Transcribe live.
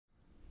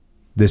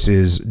This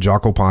is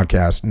Jocko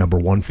Podcast number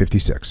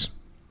 156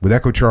 with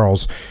Echo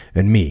Charles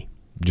and me,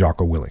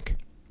 Jocko Willink.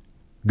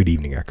 Good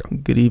evening, Echo.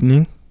 Good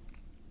evening.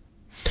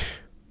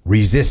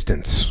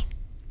 Resistance.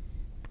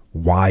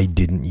 Why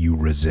didn't you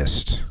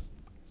resist?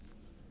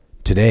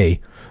 Today,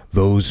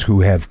 those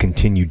who have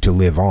continued to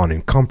live on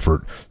in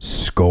comfort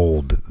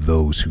scold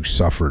those who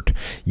suffered.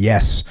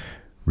 Yes,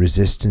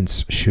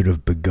 resistance should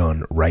have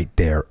begun right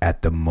there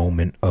at the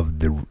moment of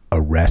the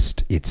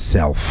arrest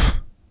itself.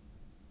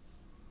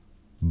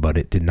 But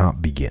it did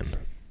not begin.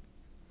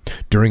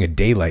 During a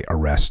daylight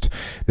arrest,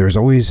 there is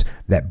always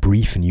that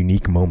brief and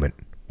unique moment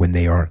when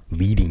they are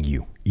leading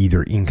you,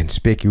 either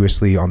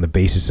inconspicuously on the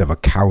basis of a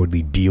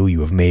cowardly deal you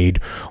have made,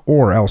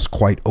 or else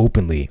quite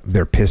openly,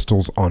 their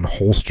pistols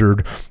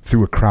unholstered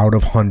through a crowd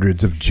of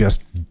hundreds of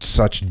just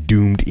such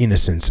doomed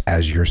innocents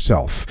as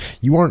yourself.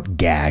 You aren't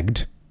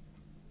gagged.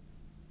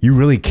 You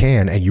really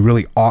can, and you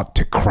really ought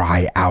to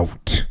cry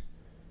out.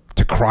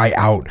 To cry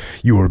out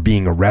you are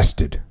being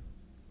arrested.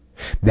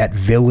 That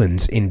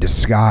villains in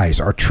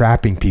disguise are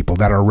trapping people,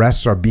 that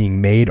arrests are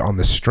being made on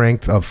the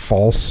strength of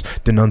false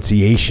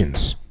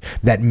denunciations,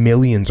 that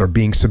millions are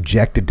being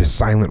subjected to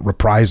silent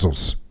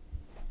reprisals.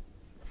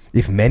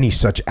 If many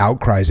such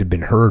outcries had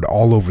been heard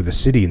all over the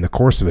city in the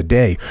course of a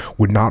day,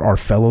 would not our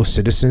fellow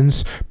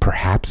citizens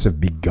perhaps have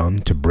begun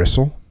to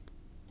bristle?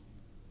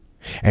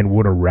 And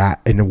would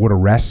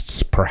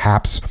arrests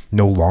perhaps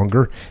no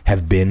longer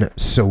have been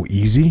so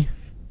easy?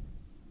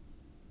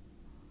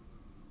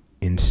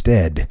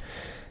 Instead,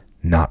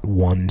 not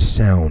one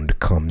sound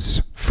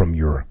comes from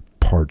your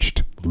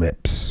parched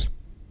lips.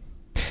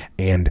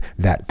 And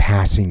that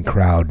passing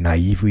crowd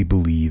naively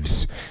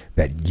believes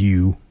that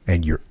you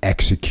and your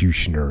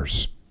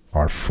executioners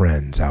are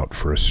friends out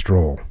for a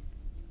stroll.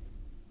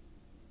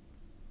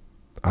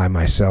 I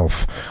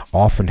myself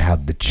often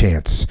had the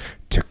chance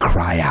to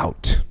cry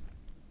out.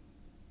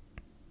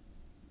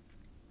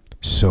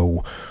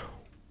 So,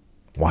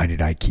 why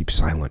did I keep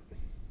silent?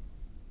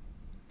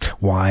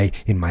 Why,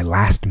 in my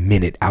last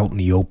minute out in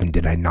the open,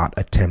 did I not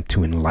attempt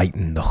to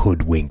enlighten the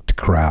hoodwinked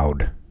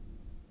crowd?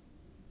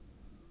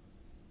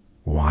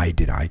 Why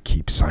did I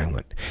keep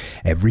silent?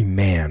 Every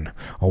man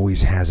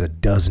always has a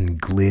dozen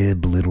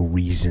glib little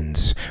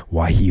reasons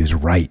why he is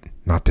right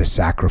not to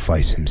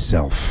sacrifice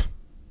himself.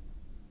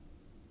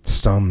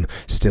 Some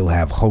still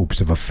have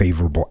hopes of a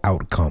favorable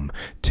outcome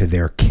to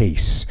their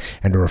case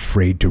and are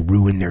afraid to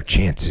ruin their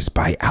chances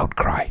by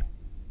outcry.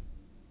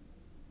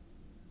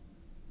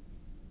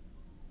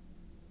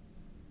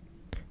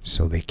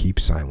 So they keep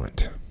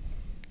silent.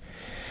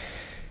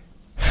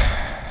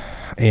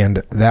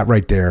 And that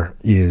right there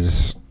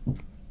is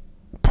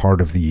part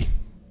of the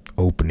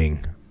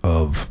opening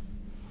of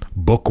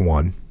book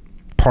one,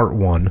 part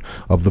one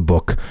of the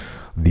book,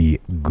 The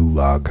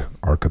Gulag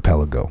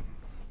Archipelago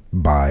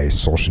by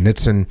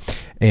Solzhenitsyn.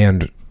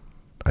 And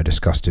I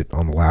discussed it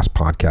on the last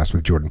podcast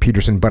with Jordan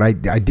Peterson, but I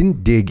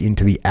didn't dig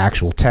into the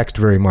actual text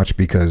very much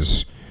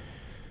because,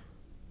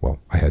 well,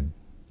 I had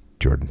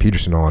Jordan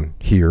Peterson on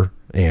here,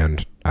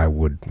 and I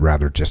would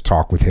rather just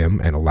talk with him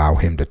and allow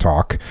him to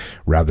talk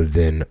rather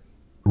than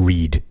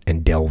read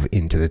and delve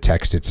into the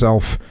text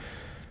itself.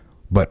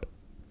 But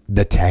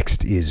the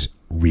text is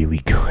really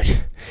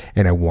good,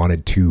 and I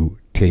wanted to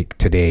take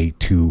today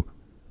to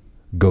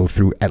go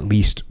through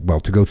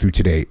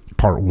today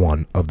part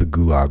one of the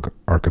Gulag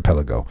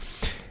Archipelago.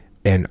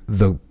 And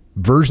the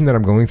version that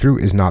I'm going through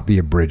is not the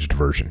abridged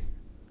version,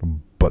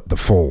 but the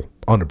full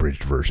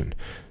unabridged version.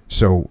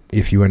 So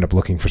if you end up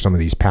looking for some of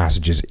these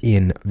passages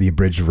in the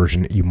abridged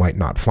version, you might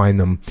not find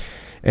them.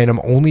 And I'm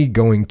only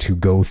going to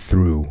go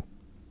through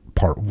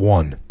part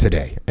one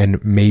today.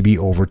 And maybe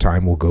over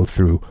time we'll go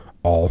through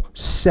all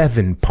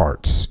 7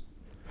 parts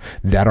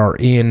that are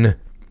in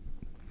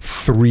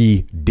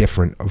 3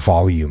 different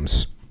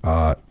volumes.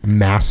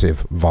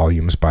 Massive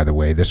volumes, by the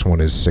way. This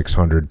one is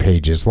 600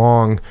 pages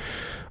long.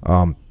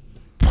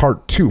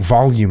 Part 2,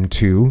 volume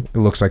 2, it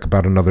looks like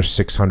about another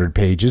 600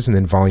 pages, and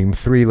then volume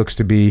 3 looks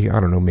to be, I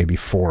don't know, maybe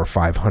 400 or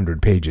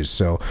 500 pages.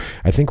 So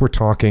I think we're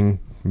talking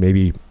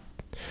maybe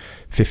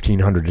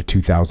 1,500 to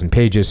 2,000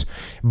 pages,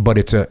 but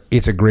it's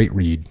a great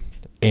read.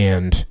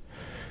 And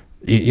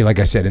like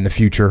I said, in the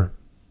future,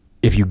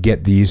 if you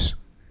get these,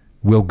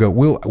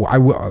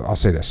 I'll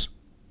say this.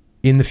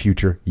 In the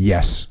future,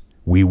 yes,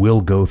 we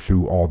will go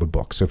through all the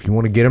books. So if you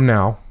want to get them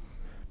now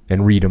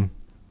and read them,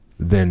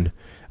 then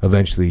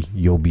eventually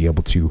you'll be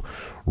able to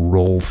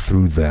roll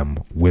through them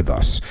with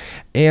us.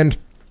 And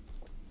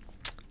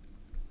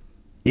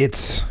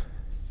it's,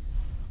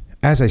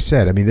 as I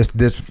said, I mean,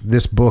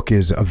 this book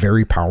is a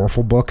very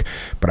powerful book,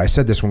 but I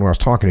said this when I was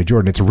talking to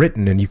Jordan. It's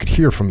written, and you could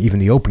hear from even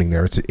the opening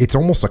there, it's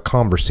almost a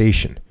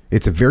conversation.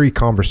 It's a very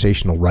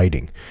conversational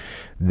writing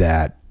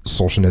that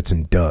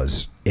Solzhenitsyn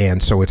does.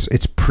 And so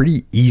it's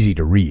pretty easy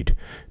to read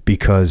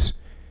because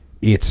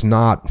it's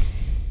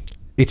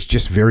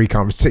just very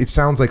it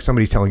sounds like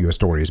somebody's telling you a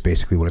story is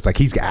basically what it's like.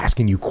 He's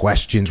asking you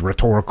questions,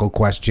 rhetorical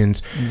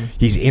questions.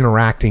 He's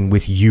interacting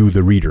with you,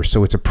 the reader.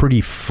 So it's a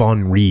pretty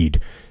fun read.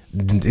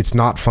 It's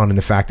not fun in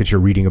the fact that you're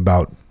reading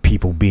about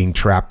people being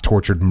trapped,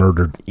 tortured,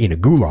 murdered in a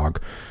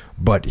gulag,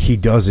 but he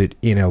does it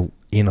in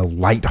a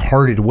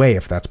light-hearted way,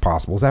 if that's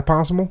possible. Is that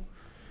possible?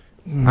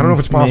 I don't know if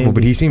it's possible,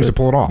 but he seems to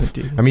pull it off.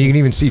 I mean, you can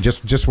even see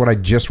just what I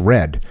just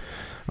read.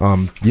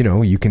 You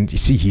know, you can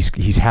see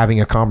he's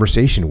having a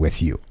conversation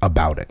with you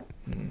about it.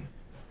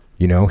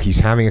 You know, he's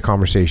having a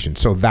conversation.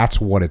 So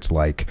that's what it's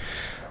like.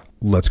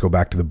 Let's go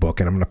back to the book,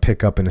 and I'm going to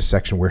pick up in a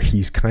section where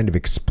he's kind of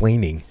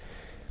explaining.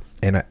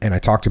 And I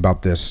talked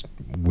about this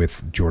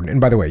with Jordan. And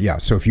by the way, yeah,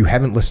 so if you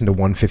haven't listened to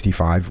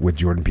 155 with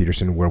Jordan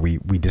Peterson, where we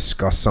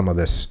discuss some of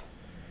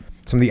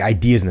the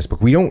ideas in this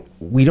book, we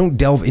don't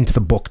delve into the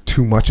book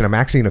too much, and I'm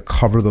actually going to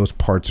cover those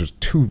parts. There's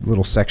two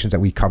little sections that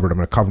we covered. I'm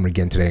going to cover them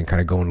again today and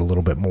kind of go into a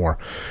little bit more.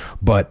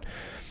 But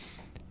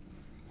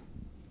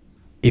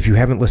if you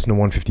haven't listened to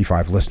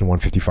 155, listen to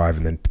 155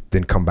 and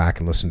then come back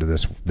and listen to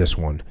this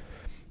one.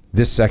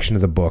 This section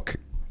of the book,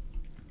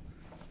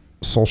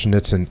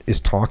 Solzhenitsyn is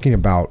talking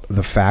about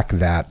the fact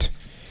that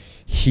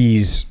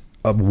he's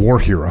a war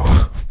hero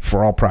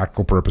for all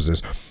practical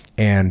purposes,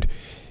 and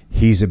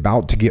he's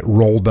about to get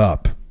rolled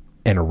up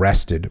and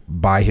arrested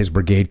by his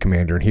brigade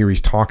commander. And here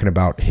he's talking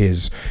about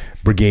his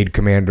brigade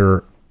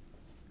commander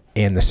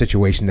and the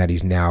situation that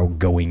he's now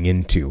going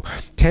into.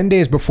 10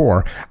 days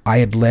before, I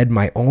had led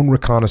my own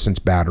reconnaissance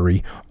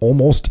battery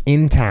almost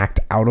intact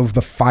out of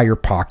the fire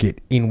pocket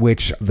in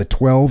which the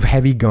 12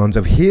 heavy guns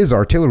of his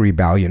artillery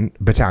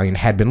battalion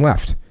had been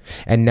left.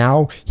 And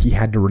now he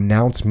had to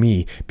renounce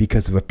me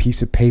because of a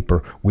piece of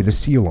paper with a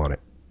seal on it.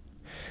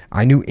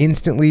 I knew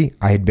instantly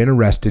I had been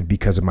arrested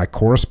because of my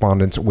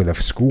correspondence with a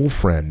school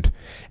friend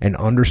and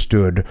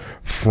understood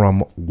from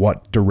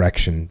what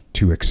direction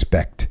to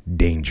expect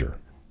danger.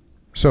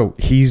 So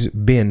he's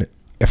been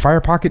a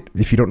fire pocket.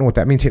 If you don't know what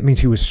that means, it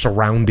means he was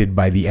surrounded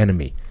by the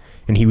enemy,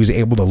 and he was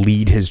able to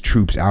lead his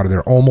troops out of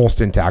there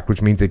almost intact,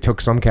 which means they took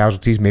some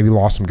casualties, maybe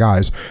lost some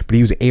guys, but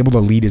he was able to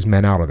lead his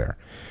men out of there.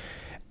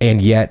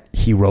 And yet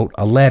he wrote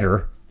a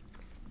letter,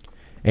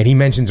 and he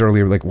mentions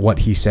earlier like what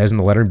he says in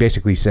the letter, and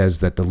basically says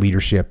that the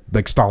leadership,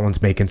 like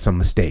Stalin's making some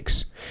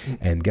mistakes.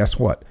 And guess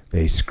what?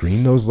 They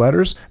screened those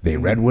letters, they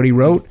read what he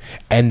wrote,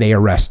 and they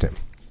arrest him.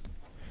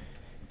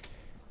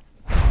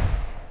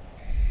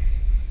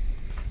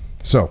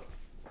 So,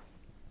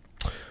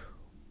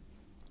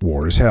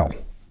 war is hell.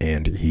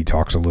 And he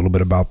talks a little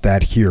bit about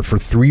that here. For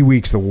 3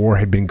 weeks, the war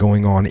had been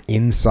going on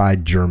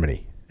inside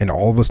Germany. And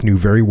all of us knew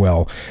very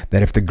well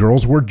that if the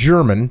girls were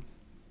German,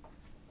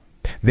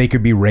 they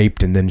could be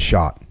raped and then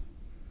shot.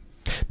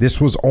 This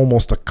was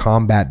almost a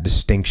combat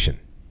distinction.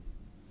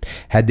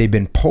 Had they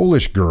been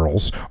Polish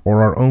girls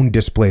or our own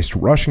displaced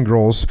Russian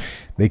girls,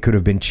 they could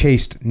have been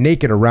chased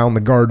naked around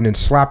the garden and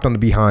slapped on the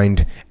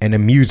behind, and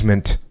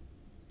amusement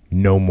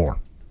no more.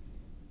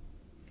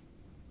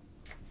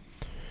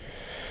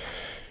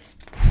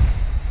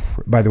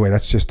 By the way,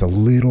 that's just a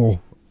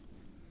little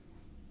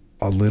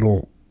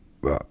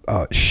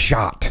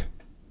shot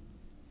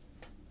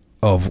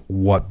of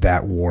what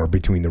that war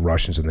between the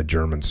Russians and the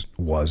Germans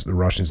was. The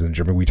Russians and the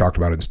Germans, we talked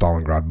about it in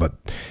Stalingrad,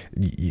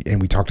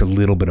 and we talked a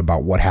little bit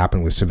about what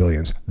happened with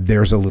civilians.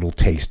 There's a little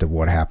taste of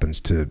what happens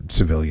to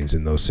civilians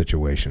in those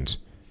situations.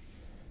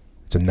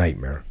 It's a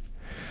nightmare.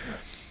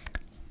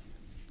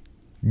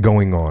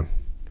 Going on.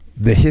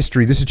 The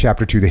history, this is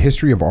chapter 2, the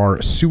history of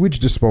our sewage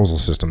disposal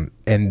system,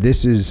 and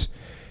this is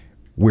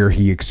where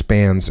he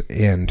expands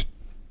and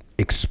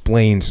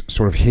explains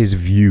sort of his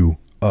view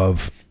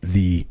of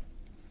the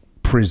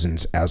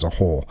prisons as a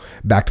whole.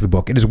 Back to the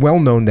book. It is well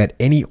known that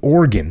any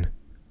organ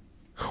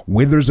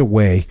withers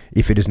away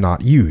if it is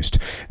not used.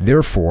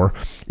 Therefore,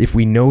 if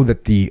we know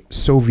that the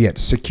Soviet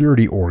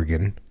security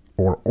organ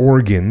or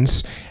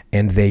organs,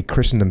 and they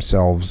christened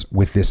themselves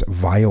with this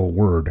vile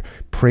word,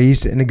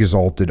 praised and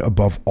exalted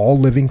above all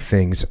living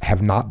things,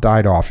 have not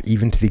died off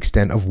even to the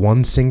extent of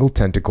one single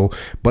tentacle,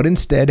 but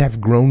instead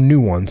have grown new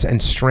ones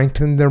and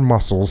strengthened their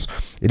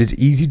muscles, it is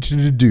easy to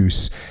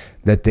deduce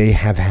that they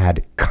have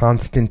had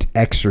constant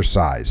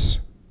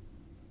exercise.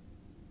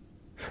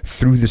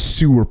 Through the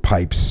sewer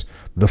pipes,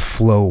 the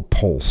flow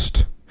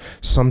pulsed.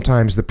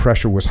 Sometimes the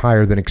pressure was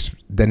higher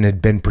than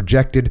had been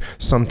projected,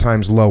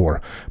 sometimes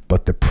lower,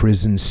 but the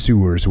prison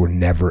sewers were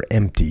never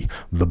empty.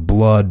 The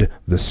blood,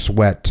 the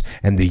sweat,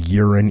 and the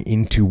urine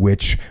into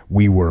which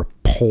we were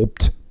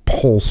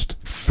pulsed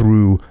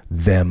through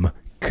them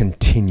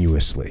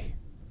continuously.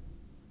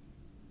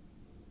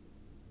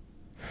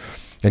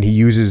 And he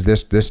uses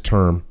this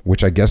term,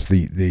 which I guess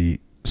the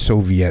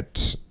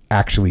Soviets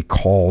actually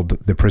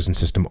called the prison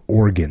system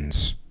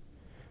organs,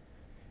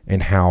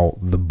 and how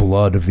the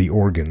blood of the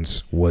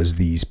organs was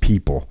these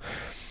people.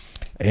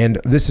 And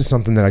this is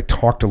something that I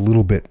talked a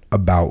little bit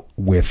about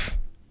with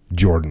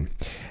Jordan.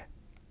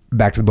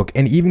 Back to the book.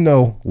 And even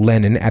though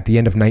Lenin, at the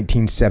end of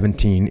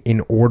 1917,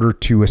 in order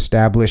to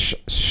establish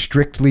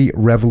strictly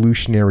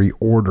revolutionary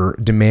order,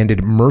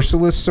 demanded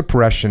merciless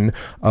suppression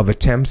of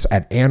attempts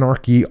at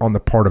anarchy on the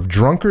part of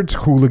drunkards,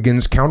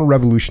 hooligans,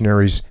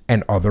 counter-revolutionaries,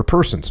 and other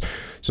persons.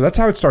 So that's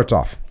how it starts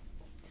off.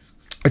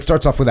 It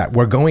starts off with that.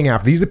 We're going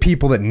after, these are the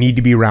people that need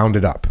to be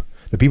rounded up.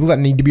 The people that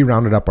need to be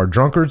rounded up are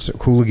drunkards,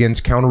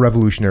 hooligans,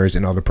 counter-revolutionaries,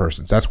 and other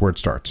persons. That's where it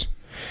starts.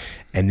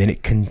 And then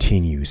it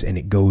continues and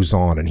it goes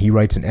on. And he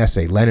writes an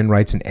essay. Lenin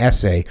writes an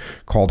essay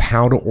called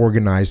How to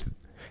Organize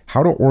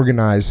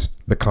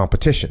the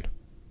Competition.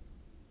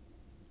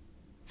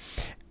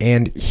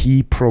 And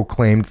he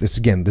proclaimed this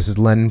again. This is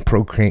Lenin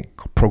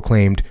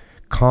proclaimed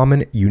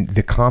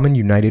the common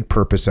united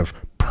purpose of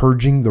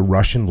purging the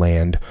Russian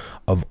land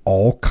of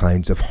all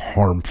kinds of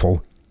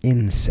harmful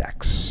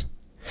insects.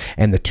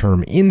 And the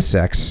term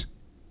insects,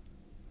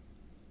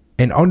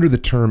 and under the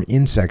term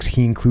insects,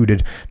 he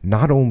included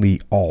not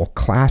only all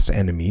class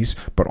enemies,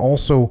 but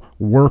also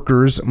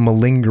workers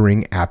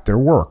malingering at their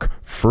work.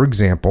 For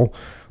example,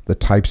 the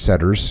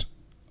typesetters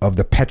of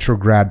the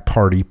Petrograd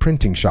Party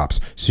printing shops.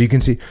 So you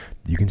can see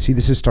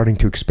this is starting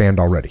to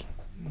expand already.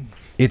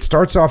 It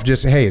starts off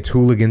just, hey, it's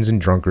hooligans and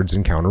drunkards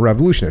and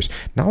counter-revolutionaries.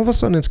 Now all of a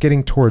sudden it's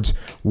getting towards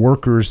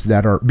workers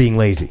that are being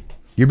lazy.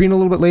 You're being a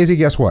little bit lazy,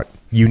 guess what?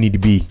 You need to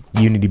be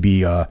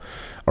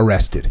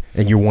arrested,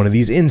 and you're one of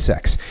these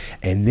insects.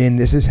 And then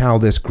this is how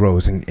this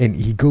grows. And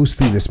he goes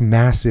through this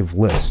massive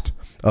list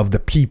of the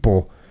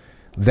people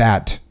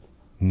that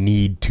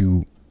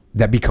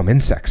become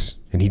insects.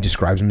 And he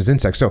describes them as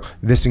insects. So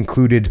this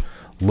included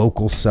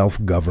local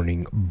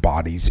self-governing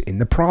bodies in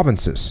the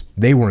provinces.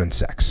 They were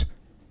insects.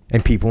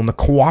 And people in the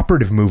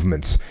cooperative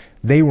movements,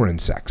 they were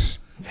insects.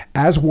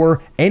 As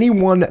were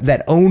anyone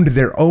that owned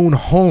their own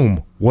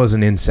home was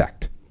an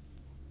insect.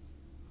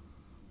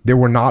 There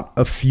were not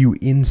a few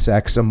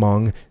insects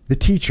among the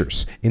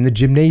teachers in the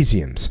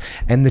gymnasiums,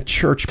 and the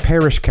church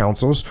parish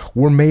councils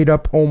were made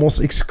up almost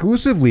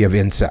exclusively of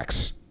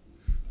insects.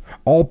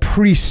 All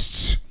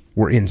priests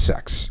were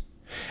insects,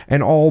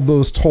 and all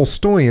those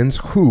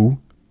Tolstoyans who,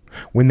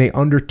 when they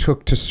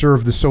undertook to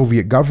serve the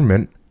Soviet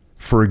government,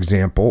 for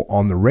example,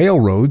 on the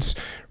railroads,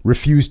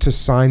 refused to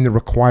sign the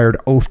required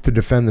oath to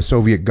defend the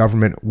Soviet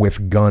government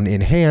with gun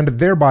in hand,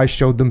 thereby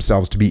showed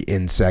themselves to be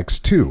insects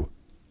too.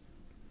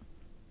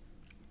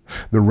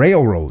 The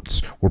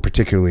railroads were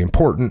particularly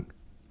important,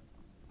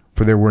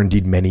 for there were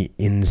indeed many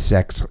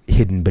insects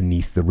hidden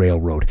beneath the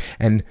railroad.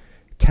 And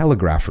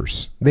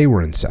telegraphers, they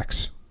were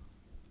insects.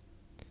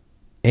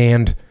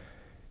 And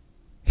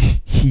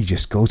he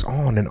just goes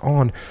on and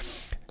on.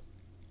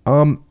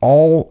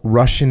 All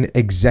Russian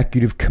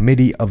Executive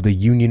Committee of the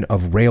Union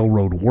of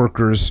Railroad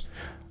Workers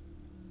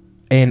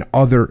and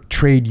other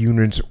trade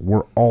unions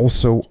were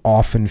also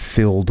often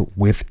filled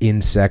with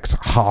insects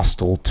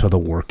hostile to the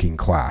working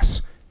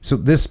class. So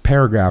this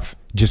paragraph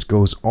just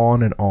goes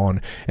on.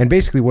 And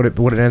basically what it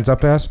ends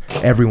up as,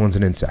 everyone's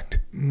an insect.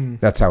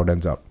 That's how it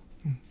ends up.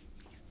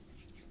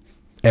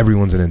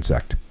 Everyone's an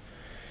insect.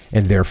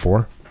 And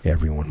therefore,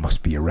 everyone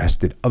must be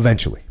arrested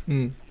eventually.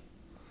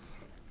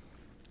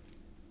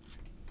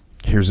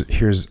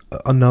 Here's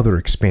another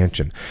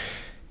expansion.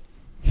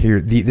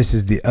 This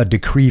is a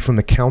decree from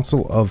the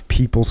Council of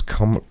People's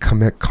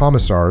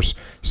Commissars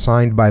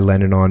signed by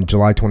Lenin on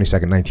July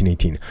 22nd,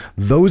 1918.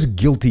 Those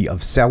guilty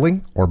of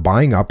selling or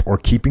buying up or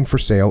keeping for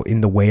sale in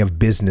the way of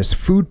business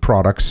food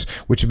products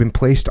which have been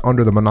placed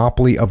under the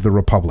monopoly of the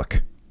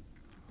Republic.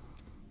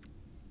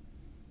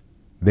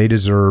 They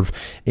deserve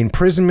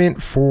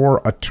imprisonment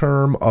for a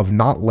term of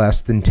not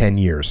less than 10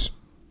 years.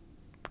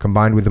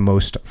 Combined with the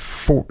most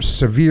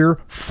severe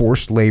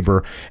forced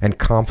labor and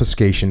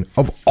confiscation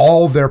of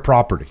all their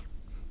property.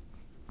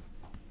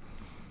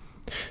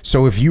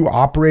 So if you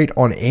operate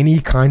on any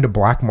kind of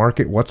black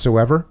market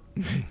whatsoever,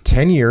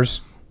 10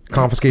 years,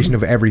 confiscation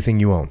of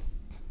everything you own.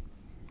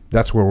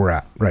 That's where we're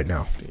at right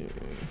now.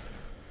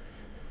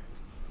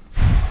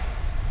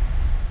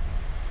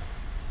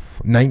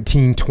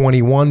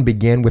 1921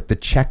 began with the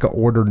Cheka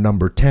Order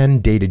Number 10,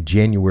 dated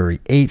January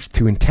 8th,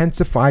 to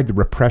intensify the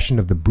repression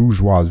of the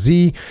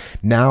bourgeoisie.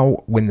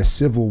 Now, when the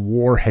Civil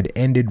War had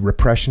ended,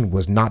 repression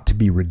was not to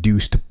be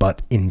reduced,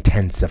 but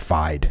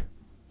intensified.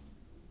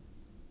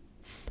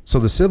 So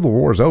the Civil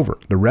War is over.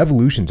 The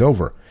revolution's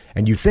over.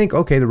 And you think,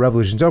 okay, the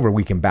revolution's over.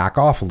 We can back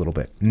off a little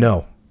bit.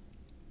 No.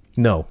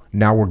 Now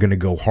we're going to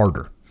go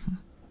harder.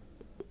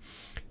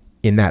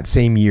 In that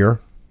same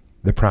year,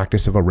 the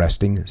practice of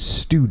arresting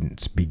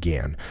students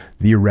began.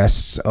 The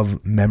arrests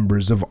of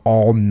members of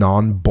all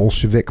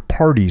non-Bolshevik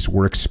parties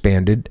were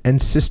expanded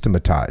and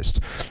systematized.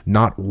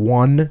 Not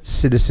one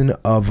citizen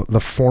of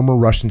the former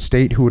Russian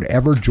state who had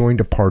ever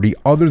joined a party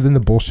other than the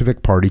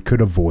Bolshevik party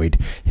could avoid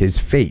his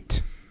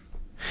fate.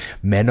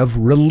 Men of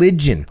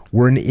religion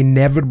were an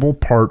inevitable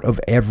part of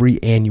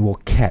every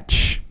annual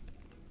catch,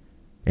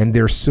 and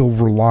their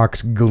silver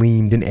locks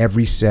gleamed in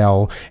every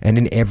cell and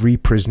in every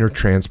prisoner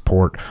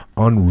transport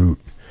en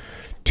route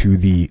to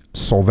the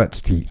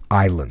Solvetsky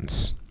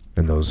Islands,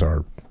 and those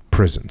are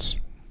prisons.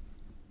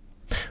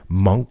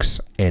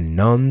 Monks and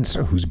nuns,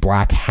 whose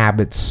black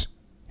habits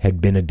had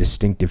been a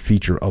distinctive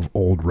feature of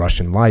old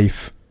Russian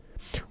life,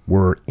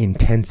 were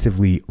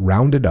intensively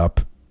rounded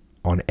up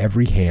on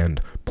every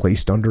hand,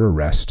 placed under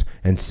arrest,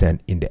 and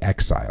sent into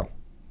exile.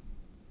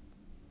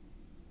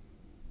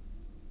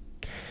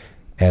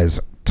 As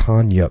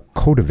Tanya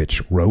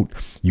Kotovich wrote,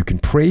 you can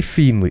pray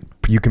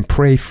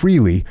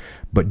freely,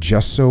 but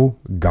just so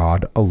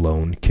God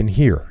alone can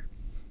hear.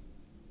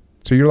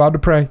 So you're allowed to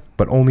pray,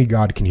 but only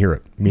God can hear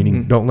it,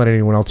 meaning don't let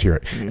anyone else hear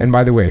it. Yeah. And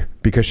by the way,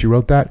 because she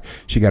wrote that,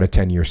 she got a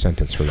 10-year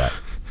sentence for that.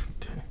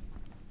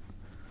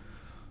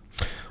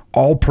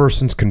 All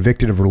persons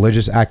convicted of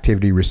religious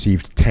activity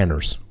received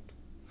tenors,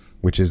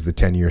 which is the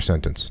 10-year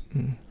sentence.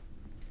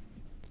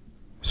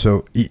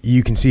 So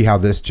you can see how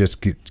this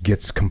just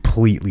gets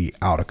completely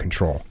out of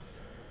control.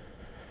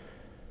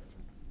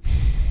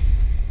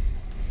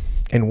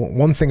 And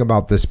one thing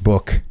about this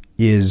book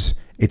is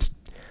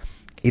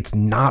it's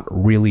not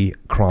really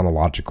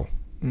chronological.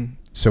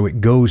 So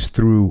it goes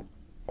through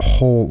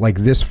whole, like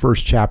this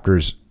first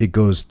chapters, it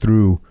goes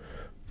through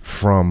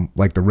from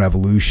like the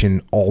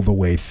revolution all the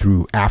way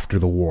through after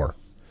the war.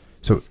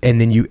 So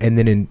and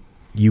then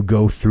you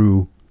go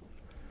through.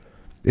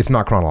 It's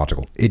not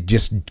chronological. It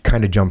just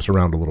kind of jumps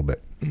around a little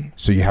bit.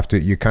 So you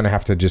kind of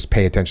have to just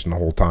pay attention the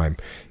whole time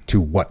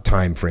to what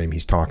time frame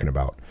he's talking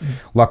about.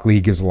 Luckily,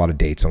 he gives a lot of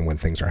dates on when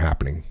things are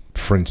happening.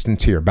 For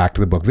instance, here, back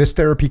to the book. This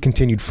therapy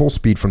continued full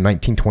speed from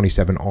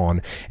 1927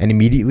 on and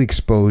immediately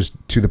exposed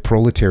to the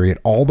proletariat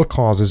all the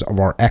causes of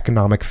our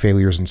economic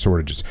failures and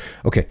shortages.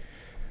 Okay,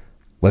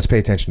 let's pay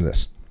attention to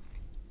this.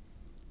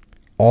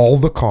 All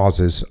the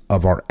causes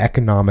of our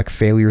economic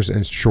failures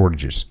and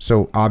shortages.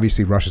 So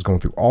obviously Russia's going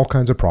through all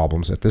kinds of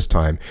problems at this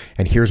time,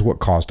 and here's what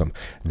caused them.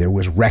 There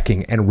was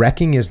wrecking, and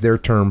wrecking is their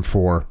term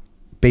for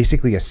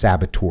basically a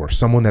saboteur.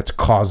 Someone that's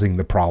causing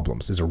the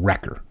problems is a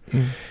wrecker.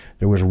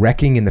 There was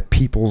wrecking in the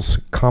People's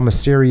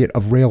Commissariat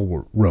of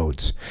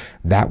Railroads.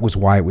 That was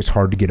why it was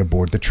hard to get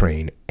aboard the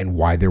train and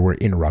why there were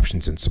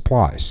interruptions in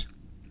supplies.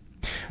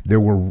 There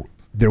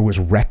was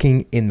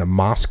wrecking in the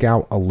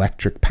Moscow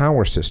electric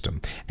power system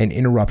and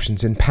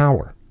interruptions in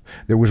power.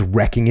 There was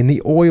wrecking in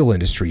the oil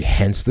industry,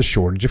 hence the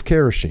shortage of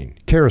kerosene.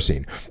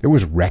 There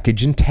was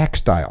wreckage in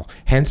textile,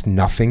 hence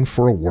nothing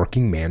for a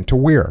working man to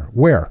wear.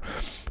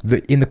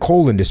 In the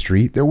coal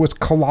industry, there was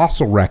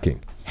colossal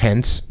wrecking,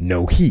 hence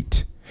no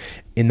heat.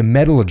 In the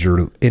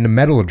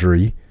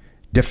metallurgy,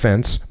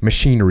 defense,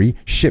 machinery,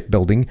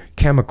 shipbuilding,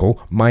 chemical,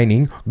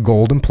 mining,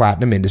 gold and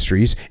platinum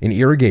industries, in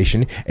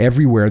irrigation,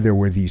 everywhere there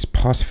were these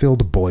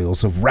pus-filled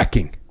boils of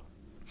wrecking.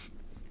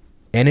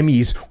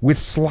 Enemies with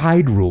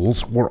slide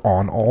rules were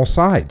on all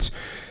sides.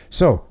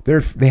 So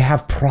they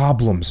have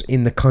problems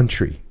in the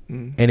country.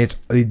 And it's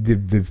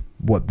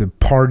what the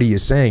party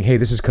is saying, hey,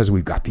 this is because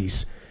we've got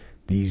these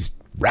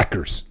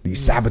wreckers, these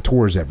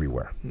saboteurs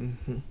everywhere.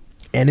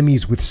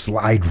 Enemies with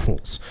slide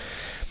rules.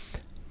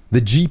 The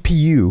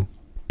GPU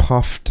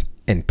puffed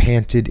and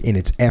panted in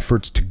its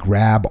efforts to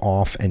grab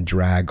off and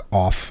drag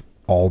off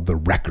all the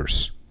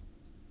wreckers.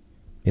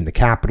 In the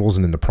capitals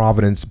and in the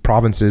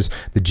provinces,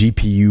 the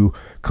GPU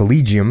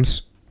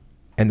collegiums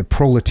and the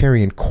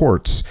proletarian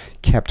courts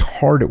kept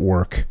hard at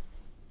work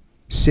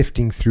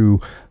sifting through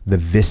the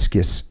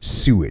viscous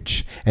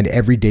sewage, and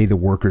every day the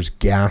workers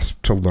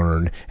gasped to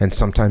learn, and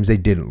sometimes they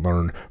didn't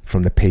learn,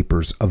 from the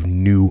papers of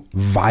new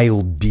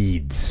vile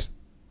deeds.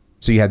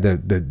 So you had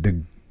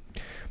the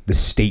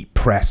state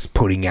press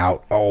putting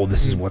out, oh,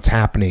 this is what's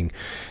happening.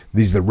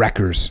 These are the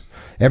wreckers.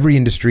 Every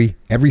industry,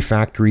 every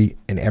factory,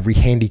 and every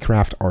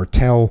handicraft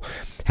artel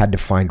had to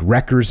find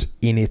wreckers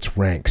in its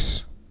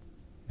ranks.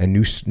 And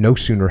no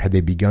sooner had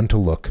they begun to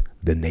look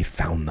than they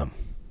found them.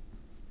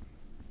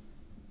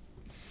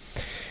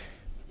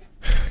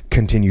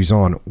 Continues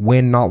on.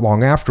 When not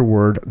long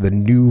afterward, the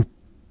new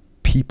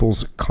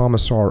People's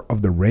Commissar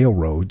of the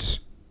Railroads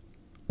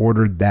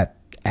ordered that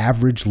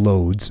average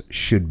loads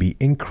should be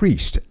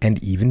increased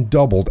and even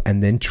doubled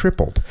and then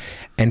tripled,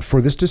 and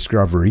for this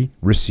discovery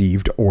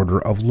received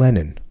order of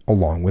Lenin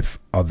along with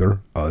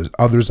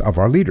others of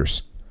our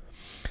leaders.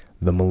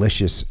 The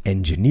malicious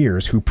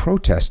engineers who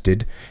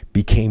protested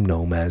became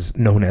known as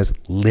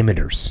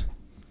limiters.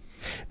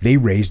 They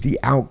raised the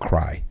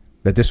outcry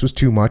that this was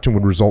too much and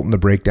would result in the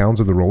breakdowns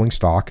of the rolling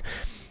stock,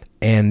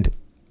 and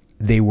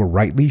they were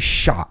rightly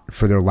shot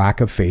for their lack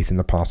of faith in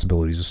the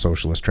possibilities of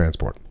socialist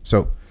transport.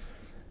 So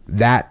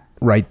that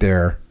right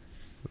there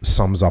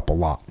sums up a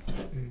lot,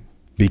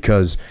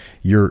 because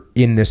you're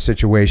in this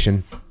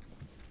situation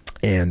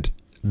and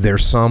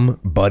there's some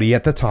buddy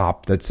at the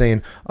top that's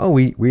saying, oh,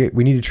 we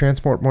need to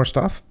transport more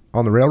stuff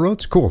on the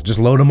railroads. Cool. Just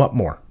load them up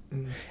more.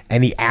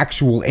 And the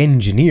actual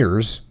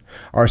engineers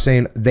are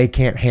saying they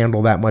can't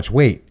handle that much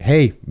weight.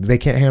 Hey, they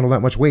can't handle that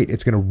much weight.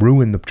 It's going to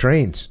ruin the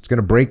trains. It's going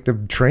to break the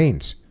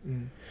trains.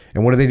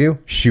 And what do?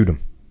 Shoot them.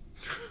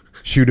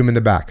 Shoot them in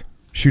the back.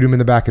 Shoot them in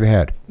the back of the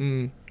head.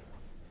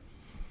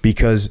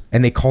 Because,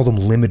 and they called them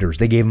limiters.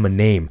 They gave them a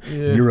name.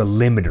 Yeah. You're a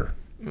limiter.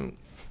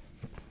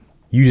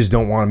 You just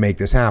don't want to make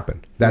this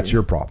happen. That's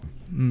your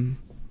problem.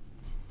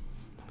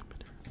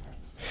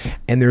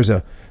 And there's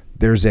a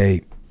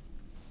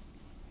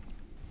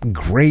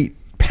great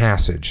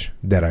passage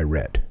that I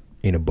read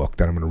in a book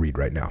that I'm going to read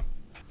right now.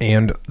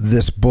 And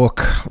this book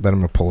that I'm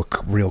going to pull a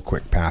real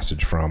quick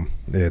passage from,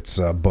 it's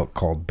a book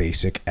called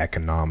Basic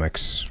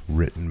Economics,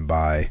 written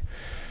by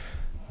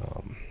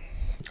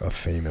a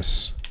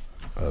famous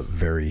a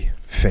very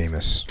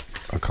famous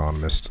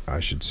economist, I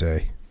should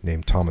say,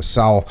 named Thomas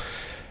Sowell.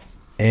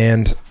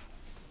 And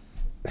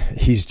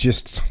he's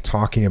just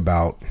talking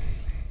about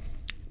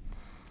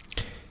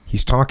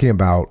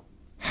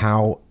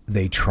how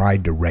they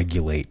tried to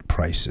regulate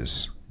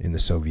prices in the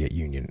Soviet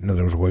Union. In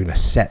other words, we're going to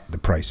set the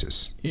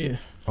prices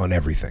on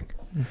everything.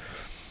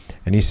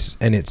 And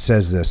it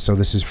says this. So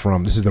this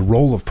is The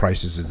Role of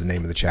Prices is the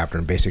name of the chapter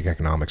in Basic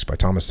Economics by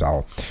Thomas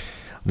Sowell.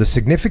 The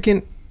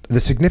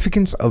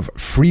significance of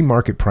free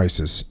market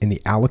prices in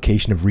the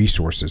allocation of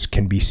resources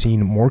can be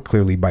seen more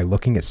clearly by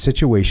looking at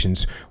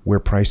situations where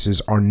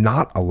prices are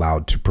not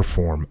allowed to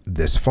perform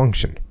this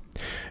function.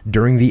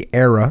 During the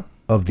era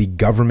of the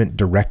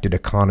government-directed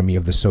economy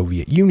of the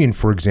Soviet Union,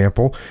 for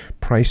example,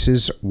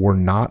 prices were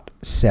not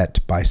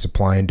set by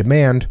supply and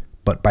demand,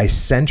 but by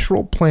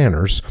central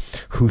planners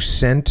who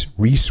sent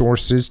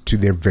resources to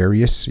their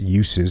various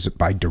uses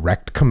by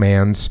direct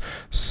commands,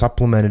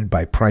 supplemented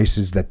by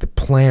prices that the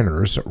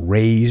planners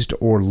raised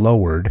or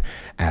lowered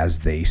as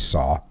they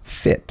saw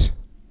fit.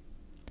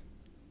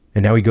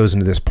 And now he goes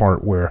into this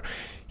part where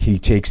he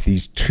takes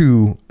these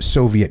two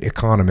Soviet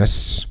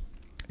economists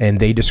and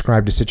they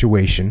described a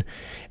situation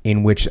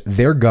in which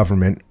their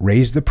government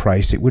raised the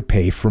price it would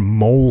pay for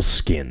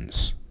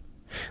moleskins,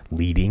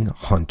 leading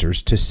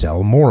hunters to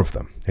sell more of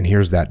them. And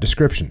here's that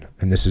description.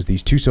 And this is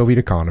these two Soviet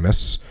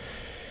economists,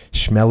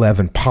 Shmelev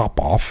and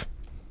Popov,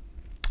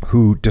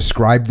 who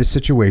described the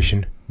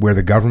situation where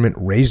the government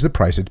raised the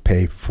price it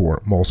pay for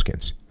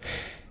moleskins.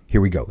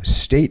 Here we go.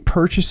 State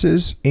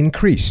purchases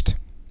increased,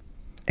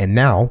 and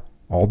now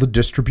all the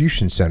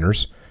distribution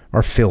centers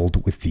are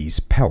filled with these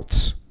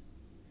pelts.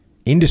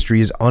 Industry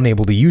is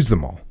unable to use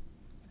them all,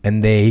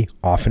 and they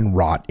often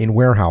rot in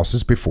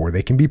warehouses before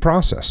they can be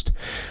processed.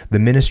 The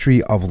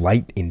Ministry of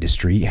Light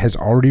Industry has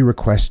already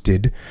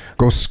requested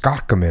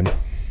Goskakomin.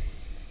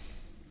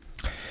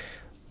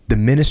 The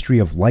Ministry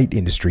of Light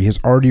Industry has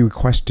already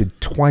requested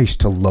twice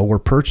to lower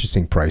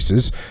purchasing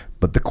prices,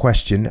 but the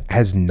question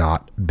has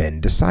not been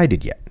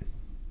decided yet.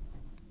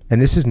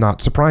 And this is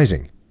not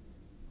surprising.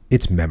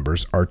 Its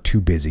members are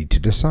too busy to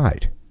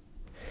decide.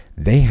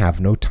 They have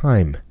no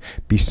time.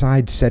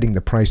 Besides setting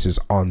the prices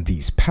on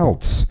these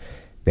pelts,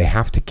 they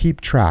have to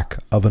keep track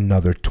of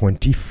another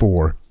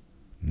 24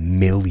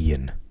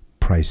 million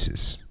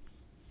prices.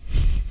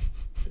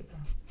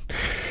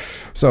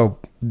 So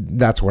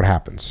that's what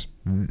happens.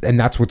 And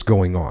that's what's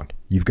going on.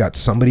 You've got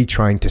somebody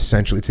trying to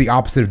it's the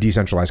opposite of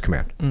decentralized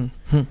command.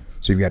 Mm-hmm.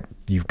 So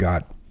you've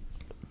got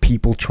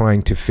people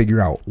trying to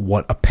figure out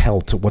what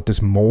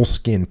this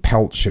moleskin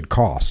pelt should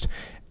cost.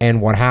 And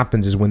what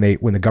happens is when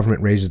the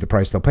government raises the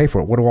price they'll pay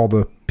for it, what do all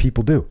the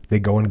people do? They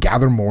go and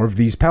gather more of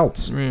these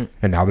pelts. And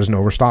now there's an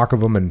overstock of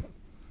them, and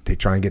they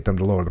try and get them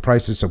to lower the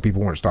prices so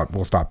people will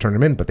stop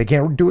turning them in. But they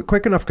can't do it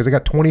quick enough because they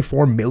got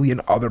 24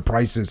 million other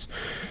prices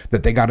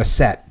that they got to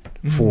set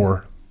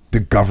for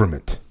the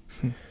government.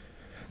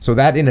 So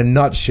that, in a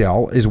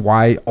nutshell, is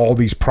why all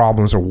these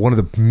problems are one of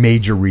the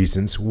major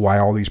reasons why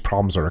all these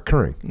problems are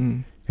occurring.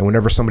 And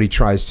whenever somebody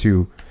tries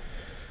to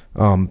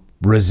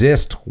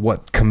resist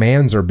what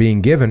commands are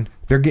being given,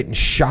 they're getting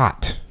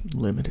shot.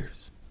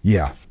 Limiters.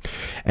 Yeah.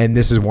 And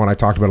this is one I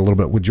talked about a little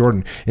bit with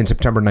Jordan. In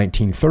September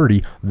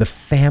 1930, the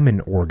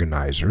famine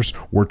organizers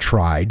were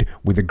tried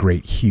with a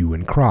great hue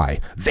and cry.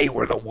 They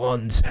were the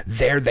ones.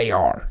 There they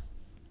are.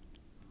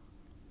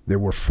 There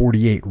were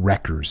 48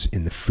 wreckers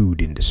in the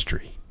food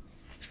industry.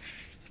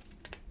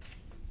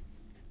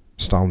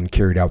 Stalin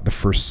carried out the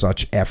first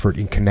such effort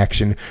in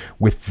connection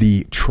with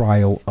the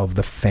trial of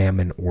the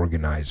famine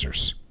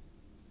organizers.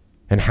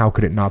 And how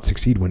could it not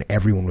succeed when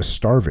everyone was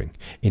starving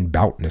in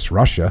mountainous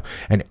Russia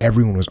and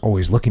everyone was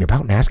always looking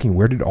about and asking,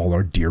 where did all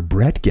our dear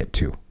bread get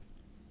to?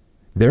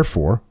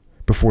 Therefore,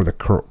 before the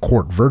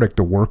court verdict,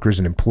 the workers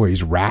and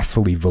employees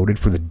wrathfully voted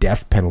for the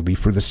death penalty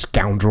for the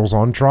scoundrels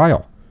on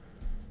trial.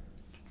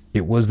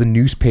 It was the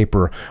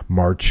newspaper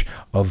march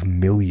of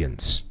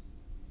millions.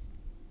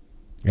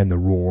 And the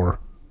roar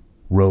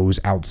rose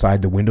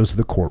outside the windows of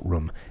the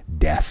courtroom.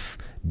 Death,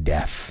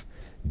 death,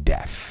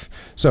 death.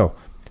 So,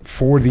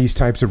 for these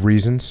types of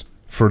reasons,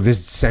 for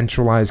this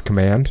centralized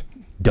command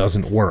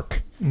doesn't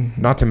work.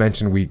 Not to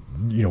mention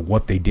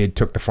what they did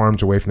took the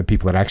farms away from the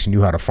people that actually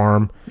knew how to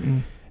farm.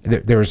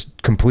 There's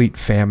complete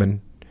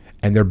famine,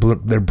 and they're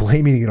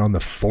blaming it on the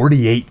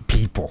 48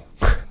 people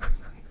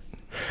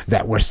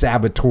that were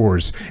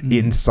saboteurs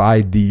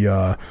inside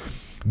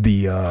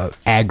the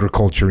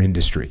agriculture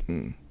industry.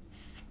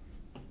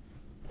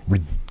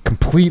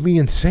 Completely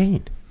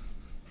insane.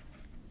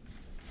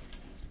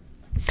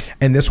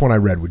 And this one I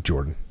read with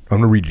Jordan. I'm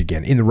going to read it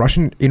again. In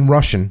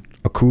Russian,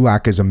 a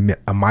kulak is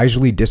a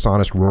miserly,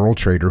 dishonest rural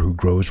trader who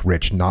grows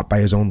rich not by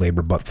his own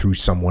labor but through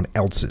someone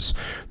else's,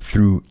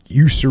 through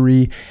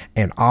usury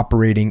and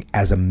operating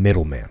as a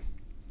middleman.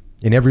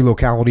 In every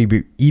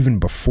locality, even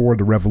before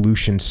the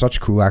revolution, such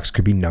kulaks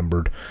could be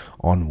numbered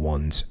on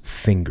one's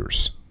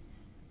fingers.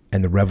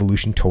 And the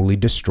revolution totally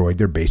destroyed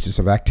their basis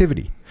of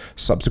activity.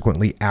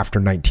 Subsequently, after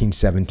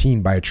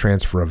 1917, by a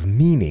transfer of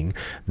meaning,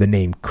 the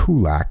name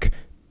kulak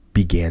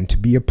began to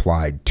be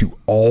applied to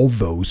all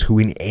those who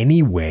in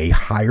any way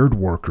hired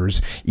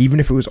workers, even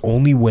if it was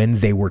only when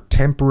they were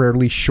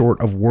temporarily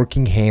short of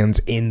working hands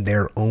in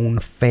their own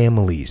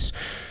families.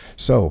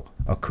 So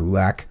a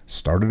kulak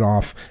started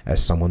off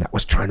as someone that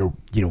was trying to,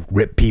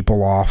 rip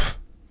people off.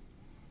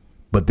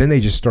 But then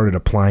they just started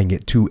applying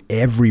it to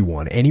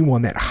everyone.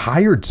 Anyone that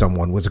hired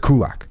someone was a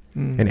kulak.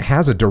 And it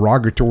has a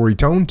derogatory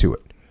tone to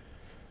it.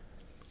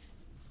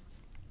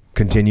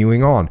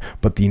 Continuing on,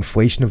 but the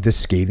inflation of this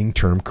scathing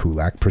term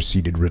kulak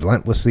proceeded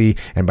relentlessly,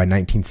 and by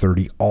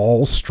 1930,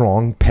 all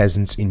strong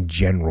peasants in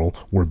general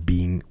were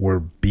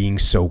being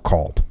so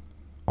called.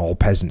 All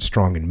peasants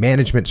strong in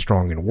management,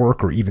 strong in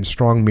work, or even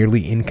strong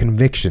merely in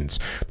convictions.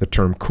 The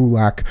term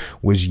kulak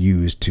was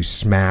used to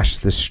smash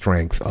the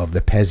strength of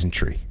the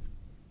peasantry.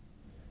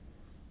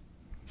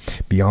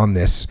 Beyond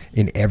this,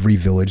 in every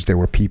village there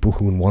were people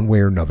who in one way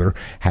or another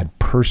had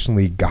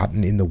personally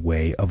gotten in the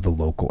way of the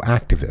local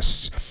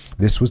activists.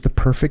 This was the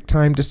perfect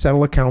time to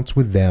settle accounts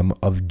with them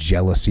of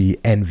jealousy,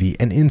 envy,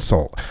 and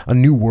insult. A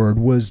new word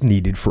was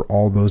needed for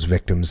all those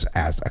victims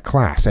as a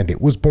class, and it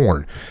was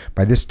born.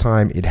 By this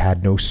time it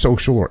had no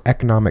social or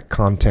economic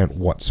content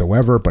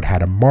whatsoever, but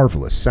had a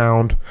marvelous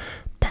sound.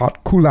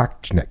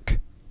 Podkulakchnik.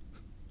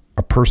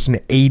 A person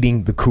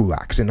aiding the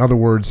kulaks. In other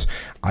words,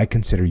 I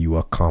consider you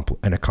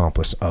an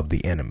accomplice of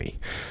the enemy.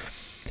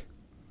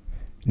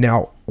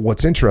 Now,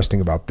 what's interesting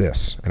about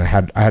this, and I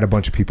had a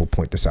bunch of people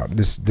point this out.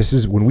 This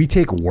is when we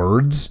take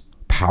words,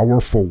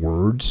 powerful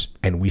words,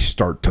 and we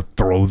start to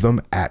throw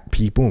them at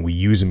people and we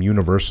use them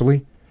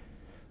universally.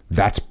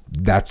 That's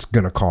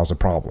going to cause a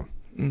problem.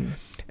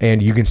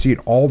 And you can see it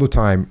all the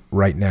time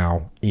right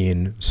now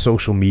in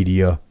social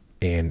media.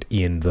 And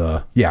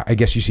I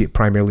guess you see it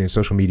primarily in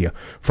social media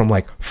from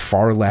like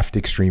far left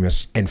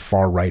extremists and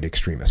far right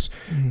extremists.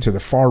 To the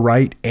far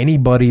right,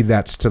 anybody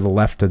that's to the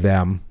left of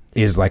them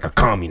is like a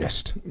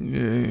communist.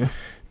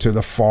 To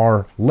the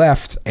far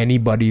left,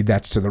 anybody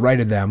that's to the right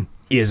of them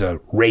is a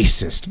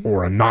racist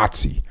or a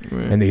Nazi.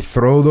 And they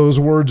throw those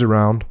words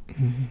around,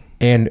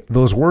 and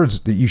those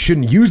words, that you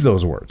shouldn't use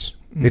those words.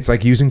 It's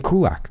like using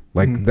kulak.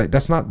 Like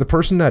that's not the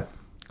person that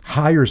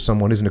hires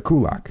someone isn't a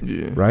kulak,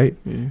 right?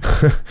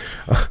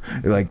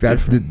 Like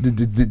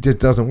that just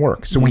doesn't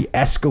work. So we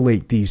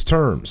escalate these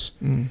terms,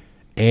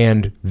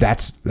 and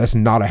that's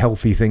not a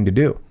healthy thing to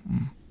do.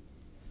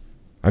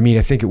 I mean,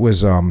 I think it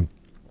was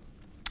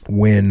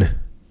when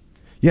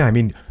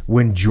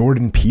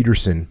Jordan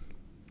Peterson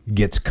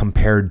gets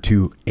compared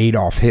to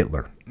Adolf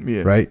Hitler,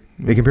 right?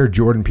 They compared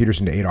Jordan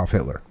Peterson to Adolf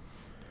Hitler.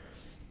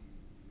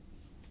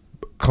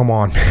 Come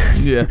on,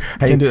 man.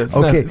 Hey, okay,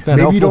 it's not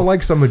maybe helpful. You don't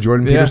like some of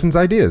Jordan Peterson's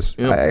ideas.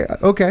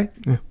 Okay,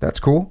 that's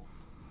cool.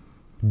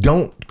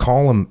 Don't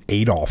call him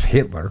Adolf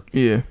Hitler.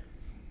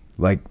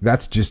 Like,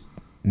 that's just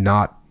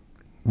not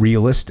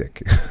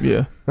realistic.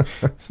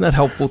 It's not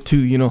helpful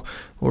too,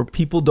 or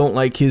people don't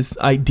like his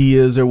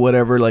ideas or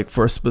whatever, like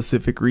for a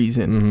specific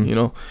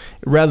reason,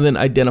 rather than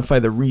identify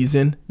the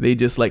reason, they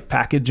just like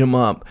package them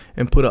up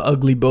and put an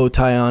ugly bow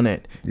tie on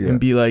it and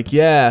be like,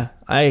 I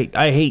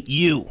hate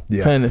you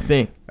kind of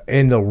thing.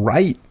 And the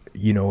right,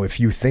 if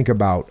you think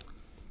about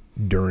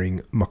during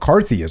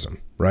McCarthyism,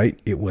 right?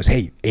 It was,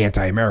 hey,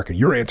 anti-American,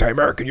 you're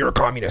a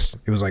communist.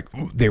 It was like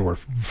they were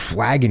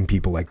flagging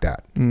people like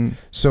that.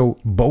 So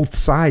both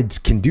sides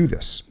can do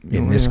this.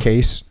 In this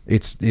case,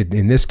 it's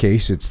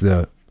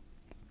the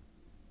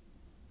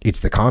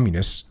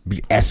communists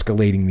be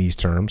escalating these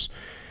terms.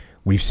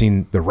 We've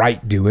seen the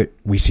right do it.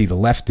 We see the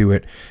left do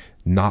it.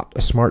 Not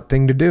a smart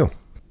thing to do.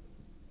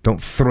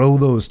 Don't throw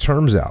those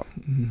terms out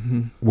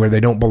where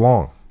they don't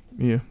belong.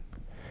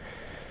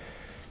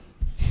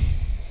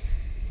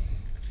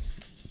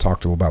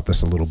 Talked about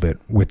this a little bit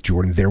with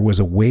Jordan. There was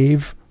a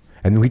wave,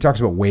 and when he talks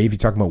about wave, he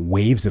talks about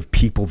waves of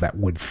people that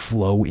would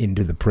flow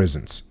into the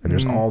prisons. And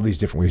there's all these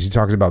different waves. He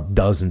talks about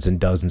dozens and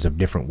dozens of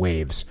different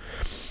waves.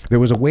 There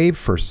was a wave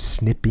for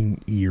snipping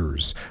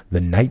ears, the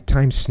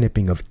nighttime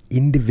snipping of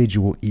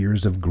individual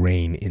ears of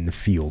grain in the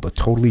field, a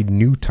totally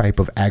new type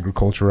of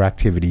agricultural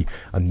activity,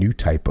 a new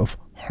type of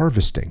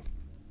harvesting.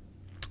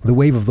 The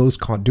wave of those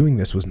caught doing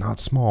this was not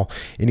small.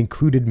 It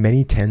included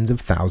many tens of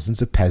thousands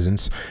of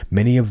peasants,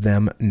 many of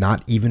them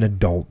not even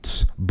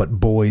adults, but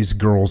boys,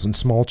 girls, and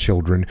small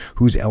children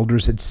whose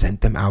elders had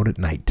sent them out at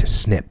night to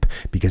snip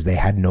because they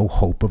had no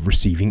hope of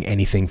receiving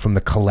anything from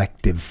the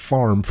collective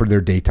farm for their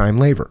daytime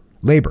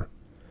labor.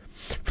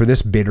 For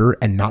this bitter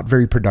and not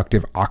very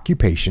productive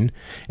occupation,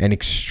 an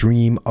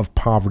extreme of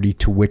poverty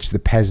to which the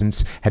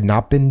peasants had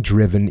not been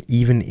driven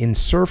even in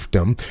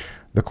serfdom,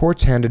 the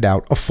courts handed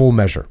out a full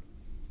measure.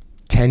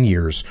 10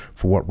 years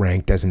for what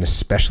ranked as an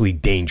especially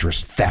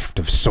dangerous theft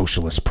of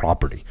socialist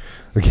property.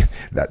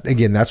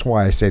 Again, that's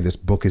why I say this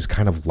book is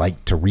kind of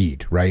light to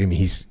read, right? I mean,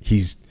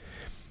 he's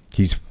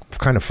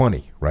kind of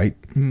funny, right?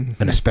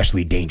 An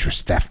especially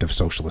dangerous theft of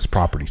socialist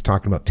property. He's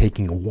talking about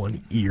taking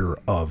one ear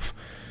of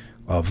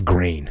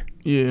grain.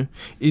 Yeah.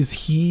 Is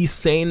he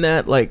saying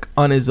that like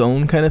on his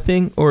own kind of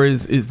thing, or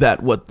is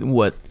that what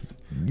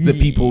the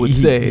people would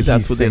say?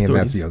 That's what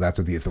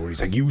the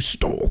authorities like. You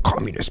stole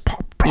communist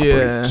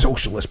property,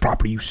 socialist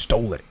property. You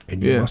stole it,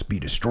 and you must be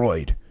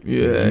destroyed.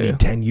 Yeah, you need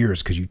 10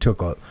 years because you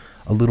took a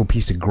little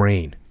piece of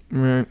grain.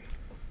 Right.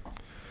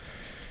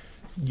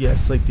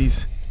 Yes, like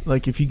these,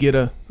 like if you get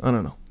a, I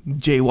don't know,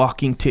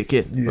 jaywalking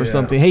ticket or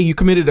something. Hey, you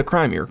committed a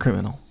crime. You're a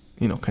criminal.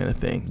 You know, kind of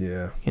thing.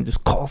 Yeah. You can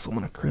just call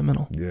someone a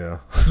criminal.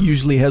 Yeah.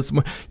 Usually has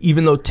more,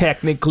 even though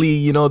technically,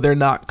 you know, they're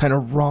not kind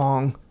of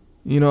wrong,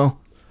 you know.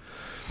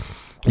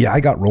 Yeah,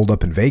 I got rolled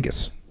up in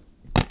Vegas.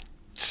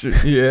 Sure.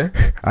 Yeah.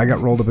 I got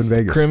rolled up in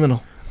Vegas.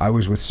 Criminal. I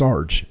was with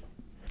Sarge.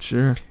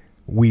 Sure.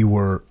 We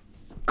were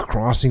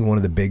crossing one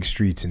of the big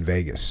streets in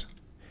Vegas,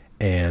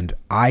 and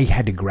I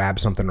had to grab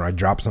something, or I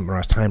dropped something, or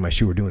I was tying my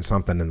shoe or doing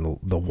something, and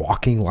the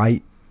walking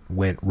light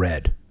went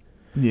red.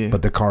 Yeah.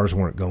 But the cars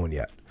weren't going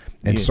yet.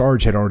 And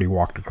Sarge had already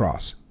walked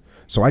across.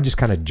 So I just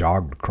kind of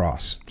jogged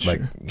across,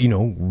 like, you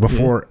know,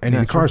 before any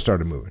of the cars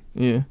started moving.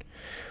 Yeah.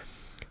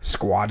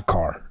 Squad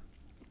car.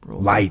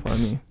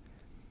 Lights.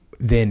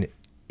 Then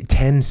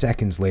 10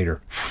 seconds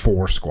later,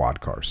 4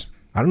 squad cars.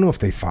 I don't know if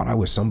they thought I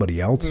was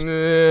somebody else.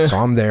 So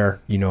I'm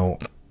there, you know,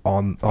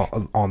 on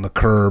the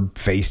curb,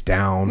 face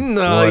down,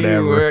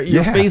 whatever.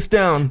 You're face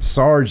down.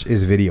 Sarge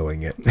is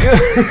videoing it.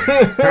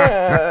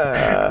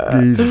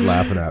 He's just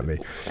laughing at me.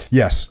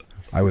 Yes,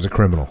 I was a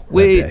criminal.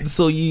 Wait,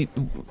 so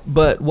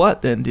but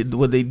what then?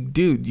 What they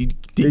do? Did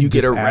you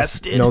get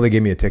arrested? No, they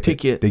gave me a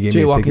ticket. They gave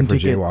me a ticket for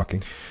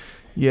jaywalking.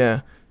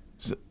 Yeah.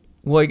 So,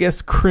 well, I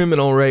guess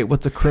criminal, right?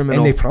 What's a criminal?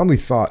 And they probably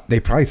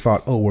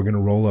thought, oh, we're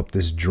gonna roll up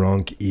this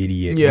drunk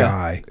idiot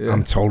guy. Yeah.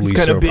 I'm totally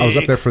sober. I was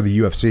up there for the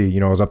UFC. You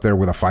know, I was up there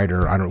with a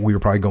fighter. We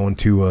were probably going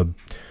to a,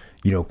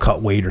 you know,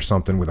 cut weight or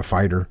something with a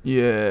fighter.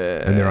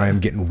 Yeah. And there I am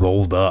getting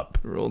rolled up.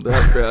 Rolled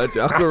up, bro.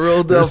 Jocko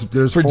rolled up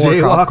there's for 4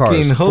 cop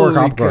cars. 4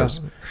 cop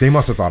cars. They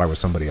must have thought I was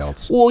somebody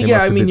else. Well, yeah,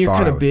 I mean, you're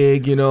kind of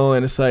big, you know,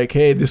 and it's like,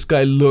 hey, this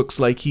guy looks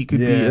like he could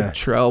be in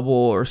trouble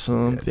or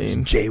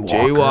something.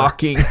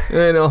 Jaywalking.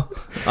 You know,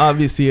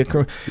 obviously a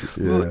criminal.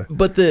 Yeah.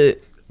 But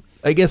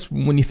I guess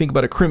when you think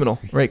about a criminal,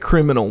 right?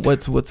 Criminal,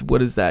 what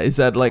is that? Is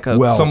that like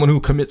someone who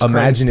commits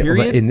crimes, imagine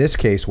period? It, in this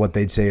case, what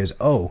they'd say is,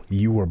 oh,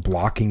 you were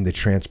blocking the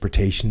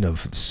transportation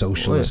of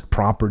socialist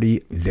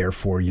property,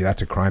 therefore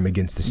that's a crime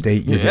against the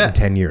state. You're getting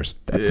 10 years.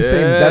 That's the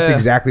same. That's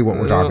exactly what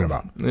we're talking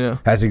about. Yeah.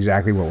 That's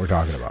exactly what we're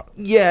talking about.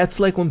 Yeah, it's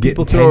like when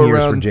people getting throw 10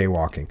 years around for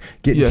jaywalking.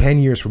 Getting 10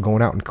 years for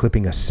going out and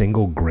clipping a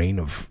single grain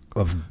of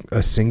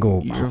a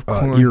single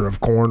ear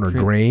of corn or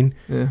grain.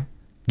 Yeah.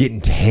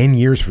 Getting 10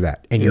 years for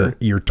that, and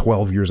you're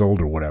 12 years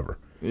old or whatever.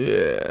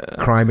 Yeah.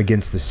 Crime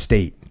against the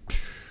state.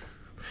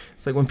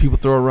 It's like when people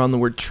throw around the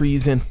word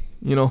treason,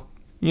 you know,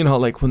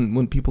 like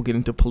when people get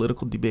into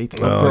political debates,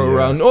 throw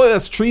around,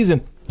 that's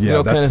treason.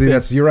 Yeah,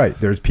 that's you're right.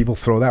 There's people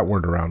throw that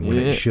word around when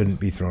it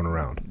shouldn't be thrown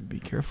around. Be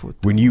careful with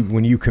when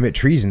you commit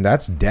treason.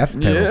 That's death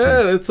penalty.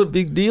 Yeah, that's a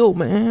big deal,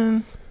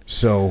 man.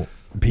 So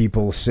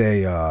people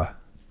say,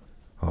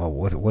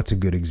 what's a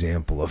good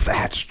example of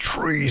that's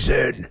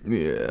treason?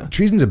 Yeah.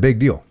 Treason's a big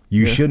deal.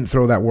 You shouldn't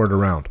throw that word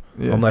around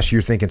unless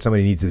you're thinking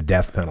somebody needs the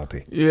death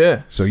penalty.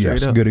 Yeah. So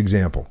yes, good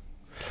example.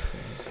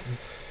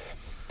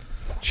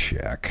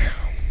 Check.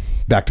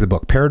 Back to the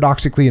book.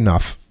 Paradoxically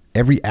enough,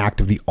 every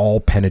act of the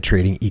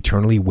all-penetrating,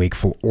 eternally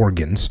wakeful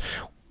organs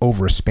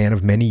over a span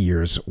of many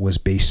years was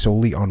based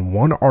solely on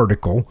one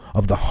article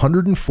of the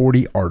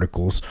 140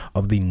 articles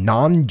of the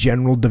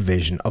non-general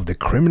division of the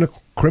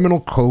Criminal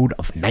Code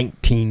of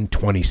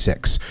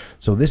 1926.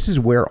 So this is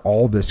where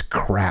all this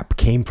crap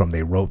came from.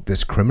 They wrote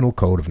this Criminal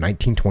Code of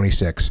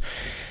 1926,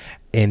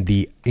 and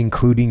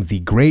including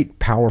the great,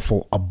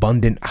 powerful,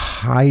 abundant,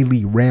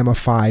 highly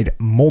ramified,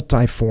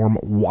 multiform,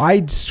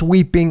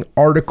 wide-sweeping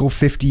Article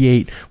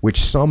 58, which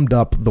summed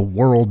up the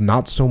world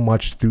not so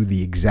much through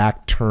the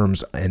exact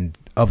terms and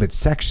of its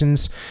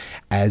sections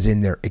as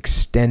in their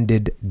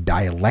extended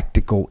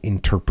dialectical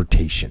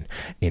interpretation.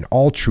 In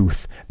all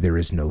truth, there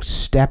is no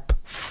step,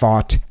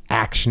 thought,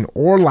 action,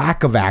 or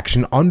lack of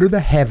action under the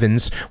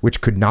heavens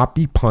which could not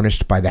be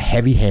punished by the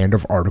heavy hand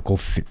of Article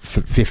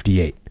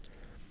 58.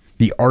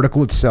 The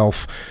article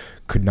itself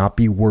could not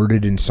be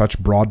worded in such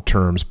broad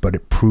terms, but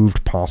it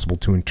proved possible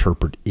to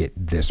interpret it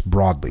this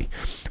broadly.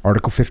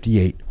 Article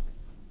 58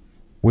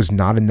 was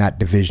not in that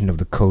division of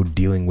the code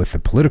dealing with the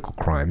political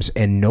crimes,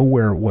 and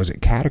nowhere was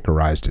it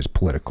categorized as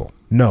political.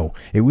 No,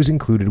 it was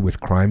included with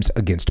crimes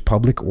against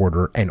public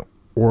order and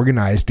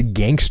organized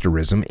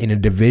gangsterism in a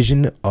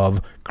division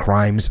of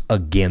crimes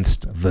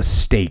against the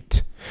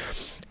state.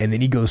 And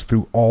then he goes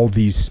through all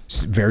these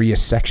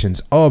various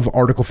sections of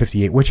Article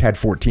 58, which had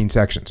 14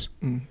 sections.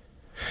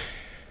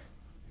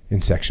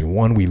 In Section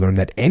 1, we learn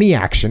that any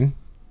action,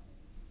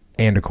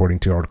 and according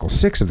to Article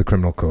 6 of the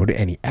Criminal Code,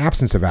 any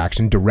absence of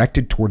action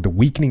directed toward the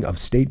weakening of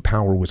state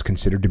power was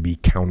considered to be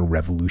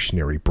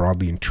counter-revolutionary.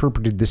 Broadly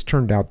interpreted, this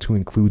turned out to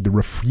include the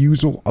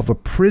refusal of a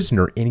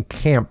prisoner in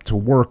camp to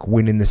work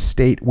when in a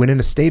state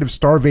of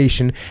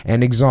starvation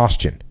and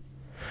exhaustion.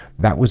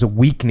 That was a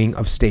weakening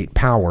of state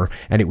power,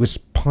 and it was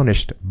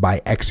punished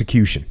by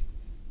execution.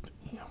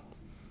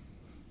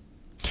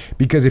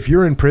 Because if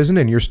you're in prison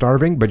and you're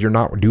starving, but you're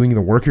not doing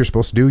the work you're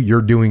supposed to do,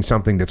 you're doing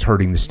something that's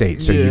hurting the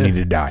state, so you need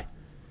to die.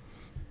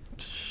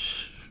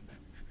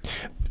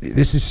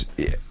 this is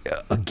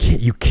again,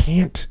 you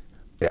can't.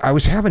 I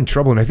was having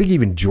trouble, and I think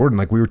even Jordan,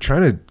 like we were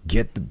trying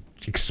to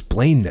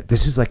explain that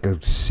this is like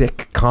a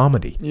sick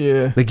comedy.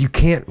 Yeah. Like you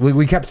can't.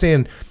 We kept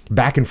saying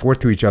back and forth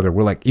to each other.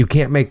 We're like, you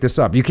can't make this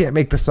up. You can't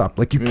make this up.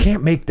 Like you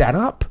can't make that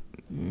up.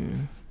 Yeah.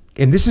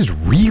 And this is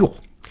real.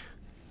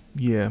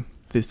 Yeah,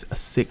 this a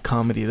sick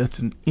comedy. That's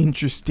an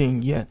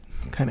interesting yet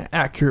kind of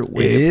accurate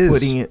way of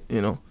putting it.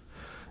 You know,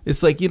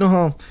 it's like, you know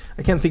how,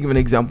 I can't think of an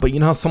example, but you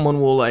know how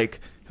someone will like,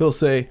 he'll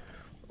say,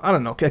 I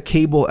don't know, a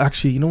cable,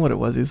 actually, you know what it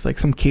was? It was like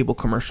some cable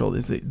commercial.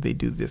 They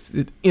do this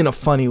in a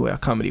funny way, a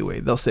comedy way.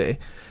 They'll say,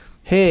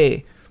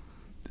 hey,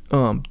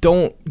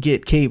 don't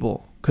get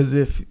cable.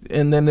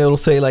 And then it'll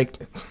say like,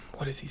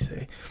 what does he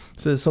say? It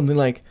says something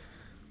like,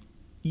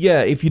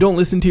 yeah, if you don't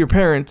listen to your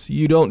parents,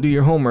 you don't do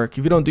your homework.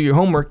 If you don't do your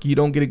homework, you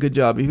don't get a good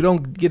job. If you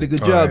don't get a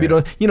good job, you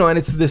don't, you know, and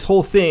it's this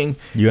whole thing.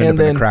 You end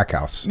up in a crack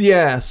house.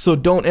 Yeah, so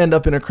don't end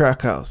up in a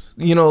crack house,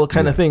 you know,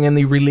 kind of thing. And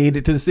they relate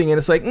it to this thing. And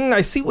it's like, I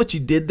see what you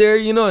did there,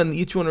 you know, and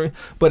each one,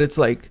 but it's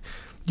like,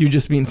 you're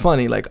just being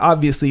funny. Like,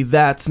 obviously,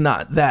 that's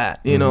not that,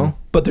 you know,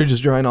 but they're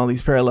just drawing all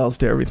these parallels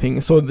to everything.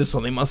 So this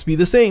one, they must be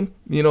the same,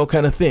 you know,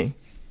 kind of thing.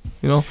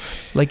 You know,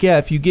 like, yeah,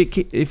 if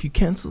you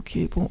cancel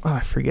cable,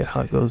 I forget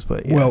how it goes,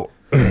 but yeah. Well,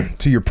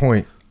 to your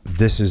point,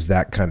 this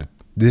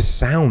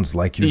sounds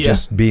like you're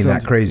just being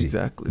that crazy.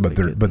 Exactly.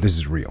 But this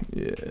is real.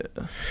 Yeah.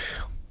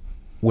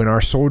 When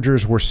our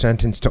soldiers were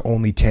sentenced to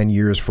only 10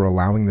 years for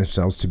allowing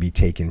themselves to be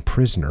taken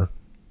prisoner,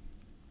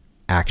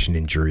 action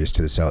injurious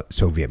to the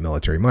Soviet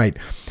military might,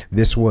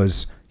 this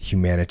was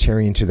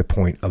humanitarian to the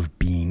point of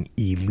being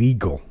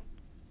illegal.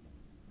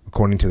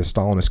 According to the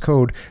Stalinist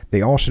code,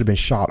 they all should have been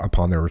shot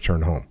upon their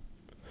return home.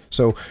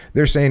 So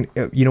they're saying,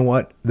 you know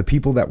what? The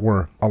people that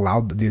were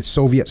allowed, the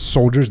Soviet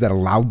soldiers that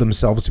allowed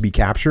themselves to be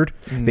captured,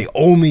 they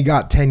only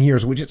got 10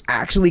 years, which is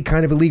actually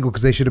kind of illegal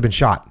because they should have been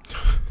shot.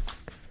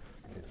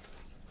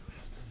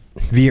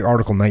 Via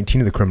Article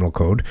 19 of the Criminal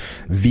Code,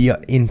 via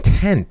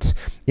intent.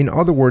 In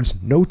other words,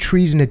 no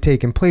treason had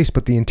taken place,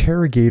 but the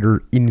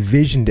interrogator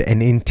envisioned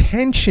an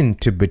intention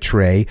to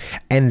betray,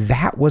 and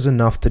that was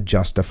enough to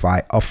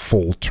justify a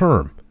full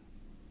term.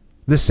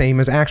 The same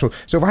as actual.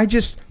 So if I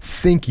just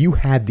think you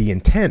had the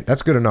intent,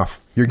 that's good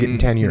enough. You're getting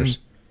 10 years.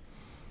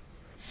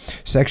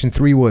 Section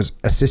 3 was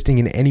assisting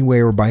in any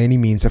way or by any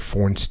means a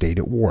foreign state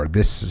at war.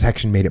 This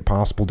section made it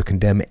possible to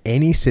condemn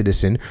any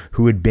citizen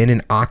who had been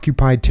in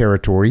occupied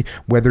territory,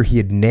 whether he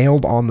had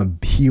nailed on the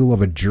heel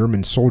of a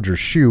German soldier's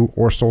shoe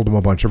or sold him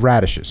a bunch of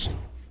radishes.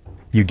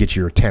 You get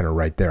your tenor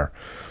right there.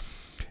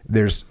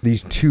 There's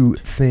these two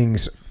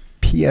things,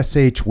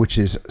 PSH, which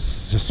is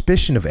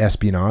suspicion of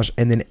espionage,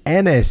 and then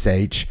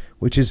NSH,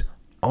 which is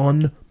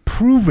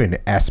unproven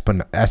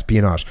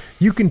espionage.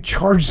 You can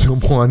charge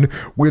someone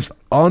with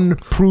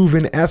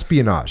unproven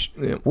espionage.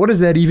 Yep. What does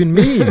that even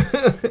mean?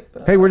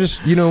 Hey, we're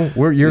just, you know,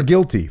 you're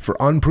guilty for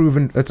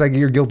unproven. It's like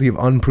you're guilty of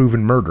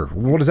unproven murder.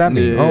 What does that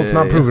mean? Oh, it's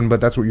not proven,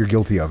 but that's what you're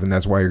guilty of, and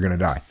that's why you're gonna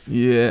die.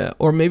 Yeah,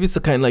 or maybe it's the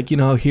kind, like, you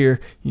know,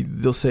 here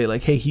they'll say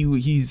like, hey,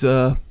 he's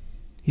an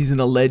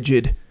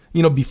alleged.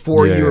 You know,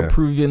 before you were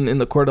proven in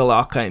the court of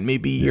law, kind,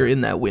 maybe you're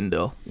in that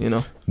window, you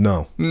know?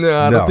 No,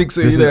 I don't think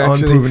so this either. This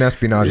is unproven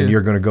espionage, and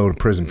you're going to go to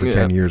prison for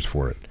 10 years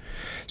for it.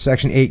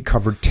 Section 8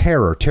 covered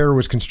terror. Terror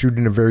was construed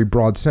in a very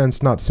broad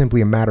sense, not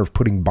simply a matter of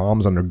putting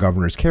bombs under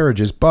governors'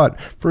 carriages,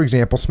 but, for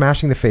example,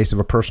 smashing the face of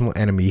a personal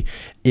enemy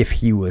if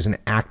he was an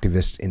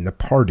activist in the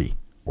party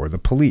or the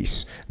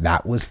police.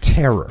 That was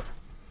terror.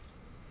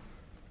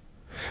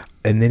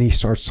 And then he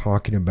starts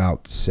talking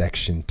about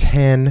Section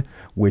 10,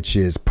 which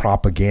is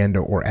propaganda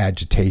or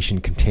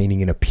agitation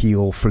containing an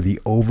appeal for the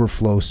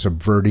overflow,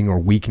 subverting, or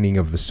weakening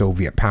of the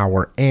Soviet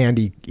power,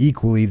 and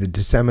equally the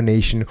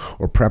dissemination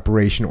or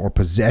preparation or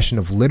possession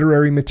of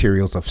literary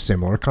materials of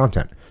similar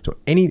content. So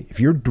if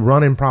you're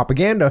running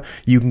propaganda,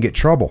 you can get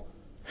trouble.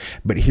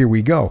 But here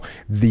we go.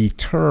 The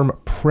term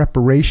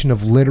preparation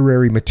of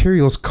literary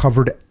materials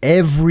covered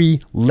every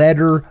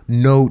letter,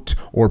 note,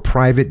 or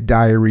private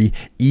diary,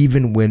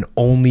 even when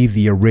only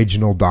the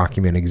original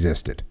document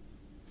existed.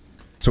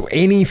 So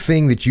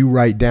anything that you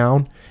write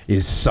down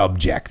is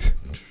subject.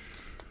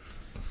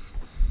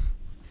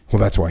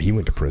 Well, that's why he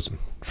went to prison,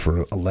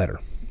 for a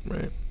letter.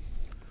 Right.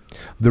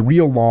 The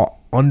real law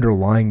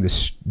underlying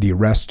the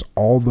arrest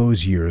all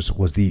those years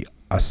was the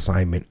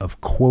assignment of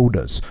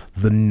quotas,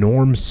 the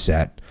norm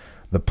set,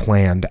 the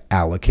planned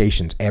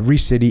allocations. Every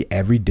city,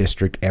 every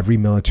district, every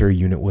military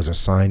unit was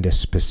assigned a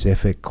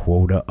specific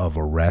quota of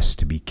arrests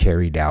to be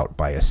carried out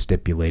by a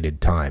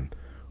stipulated time.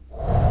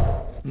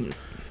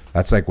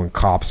 That's like when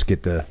cops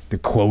get the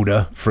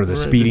quota for the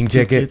speeding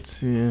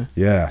ticket.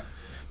 Yeah,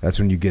 that's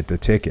when you get the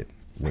ticket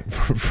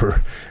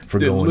for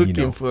going, you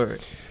know, for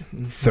it.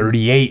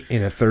 38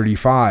 in a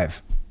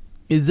 35.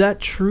 Is that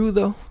true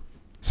though?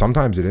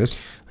 Sometimes it is.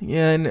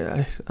 Yeah, and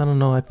I don't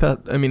know. I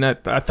thought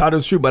it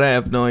was true, but I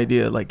have no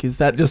idea. Like, is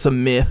that just a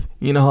myth?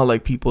 You know how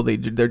like people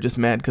they're just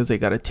mad because they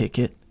got a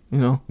ticket. You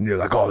know, they're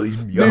like, oh,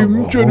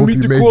 I'm trying to meet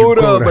the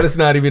quota, but it's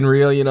not even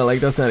real. You know, like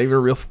that's not even a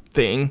real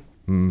thing.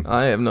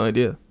 I have no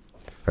idea.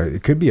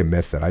 It could be a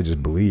myth that I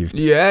just believed.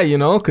 Yeah, you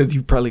know, because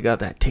you probably got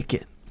that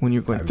ticket when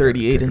you're going I've got a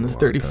 38 ticket and a the long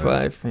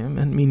 35. Yeah,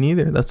 man, me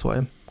neither. That's why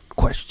I'm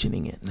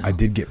questioning it now. I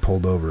did get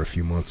pulled over a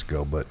few months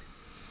ago, but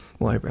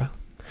Why, bro?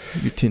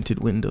 Your tinted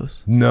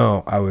windows.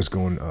 no, I was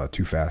going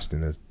too fast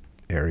in an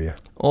area.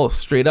 Oh,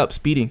 straight up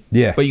speeding.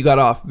 Yeah. But you got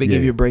off. They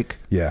gave you a break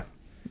Yeah.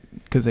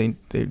 because they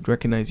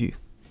recognize you.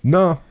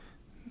 No.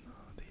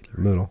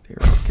 Little. They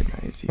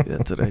recognize you.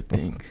 That's what I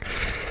think.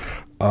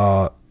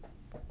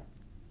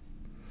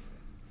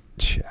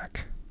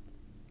 Check.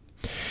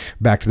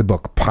 Back to the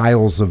book.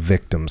 Piles of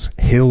victims.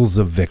 Hills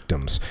of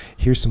victims.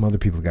 Here's some other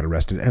people that got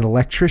arrested. An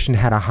electrician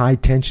had a high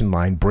tension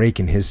line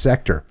break in his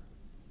sector.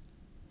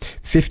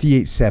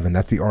 58.7.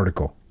 That's the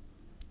article.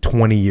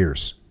 20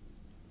 years.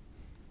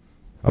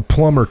 A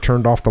plumber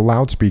turned off the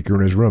loudspeaker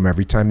in his room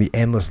every time the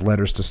endless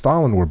letters to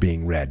Stalin were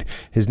being read.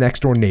 His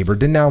next door neighbor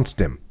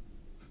denounced him.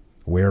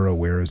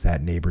 Where is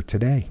that neighbor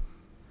today?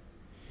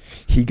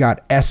 He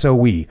got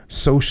SOE,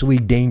 socially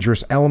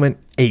dangerous element,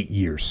 8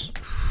 years.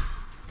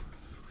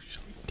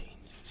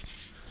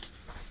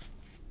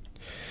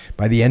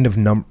 By the end of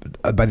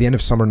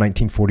summer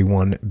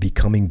 1941,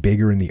 becoming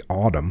bigger in the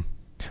autumn,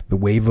 the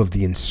wave of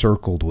the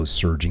encircled was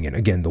surging in.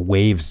 Again, the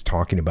waves,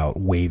 talking about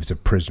waves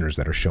of prisoners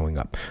that are showing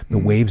up. The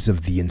waves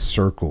of the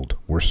encircled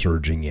were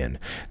surging in.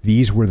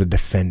 These were the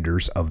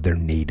defenders of their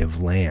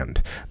native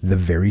land, the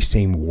very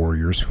same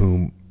warriors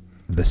whom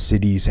the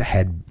cities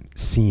had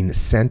seen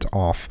sent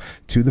off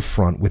to the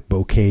front with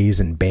bouquets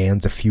and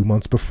bands a few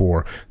months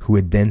before, who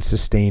had then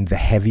sustained the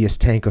heaviest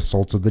tank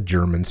assaults of the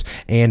Germans,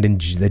 and in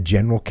the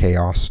general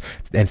chaos,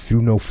 and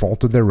through no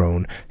fault of their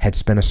own, had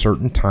spent a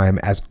certain time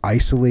as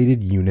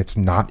isolated units,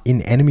 not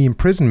in enemy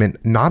imprisonment,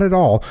 not at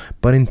all,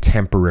 but in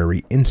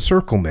temporary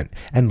encirclement,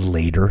 and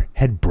later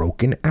had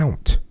broken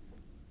out.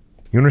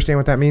 You understand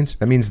what that means?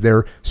 That means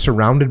they're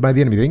surrounded by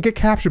the enemy. They didn't get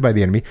captured by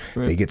the enemy.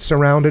 Right. They get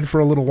surrounded for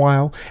a little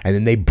while, and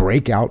then they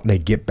break out and they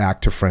get back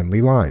to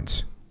friendly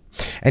lines.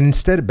 And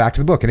instead, back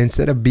to the book, and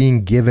instead of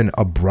being given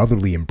a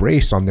brotherly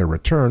embrace on their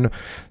return,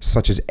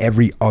 such as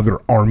every other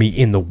army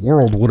in the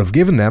world would have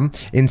given them,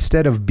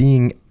 instead of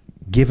being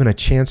given a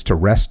chance to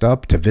rest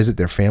up, to visit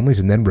their families,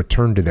 and then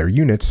return to their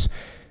units,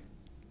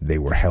 they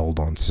were held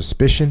on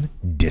suspicion,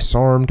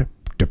 disarmed,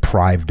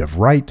 deprived of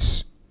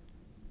rights,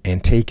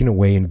 and taken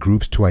away in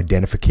groups to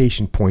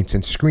identification points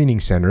and screening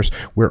centers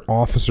where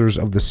officers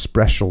of the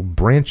special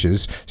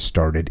branches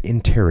started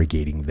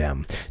interrogating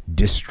them,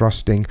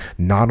 distrusting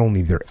not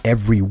only their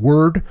every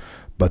word,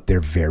 but their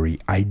very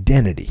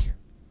identity.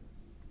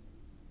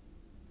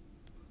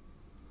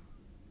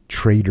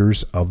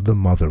 Traitors of the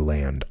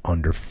motherland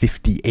under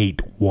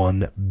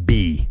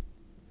 58(1)B.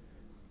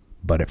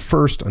 But at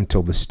first,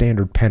 until the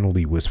standard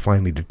penalty was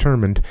finally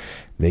determined,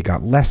 they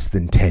got less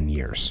than 10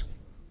 years.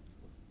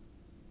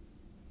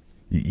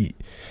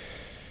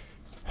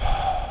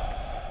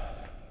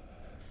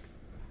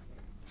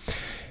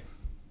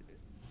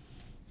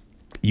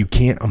 You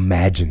can't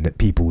imagine that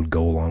people would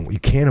go along. You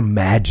can't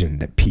imagine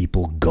that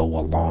people go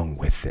along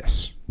with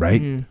this,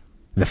 right?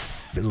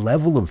 The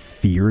level of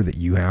fear that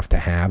you have to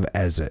have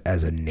as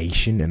a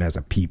nation and as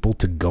a people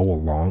to go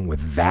along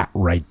with that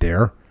right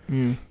there.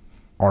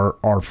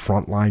 Our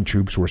frontline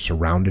troops were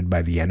surrounded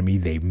by the enemy.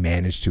 They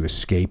managed to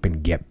escape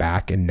and get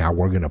back, and now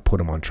we're going to put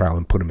them on trial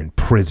and put them in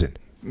prison.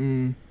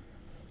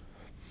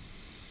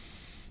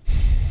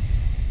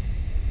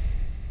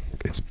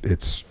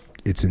 It's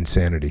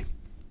insanity.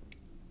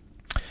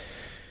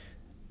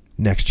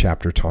 Next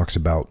chapter talks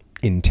about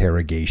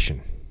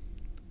interrogation.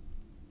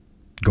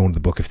 Go into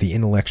the book. If the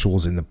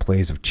intellectuals in the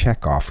plays of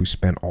Chekhov, who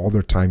spent all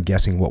their time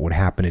guessing what would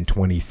happen in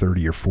 20,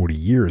 30, or 40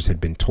 years,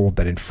 had been told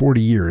that in 40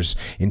 years,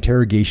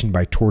 interrogation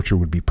by torture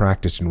would be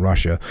practiced in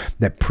Russia,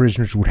 that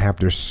prisoners would have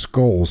their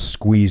skulls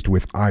squeezed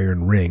with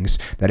iron rings,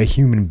 that a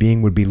human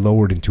being would be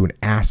lowered into an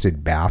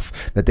acid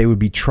bath, that they would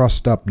be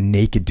trussed up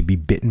naked to be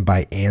bitten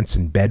by ants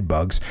and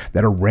bedbugs,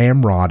 that a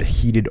ramrod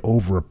heated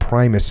over a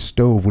Primus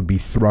stove would be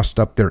thrust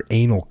up their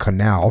anal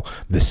canal,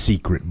 the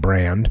secret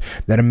brand,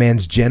 that a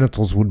man's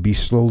genitals would be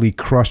slowly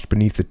crushed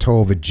beneath the toe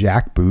of a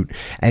jackboot,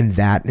 and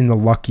that in the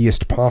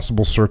luckiest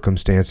possible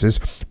circumstances,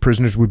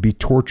 prisoners would be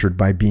tortured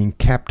by being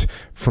kept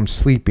from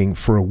sleeping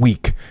for a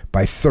week,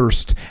 by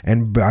thirst,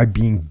 and by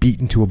being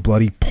beaten to a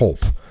bloody pulp.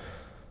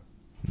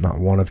 Not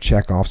one of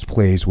Chekhov's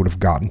plays would have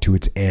gotten to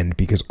its end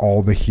because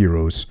all the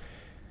heroes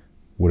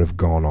would have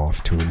gone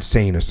off to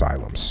insane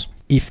asylums.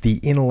 If the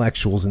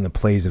intellectuals in the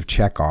plays of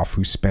Chekhov,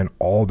 who spent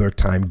all their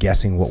time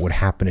guessing what would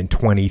happen in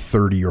 20,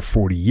 30, or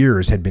 40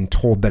 years, had been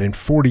told that in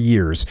 40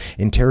 years,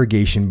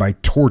 interrogation by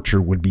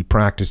torture would be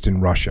practiced in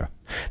Russia,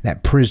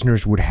 that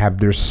prisoners would have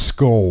their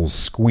skulls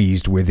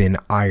squeezed within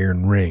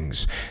iron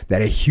rings,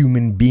 that a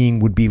human being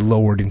would be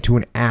lowered into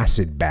an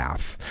acid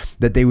bath,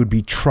 that they would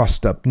be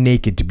trussed up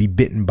naked to be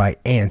bitten by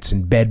ants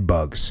and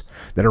bedbugs,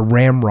 that a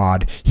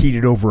ramrod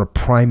heated over a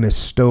Primus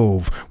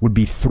stove would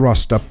be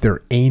thrust up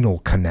their anal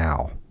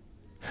canal,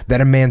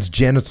 that a man's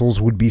genitals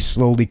would be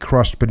slowly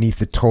crushed beneath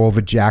the toe of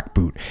a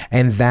jackboot,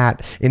 and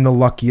that, in the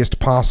luckiest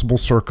possible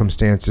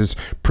circumstances,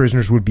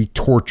 prisoners would be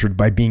tortured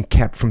by being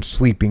kept from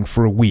sleeping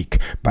for a week,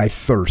 by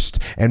thirst,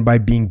 and by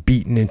being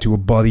beaten into a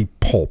bloody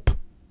pulp.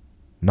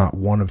 Not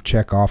one of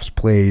Chekhov's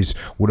plays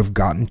would have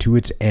gotten to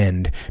its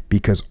end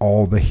because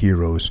all the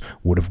heroes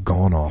would have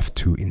gone off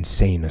to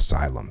insane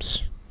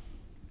asylums.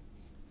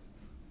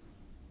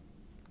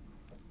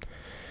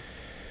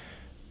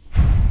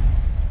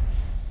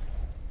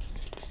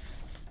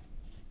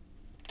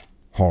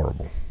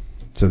 Horrible.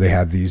 So they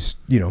have these,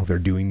 they're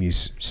doing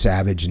these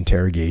savage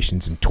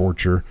interrogations and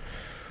torture.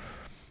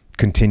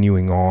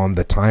 Continuing on,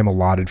 the time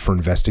allotted for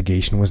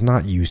investigation was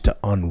not used to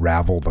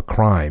unravel the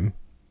crime.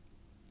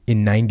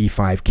 In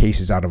 95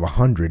 cases out of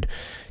 100,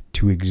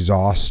 to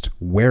exhaust,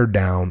 wear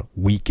down,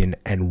 weaken,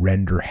 and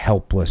render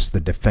helpless the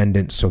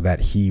defendant so that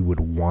he would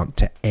want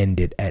to end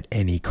it at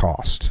any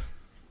cost.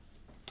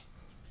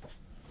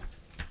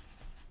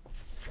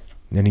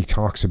 Then he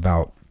talks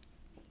about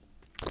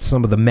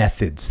some of the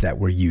methods that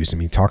were used. I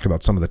mean, he talked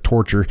about some of the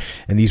torture,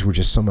 and these were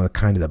just some of the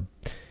kind of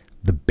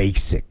the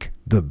basic,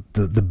 the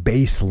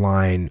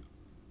baseline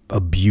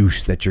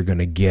abuse that you're going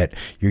to get.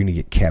 You're going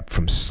to get kept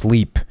from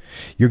sleep.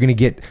 You're going to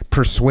get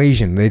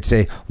persuasion. They'd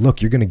say,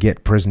 look, you're going to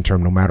get prison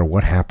term no matter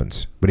what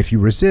happens. But if you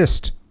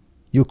resist,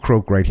 you'll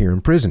croak right here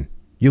in prison.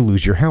 You'll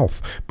lose your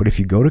health. But if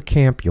you go to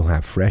camp, you'll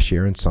have fresh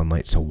air and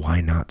sunlight. So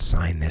why not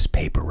sign this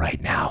paper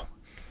right now?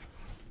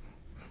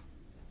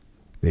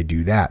 They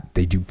do that.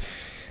 They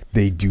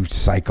do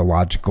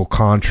psychological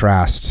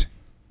contrast.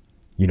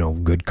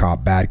 Good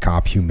cop, bad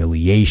cop,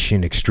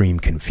 humiliation, extreme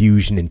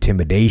confusion,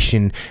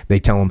 intimidation. They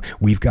tell them,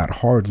 we've got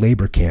hard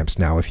labor camps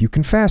now. If you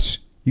confess,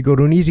 you go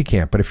to an easy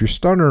camp. But if you're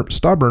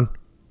stubborn,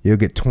 you'll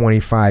get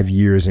 25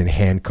 years in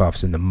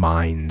handcuffs in the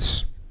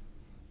mines.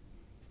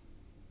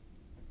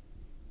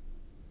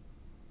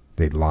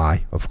 They'd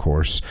lie, of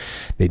course.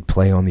 They'd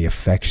play on the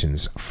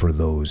affections for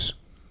those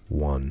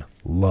one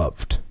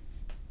loved.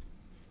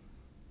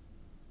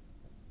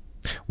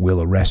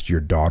 We'll arrest your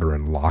daughter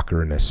and lock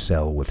her in a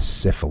cell with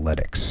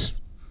syphilitics.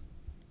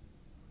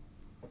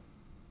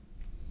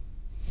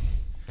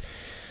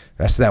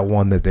 That's that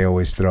one that they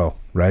always throw,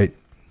 right?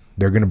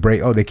 They're going to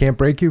break. Oh, they can't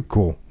break you?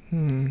 Cool.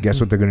 Mm-hmm.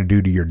 Guess what they're going to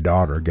do to your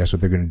daughter? Guess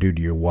what they're going to do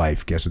to your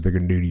wife? Guess what they're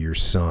going to do to your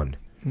son?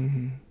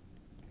 Mm-hmm.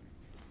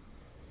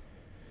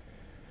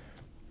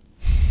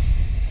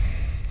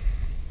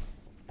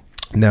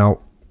 Now,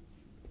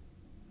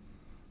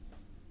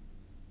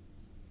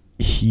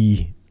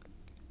 he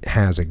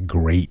has a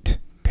great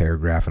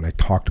paragraph, and I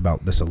talked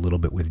about this a little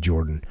bit with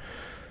Jordan,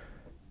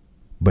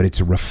 but it's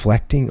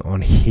reflecting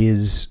on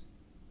his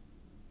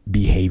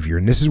behavior.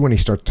 And this is when he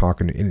starts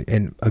talking,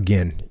 and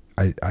again,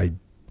 I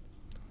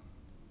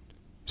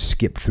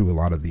skipped through a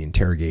lot of the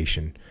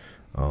interrogation.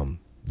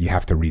 You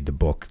have to read the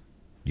book.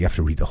 You have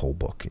to read the whole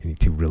book and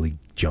to really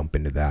jump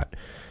into that.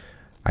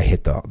 I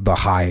hit the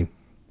high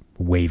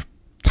wave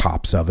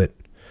tops of it.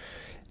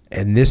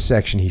 In this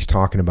section, he's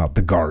talking about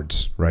the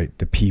guards, right?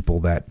 The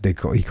people that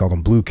he called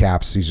them blue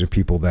caps. These are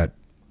people that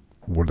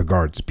were the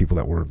guards, people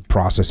that were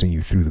processing you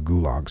through the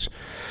gulags.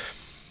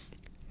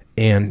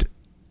 And,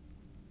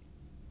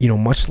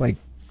 much like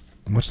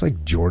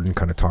Jordan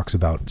kind of talks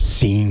about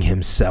seeing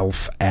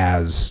himself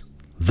as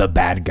the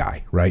bad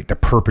guy, right? The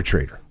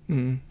perpetrator,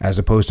 as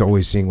opposed to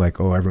always seeing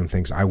like, oh, everyone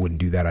thinks I wouldn't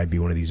do that. I'd be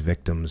one of these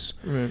victims.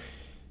 Right.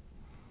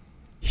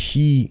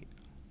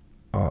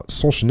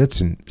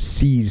 Solzhenitsyn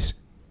sees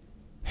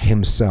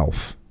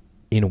himself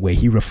in a way,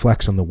 he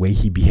reflects on the way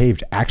he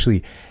behaved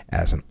actually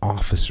as an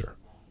officer,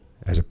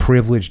 as a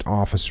privileged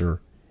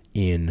officer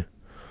in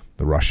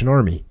the Russian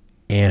army.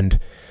 And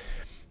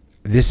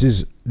this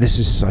is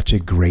such a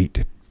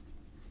great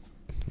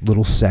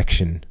little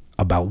section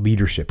about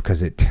leadership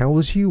because it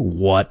tells you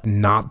what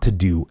not to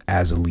do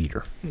as a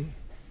leader.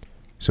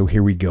 So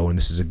here we go, and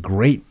this is a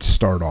great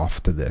start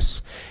off to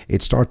this.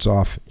 It starts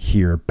off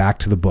here, back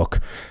to the book.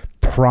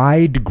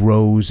 Pride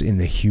grows in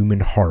the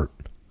human heart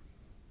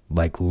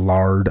like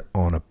lard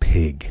on a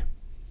pig.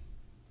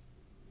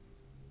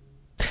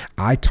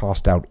 I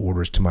tossed out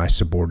orders to my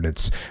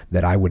subordinates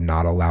that I would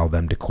not allow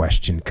them to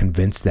question,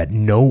 convinced that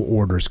no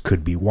orders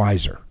could be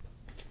wiser.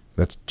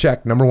 That's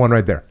check, number one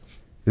right there.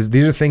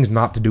 These are things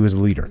not to do as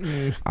a leader.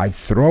 I'd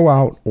throw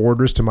out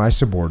orders to my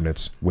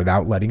subordinates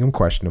without letting them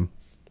question them,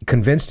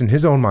 convinced in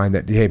his own mind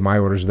that, hey, my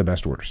orders are the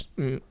best orders.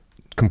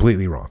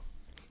 Completely wrong.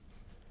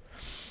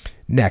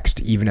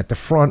 Next, even at the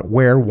front,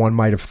 where one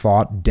might have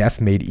thought death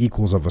made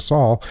equals of us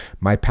all,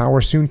 my power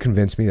soon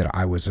convinced me that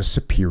I was a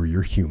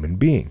superior human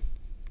being.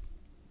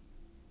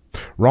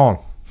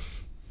 Wrong.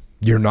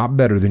 You're not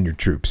better than your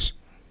troops.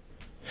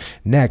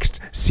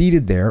 Next,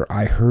 seated there,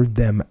 I heard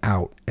them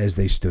out as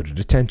they stood at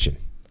attention.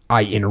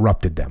 I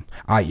interrupted them.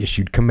 I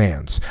issued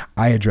commands.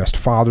 I addressed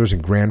fathers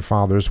and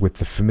grandfathers with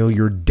the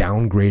familiar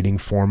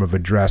downgrading form of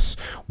address,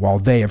 while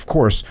they, of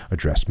course,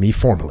 addressed me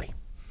formally.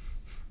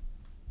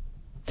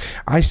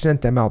 I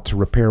sent them out to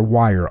repair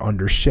wire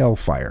under shell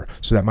fire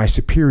so that my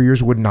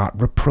superiors would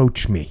not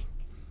reproach me.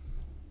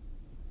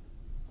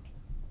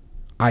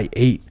 I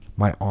ate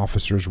my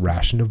officer's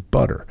ration of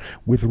butter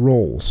with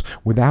rolls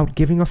without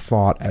giving a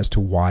thought as to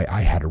why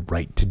I had a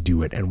right to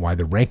do it and why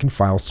the rank and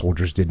file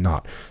soldiers did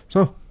not.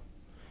 So,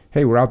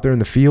 hey, we're out there in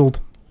the field.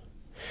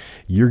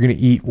 You're going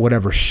to eat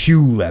whatever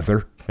shoe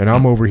leather And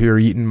I'm over here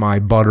eating my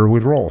butter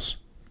with rolls.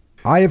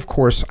 I, of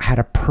course, had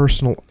a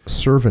personal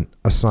servant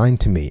assigned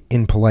to me,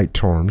 in polite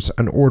terms,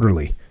 an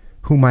orderly,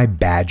 whom I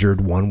badgered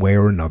one way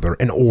or another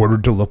and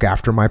ordered to look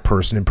after my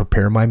person and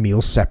prepare my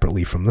meals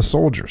separately from the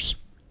soldiers.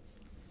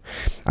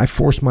 I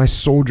forced my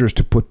soldiers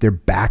to put their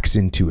backs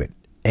into it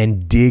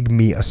and dig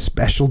me a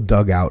special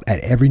dugout at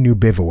every new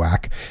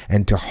bivouac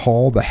and to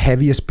haul the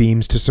heaviest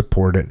beams to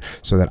support it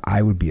so that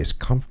I would be as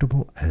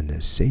comfortable and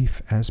as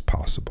safe as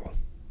possible.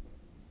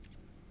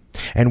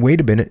 And wait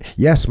a minute,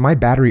 yes, my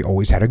battery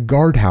always had a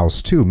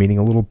guardhouse too, meaning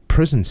a little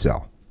prison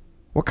cell.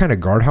 What kind of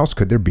guardhouse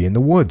could there be in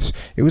the woods?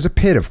 It was a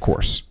pit, of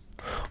course,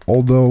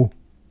 although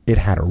it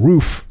had a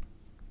roof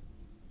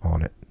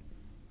on it.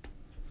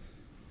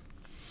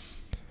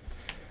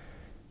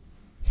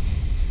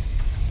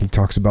 He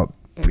talks about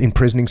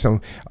imprisoning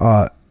some.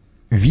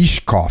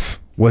 Vishkov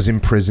was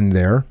imprisoned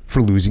there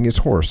for losing his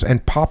horse,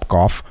 and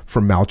Popkov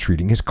for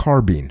maltreating his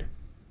carbine.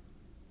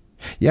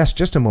 Yes,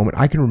 just a moment,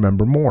 I can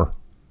remember more.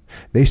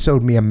 They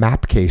sewed me a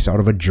map case out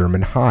of a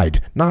German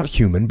hide, not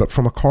human, but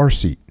from a car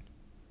seat.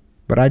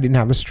 But I didn't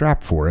have a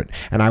strap for it,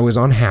 and I was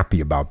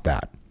unhappy about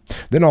that.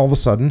 Then all of a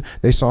sudden,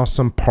 they saw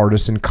some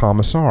partisan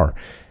commissar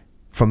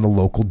from the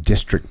local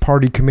district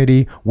party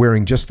committee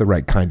wearing just the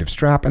right kind of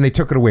strap, and they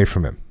took it away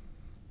from him.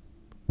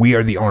 We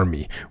are the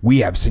army. We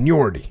have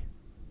seniority.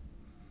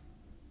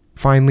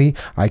 Finally,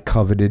 I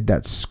coveted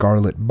that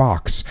scarlet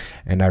box,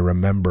 and I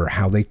remember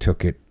how they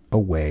took it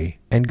away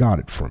and got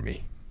it for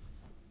me.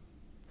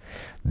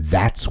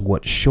 That's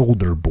what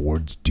shoulder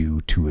boards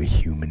do to a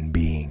human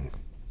being.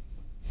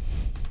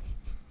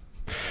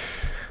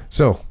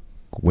 So,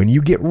 when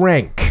you get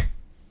rank,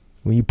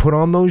 when you put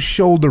on those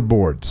shoulder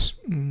boards,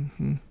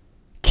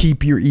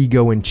 keep your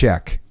ego in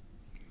check.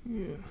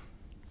 Yeah.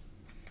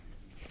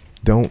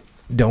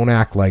 Don't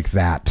act like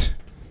that.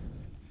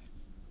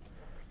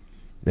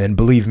 And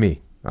believe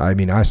me, I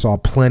mean, I saw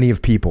plenty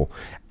of people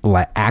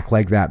act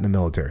like that in the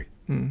military,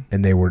 and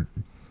they were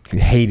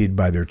hated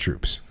by their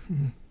troops.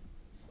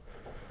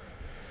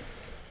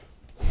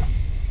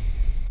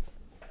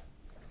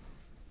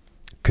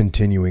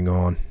 Continuing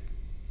on.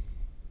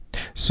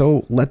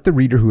 So let the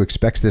reader who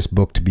expects this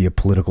book to be a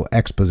political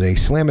expose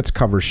slam its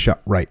covers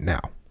shut right now.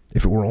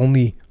 If it were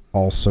only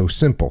all so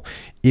simple.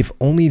 If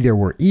only there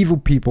were evil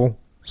people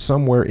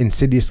somewhere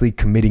insidiously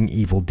committing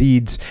evil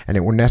deeds, and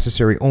it were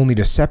necessary only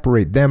to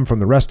separate them from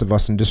the rest of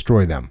us and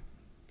destroy them.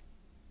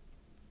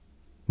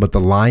 But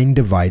the line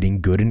dividing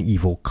good and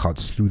evil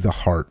cuts through the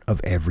heart of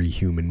every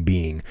human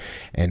being,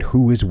 and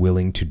who is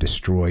willing to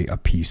destroy a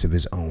piece of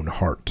his own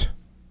heart?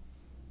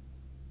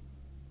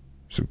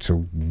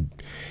 So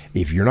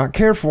if you're not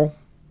careful,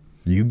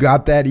 you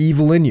got that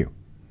evil in you.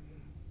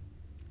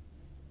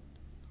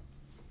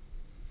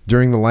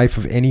 During the life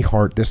of any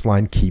heart, this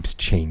line keeps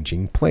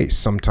changing place.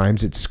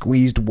 Sometimes it's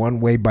squeezed one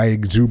way by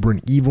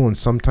exuberant evil, and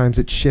sometimes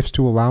it shifts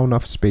to allow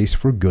enough space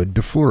for good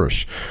to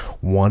flourish.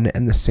 One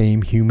and the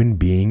same human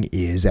being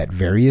is, at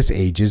various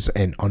ages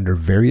and under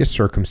various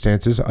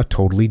circumstances, a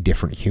totally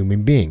different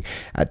human being.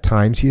 At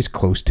times he is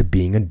close to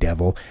being a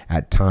devil,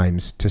 at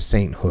times to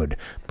sainthood,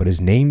 but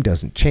his name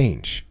doesn't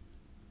change.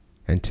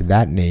 And to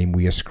that name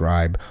we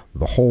ascribe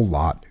the whole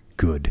lot,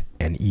 good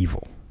and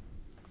evil.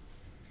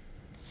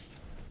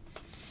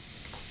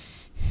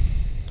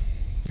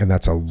 And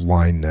that's a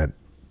line that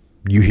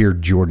you hear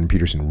Jordan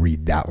Peterson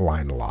read that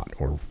line a lot,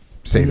 or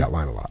say that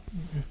line a lot.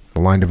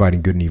 The line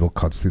dividing good and evil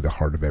cuts through the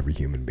heart of every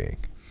human being.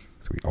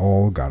 So we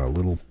all got a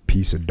little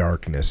piece of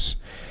darkness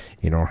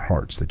in our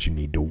hearts that you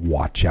need to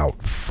watch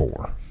out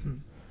for.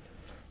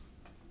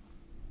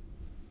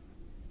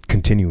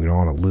 Continuing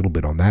on a little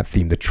bit on that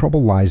theme, the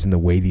trouble lies in the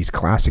way these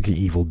classic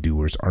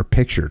evildoers are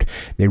pictured.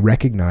 They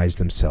recognize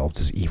themselves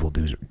as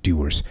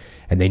evildoers,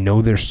 and they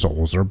know their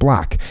souls are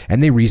black,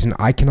 and they reason,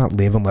 I cannot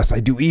live unless I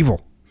do evil.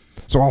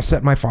 So I'll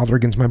set my father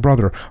against my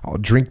brother. I'll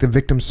drink the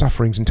victim's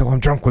sufferings until I'm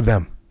drunk with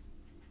them.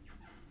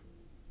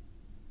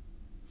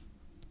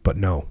 But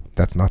no,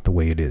 that's not the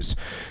way it is.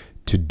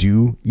 To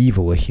do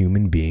evil, a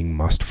human being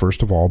must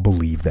first of all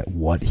believe that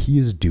what he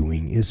is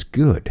doing is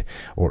good,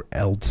 or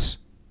else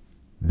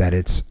that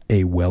it's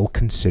a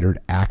well-considered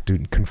act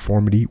in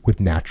conformity with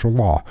natural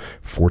law.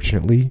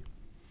 Fortunately,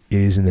 it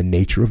is in the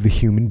nature of the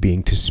human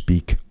being to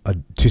seek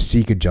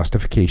a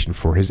justification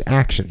for his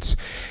actions.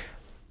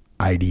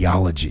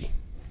 Ideology.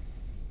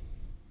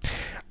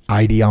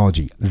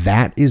 Ideology.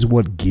 That is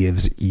what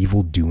gives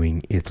evil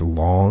doing its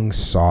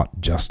long-sought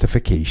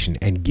justification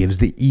and gives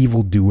the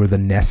evildoer the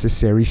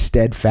necessary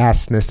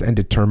steadfastness and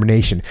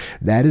determination.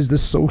 That is the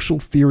social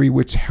theory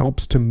which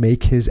helps to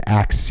make his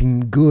acts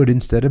seem good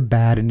instead of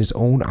bad in his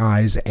own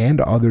eyes and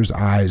others'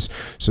 eyes,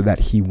 so that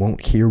he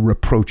won't hear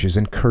reproaches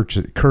and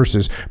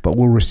curses, but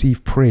will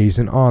receive praise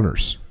and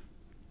honors.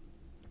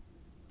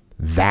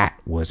 That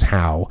was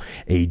how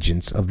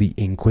agents of the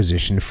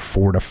Inquisition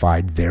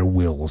fortified their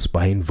wills,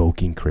 by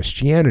invoking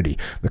Christianity,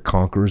 the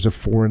conquerors of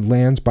foreign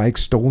lands by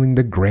extolling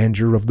the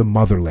grandeur of the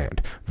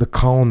motherland, the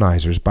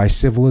colonizers by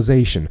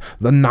civilization,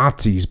 the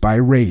Nazis by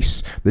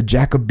race, the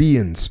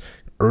Jacobeans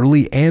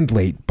early and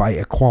late, by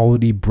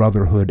equality,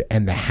 brotherhood,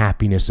 and the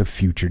happiness of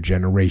future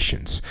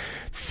generations.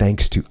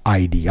 Thanks to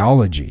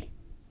ideology,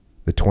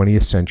 the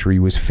 20th century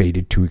was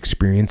fated to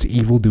experience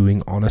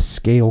evildoing on a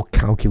scale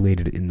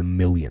calculated in the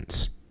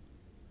millions.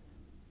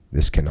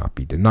 This cannot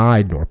be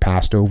denied, nor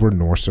passed over,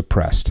 nor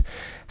suppressed.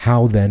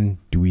 How then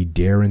do we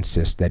dare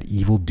insist that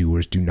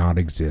evildoers do not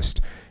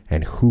exist?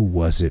 And who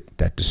was it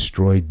that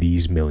destroyed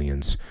these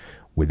millions?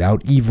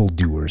 Without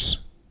evildoers,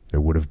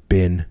 there would have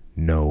been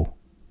no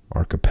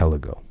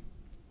archipelago.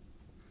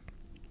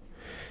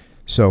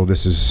 So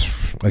this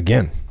is,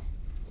 again,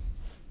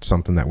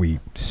 something that we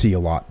see a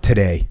lot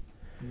today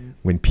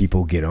when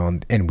people get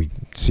on, and we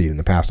see it in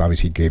the past.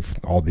 Obviously, he gave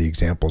all the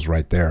examples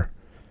right there.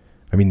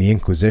 I mean, the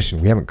Inquisition,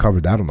 we haven't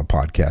covered that on the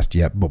podcast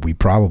yet, but we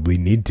probably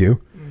need to,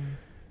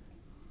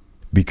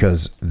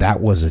 because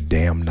that was a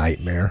damn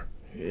nightmare.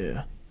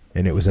 Yeah.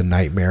 And it was a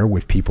nightmare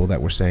with people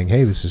that were saying,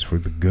 hey, this is for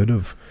the good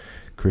of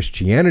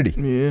Christianity.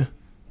 Yeah.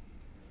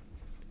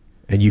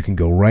 And you can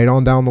go right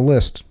on down the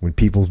list. When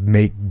people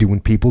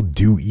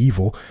do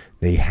evil,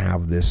 they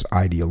have this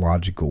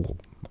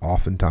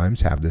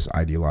oftentimes have this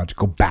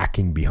ideological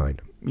backing behind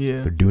them.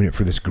 Yeah. They're doing it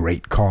for this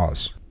great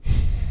cause.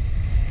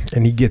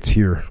 And he gets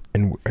here,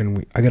 and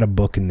I got a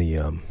book in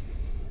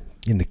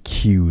the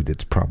queue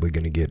that's probably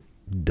going to get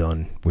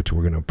done, which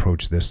we're going to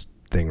approach this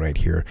thing right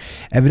here.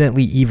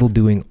 Evidently,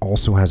 evildoing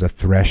also has a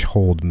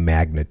threshold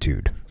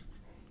magnitude.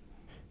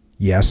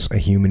 Yes, a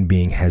human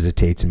being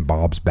hesitates and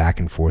bobs back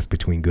and forth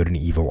between good and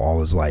evil all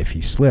his life. He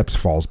slips,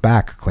 falls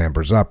back,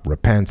 clambers up,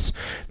 repents.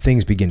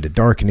 Things begin to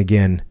darken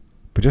again.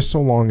 But just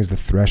so long as the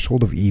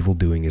threshold of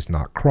evildoing is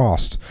not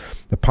crossed,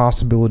 the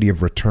possibility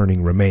of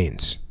returning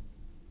remains,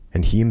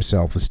 and he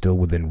himself is still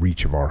within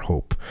reach of our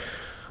hope.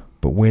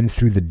 But when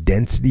through the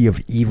density of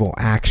evil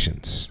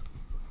actions,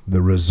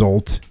 the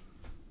result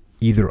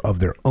either of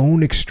their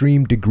own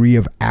extreme degree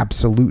of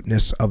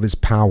absoluteness of his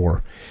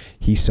power,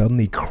 he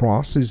suddenly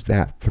crosses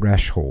that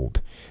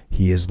threshold,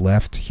 he has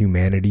left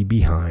humanity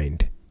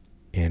behind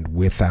and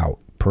without,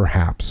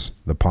 perhaps,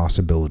 the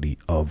possibility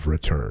of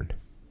return.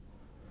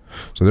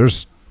 So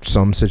there's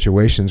some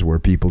situations where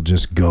people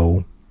just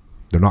go,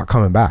 they're not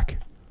coming back.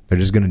 They're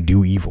just going to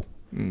do evil.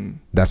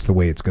 That's the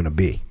way it's going to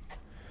be.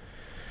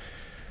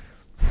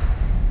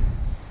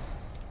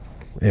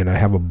 And I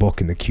have a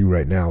book in the queue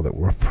right now that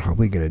we're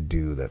probably going to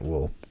do that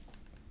will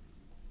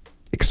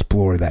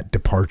explore that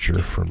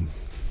departure from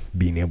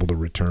being able to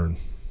return.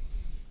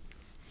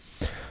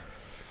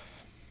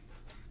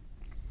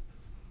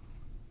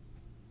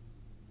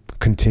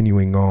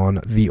 Continuing on,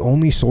 the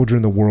only soldier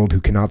in the world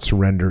who cannot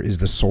surrender is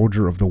the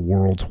soldier of the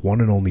world's one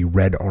and only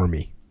Red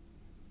Army.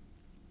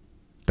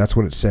 That's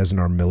what it says in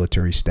our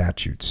military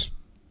statutes.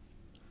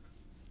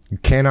 You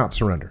cannot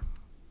surrender.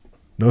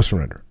 No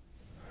surrender.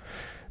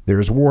 There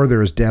is war,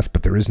 there is death,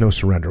 but there is no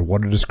surrender.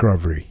 What a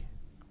discovery.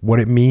 What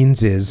it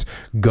means is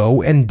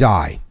go and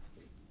die.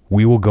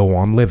 We will go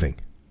on living.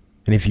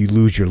 And if you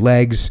lose your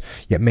legs,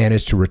 yet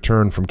manage to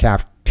return from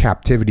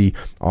captivity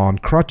on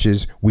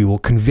crutches, we will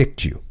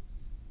convict you.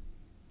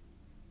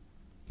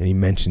 And he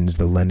mentions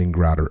the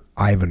Leningrader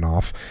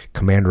Ivanov,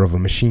 commander of a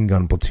machine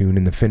gun platoon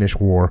in the Finnish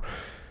War,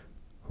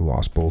 who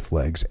lost both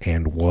legs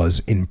and was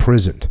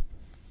imprisoned.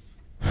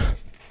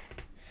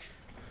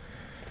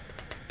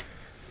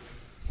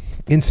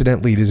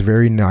 Incidentally, it is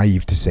very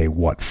naive to say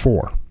what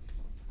for.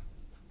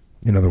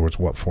 In other words,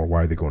 what for?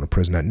 Why are they going to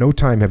prison? At no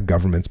time have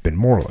governments been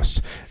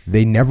moralist.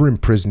 They never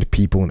imprisoned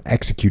people and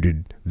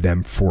executed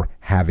them for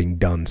having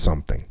done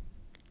something.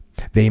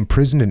 They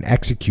imprisoned and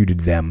executed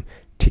them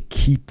to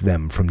keep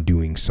them from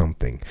doing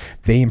something.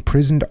 They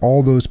imprisoned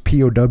all those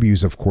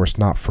POWs, of course,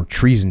 not for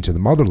treason to the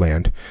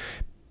motherland,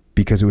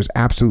 because it was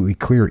absolutely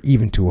clear,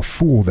 even to a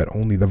fool, that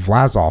only the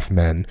Vlasov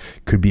men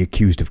could be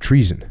accused of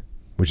treason,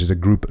 which is a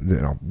group,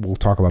 we'll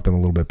talk about them a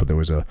little bit, but there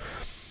was a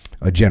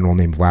general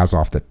named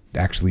Vlasov that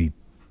actually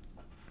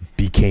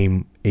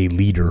became a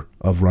leader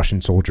of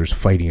Russian soldiers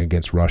fighting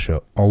against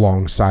Russia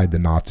alongside the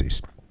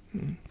Nazis.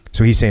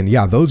 So he's saying,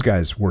 yeah, those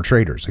guys were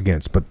traitors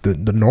against, but the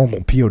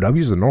normal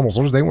POWs, the normal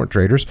soldiers, they weren't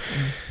traitors.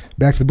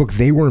 Back to the book,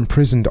 they were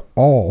imprisoned,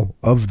 all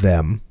of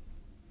them,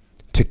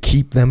 to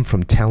keep them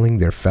from telling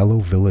their fellow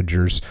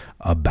villagers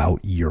about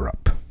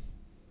Europe.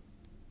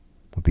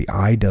 What the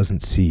eye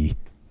doesn't see,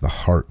 the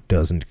heart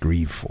doesn't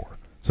grieve for.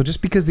 So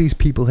just because these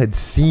people had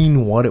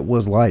seen what it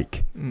was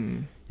like,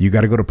 you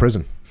got to go to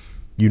prison.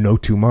 You know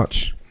too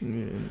much.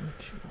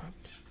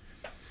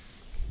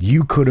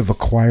 You could have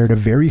acquired a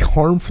very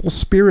harmful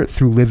spirit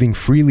through living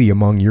freely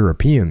among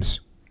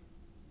Europeans.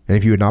 And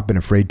if you had not been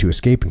afraid to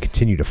escape and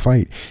continue to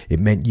fight, it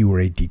meant you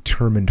were a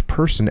determined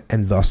person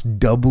and thus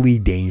doubly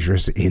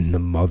dangerous in the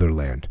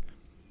motherland.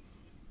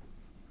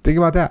 Think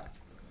about that.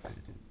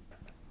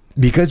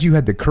 Because you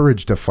had the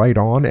courage to fight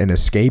on and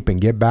escape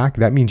and get back,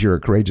 that means you're a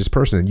courageous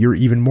person, and you're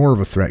even more of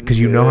a threat because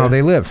you know how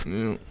they live.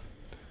 Yeah.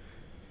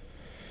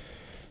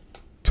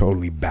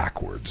 Totally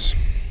backwards.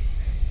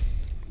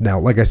 Now,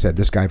 like I said,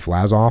 this guy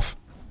Vlasov,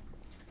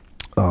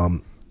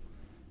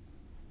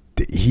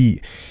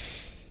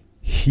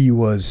 he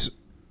was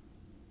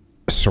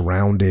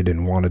surrounded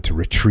and wanted to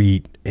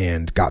retreat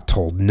and got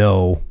told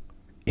no,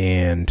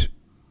 and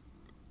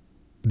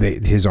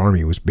his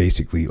army was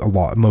basically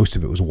most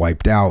of it was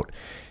wiped out,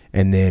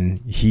 and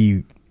then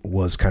he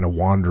was kind of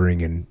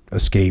wandering and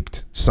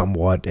escaped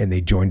somewhat, and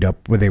they joined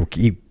up where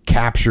he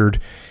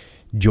captured,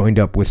 joined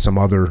up with some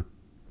other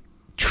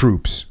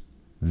troops,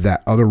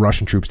 that other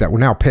Russian troops that were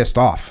now pissed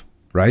off,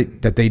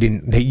 right? That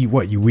you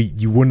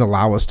wouldn't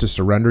allow us to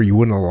surrender, you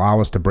wouldn't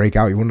allow us to break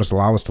out, you wouldn't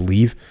allow us to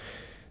leave.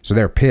 So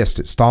they're pissed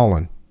at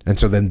Stalin, and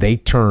so then they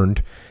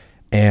turned,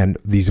 and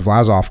these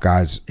Vlasov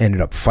guys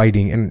ended up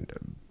fighting, and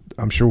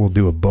I'm sure we'll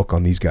do a book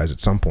on these guys at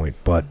some point,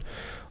 but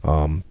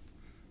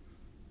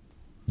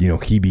you know,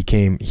 he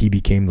became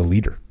the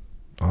leader,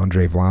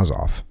 Andrei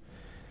Vlasov,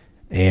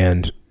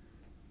 and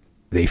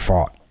they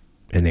fought,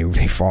 and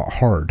they fought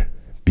hard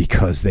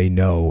because they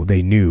knew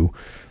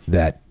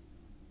that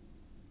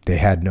they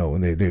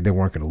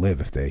weren't going to live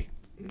if they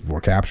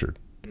were captured.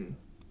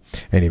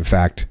 And in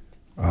fact,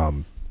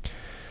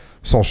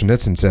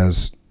 Solzhenitsyn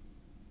says,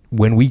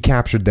 when we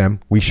captured them,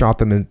 we shot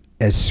them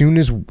as soon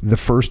as the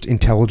first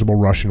intelligible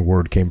Russian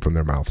word came from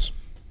their mouths.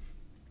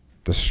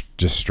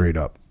 Just straight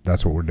up.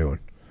 That's what we're doing.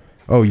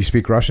 Oh, you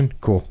speak Russian?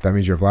 Cool. That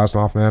means you're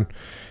Vlasov, man.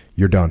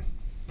 You're done.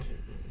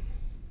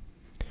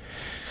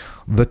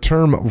 The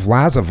term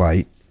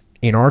Vlasovite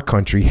in our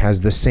country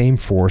has the same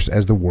force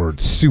as the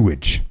word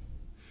sewage.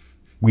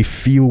 We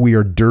feel we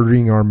are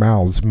dirtying our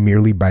mouths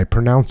merely by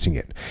pronouncing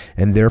it,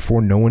 and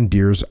therefore no one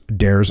dares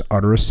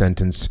utter a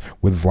sentence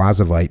with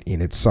Vlasovite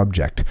in its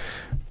subject.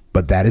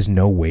 But that is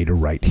no way to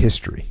write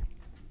history.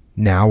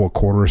 Now, a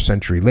quarter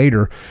century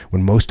later,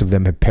 when most of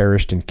them have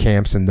perished in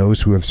camps and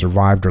those who have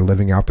survived are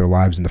living out their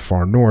lives in the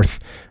far north,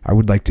 I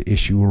would like to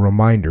issue a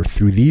reminder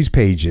through these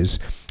pages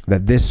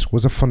that this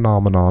was a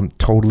phenomenon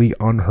totally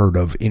unheard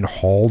of in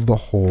all the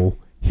whole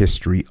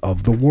history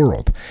of the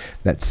world,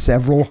 that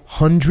several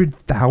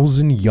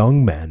 100,000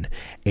 young men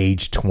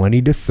aged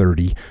 20 to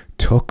 30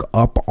 took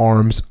up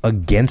arms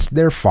against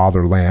their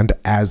fatherland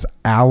as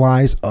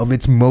allies of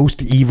its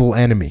most evil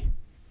enemy.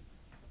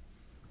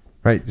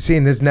 Right?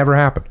 Seeing this never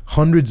happened. There was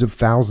hundreds of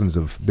thousands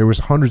of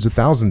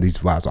these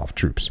Vlasov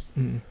troops.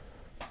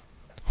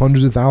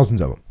 Hundreds of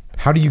thousands of them.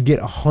 How do you get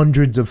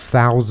hundreds of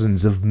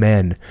thousands of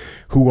men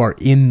who are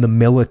in the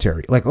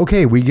military? Like,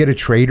 okay, we get a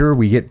traitor,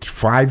 we get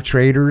 5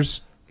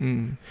 traitors.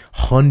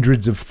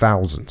 Hundreds of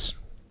thousands.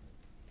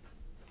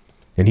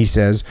 And he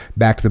says,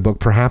 back to the book,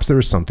 perhaps there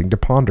is something to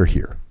ponder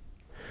here.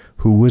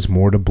 Who was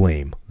more to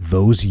blame,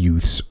 those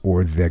youths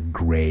or the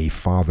gray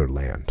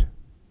fatherland?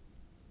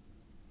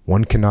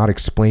 One cannot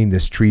explain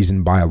this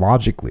treason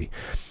biologically.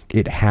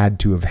 It had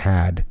to have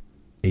had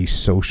a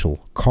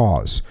social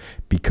cause,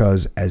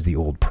 because, as the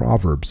old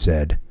proverb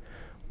said,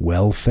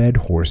 well-fed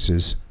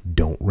horses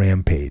don't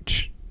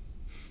rampage.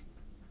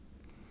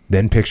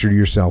 Then picture to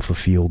yourself a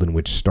field in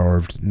which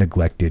starved,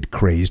 neglected,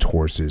 crazed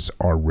horses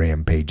are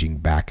rampaging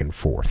back and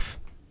forth.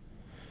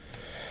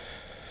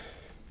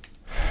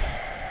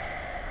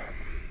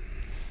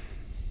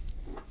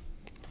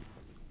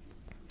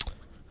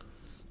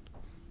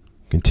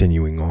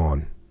 Continuing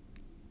on.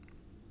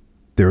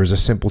 There is a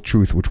simple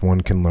truth which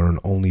one can learn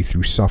only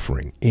through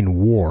suffering. In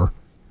war,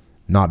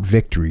 not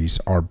victories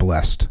are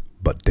blessed,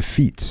 but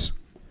defeats.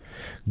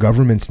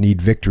 Governments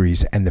need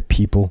victories, and the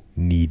people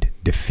need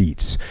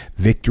defeats.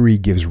 Victory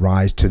gives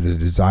rise to the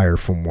desire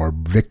for more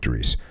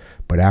victories,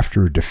 but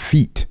after a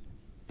defeat,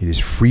 it is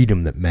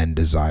freedom that men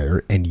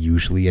desire and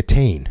usually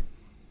attain.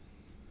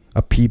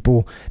 A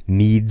people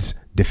needs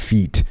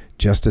defeat,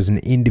 just as an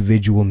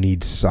individual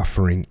needs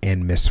suffering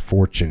and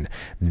misfortune.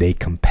 They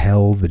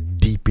compel the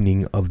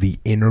deepening of the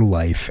inner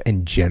life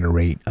and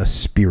generate a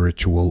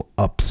spiritual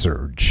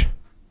upsurge.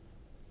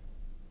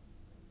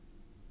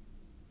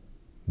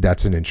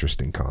 That's an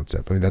interesting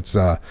concept. I mean, that's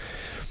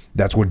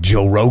what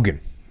Joe Rogan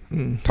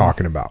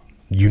talking about.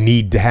 You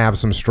need to have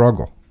some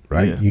struggle,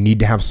 right? Yeah. You need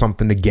to have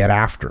something to get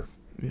after.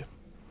 Yeah.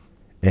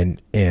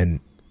 And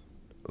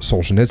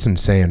Solzhenitsyn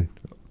saying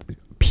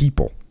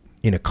people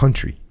in a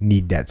country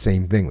need that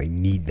same thing. They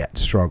need that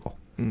struggle.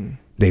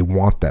 They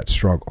want that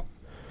struggle.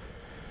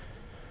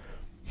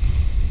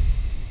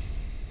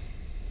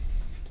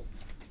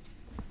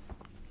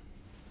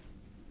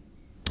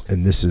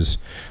 And this is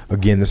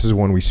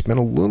one we spent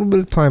a little bit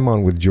of time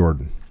on with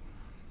Jordan.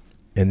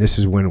 And this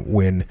is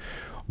when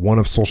one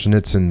of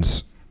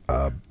Solzhenitsyn's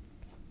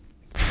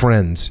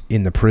friends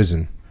in the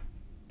prison,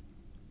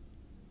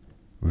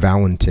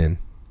 Valentin,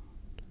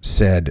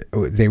 said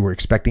they were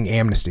expecting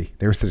amnesty.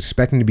 They were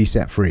expecting to be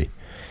set free.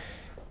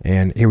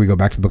 And here we go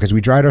back to the book. As we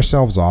dried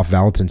ourselves off,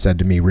 Valentin said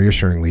to me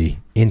reassuringly,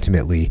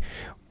 intimately,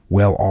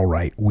 well, all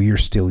right, we are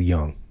still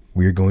young.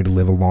 We are going to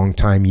live a long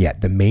time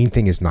yet. The main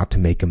thing is not to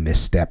make a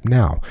misstep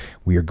now.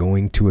 We are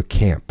going to a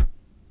camp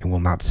and will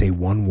not say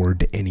one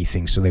word to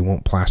anything so they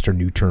won't plaster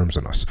new terms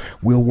on us.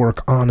 We'll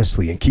work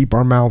honestly and keep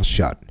our mouths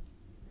shut.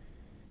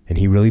 And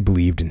he really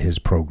believed in his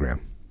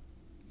program.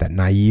 That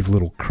naive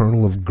little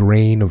kernel of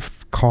grain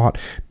caught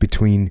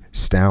between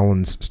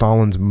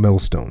Stalin's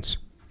millstones.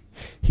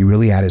 He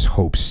really had his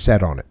hopes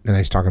set on it. And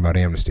he's talking about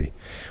amnesty.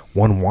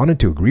 One wanted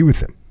to agree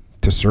with him.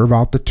 to serve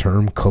out the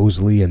term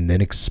cozily and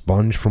then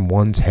expunge from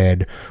one's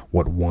head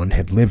what one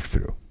had lived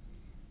through.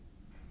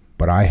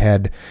 But I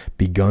had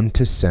begun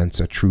to sense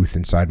a truth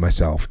inside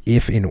myself.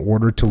 If in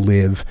order to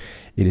live,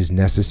 it is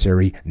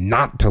necessary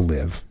not to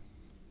live,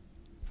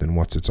 then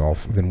what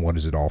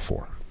is it all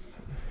for?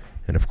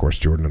 And of course,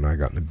 Jordan and I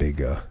got in a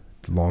big,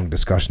 long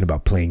discussion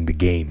about playing the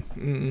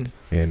game.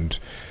 And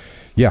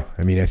yeah,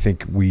 I mean, I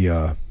think we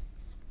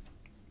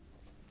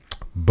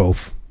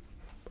both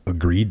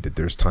agreed that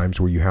there's times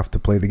where you have to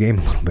play the game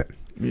a little bit.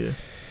 Yeah.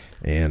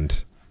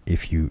 And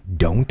if you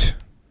don't,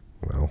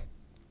 well,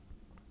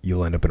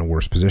 you'll end up in a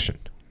worse position.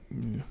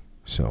 Yeah.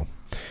 So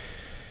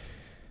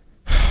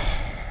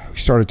we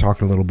started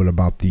talking a little bit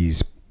about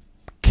these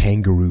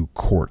kangaroo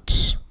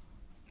courts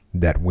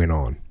that went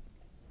on.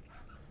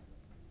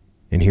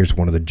 And here's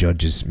one of the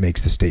judges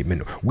makes the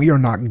statement, "We are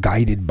not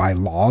guided by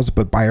laws,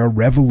 but by our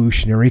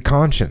revolutionary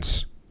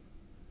conscience."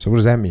 So what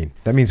does that mean?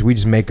 That means we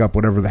just make up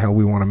whatever the hell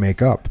we want to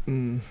make up.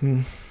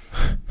 Mm-hmm.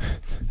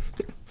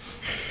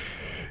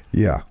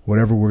 Yeah,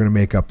 whatever we're going to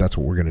make up, that's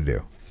what we're going to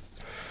do.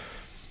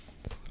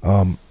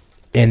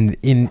 And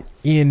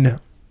in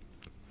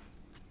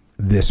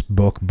this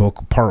book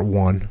part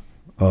 1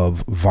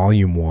 of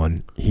volume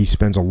 1, he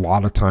spends a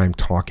lot of time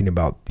talking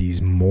about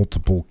these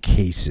multiple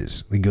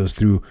cases. He goes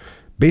through,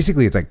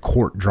 basically it's like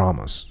court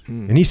dramas,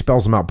 and he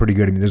spells them out pretty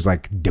good. I mean, there's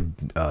like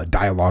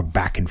dialogue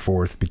back and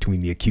forth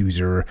between the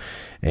accuser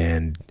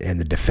and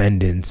the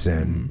defendants,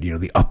 and you know,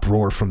 the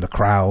uproar from the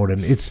crowd,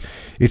 and it's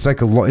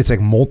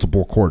like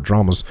multiple court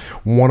dramas.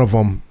 One of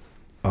them,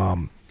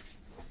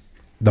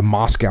 the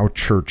Moscow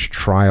church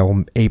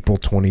trial, April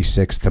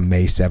 26th to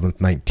May 7th,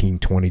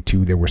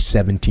 1922. There were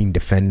 17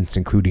 defendants,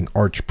 including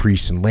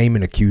archpriests and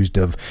laymen, accused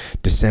of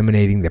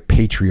disseminating the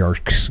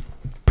patriarch's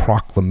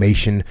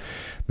proclamation.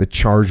 The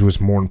charge was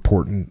more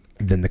important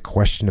than the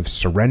question of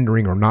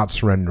surrendering or not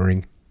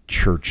surrendering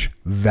church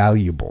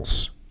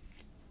valuables.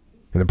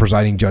 And the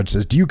presiding judge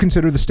says, "Do you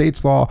consider the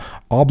state's law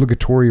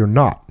obligatory or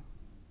not?"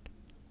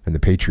 And the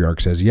patriarch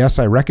says, "Yes,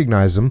 I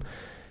recognize them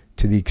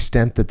to the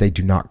extent that they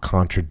do not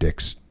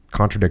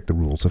contradict the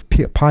rules of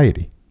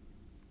piety."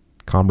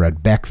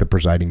 Comrade Beck, the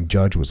presiding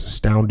judge, was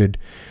astounded.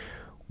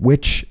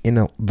 "Which, in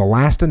the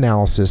last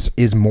analysis,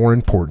 is more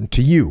important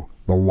to you,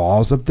 the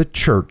laws of the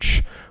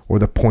church or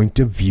the point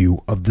of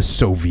view of the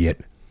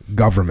Soviet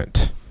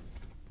government?"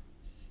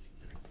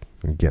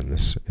 Again,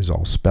 this is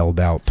all spelled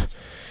out.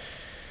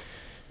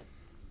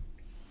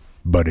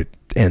 But it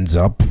ends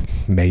up,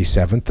 May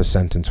 7th, the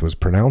sentence was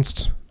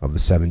pronounced. Of the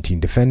 17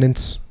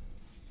 defendants,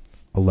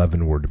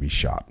 11 were to be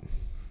shot.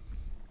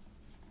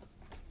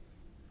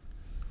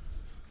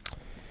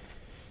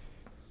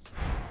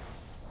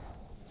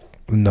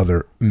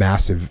 Another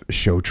massive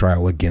show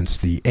trial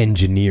against the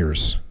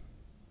engineers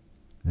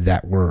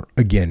that were,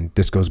 again,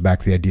 this goes back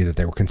to the idea that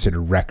they were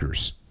considered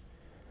wreckers.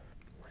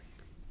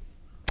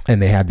 And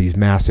they had these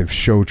massive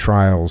show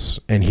trials,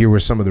 and here were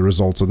some of the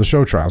results of the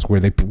show trials, where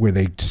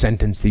they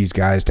sentenced these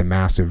guys to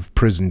massive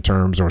prison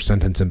terms or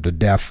sentenced them to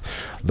death.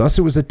 Thus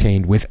it was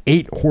attained with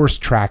 8-horse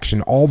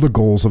traction all the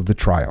goals of the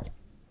trial.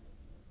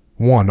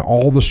 1.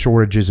 All the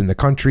shortages in the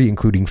country,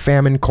 including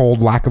famine,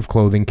 cold, lack of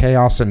clothing,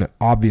 chaos, and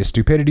obvious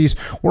stupidities,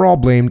 were all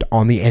blamed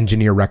on the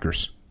engineer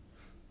wreckers.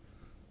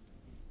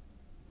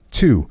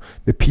 2.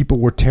 The people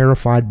were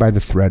terrified by the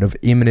threat of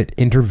imminent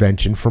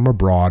intervention from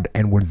abroad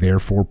and were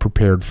therefore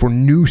prepared for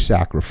new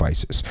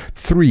sacrifices.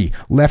 3.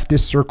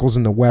 Leftist circles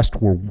in the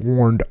West were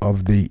warned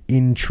of the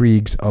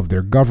intrigues of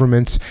their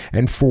governments.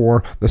 And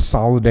 4. The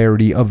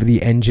solidarity of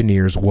the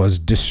engineers was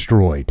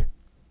destroyed.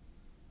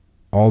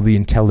 All the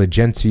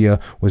intelligentsia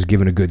was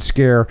given a good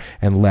scare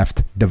and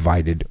left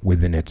divided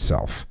within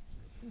itself.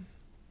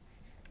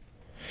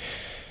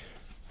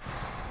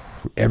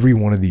 Every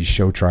one of these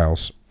show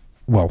trials,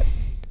 well,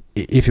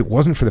 if it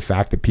wasn't for the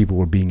fact that people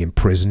were being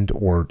imprisoned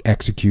or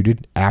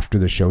executed after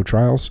the show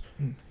trials,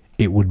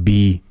 it would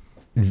be,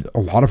 a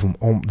lot of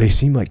them, they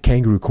seem like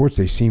kangaroo courts.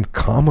 They seem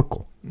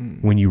comical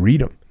when you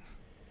read them.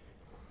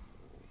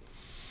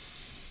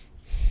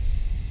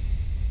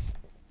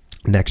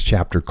 Next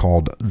chapter,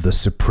 called The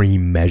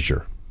Supreme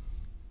Measure,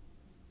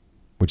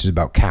 which is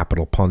about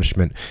capital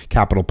punishment.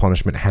 Capital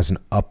punishment has an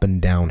up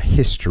and down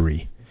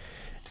history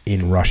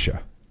in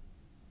Russia.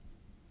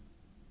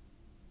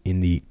 In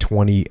the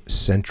 20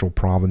 central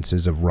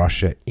provinces of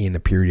Russia, in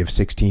a period of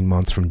 16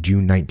 months from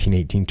June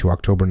 1918 to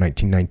October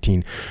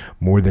 1919,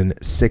 more than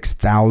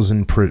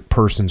 6,000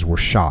 persons were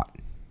shot,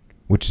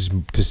 which is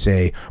to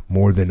say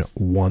more than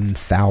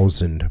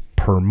 1,000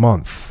 per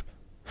month.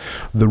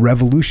 The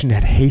revolution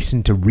had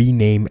hastened to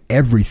rename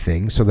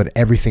everything so that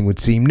everything would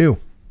seem new.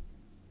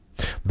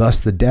 Thus,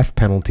 the death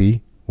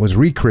penalty was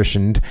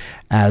rechristened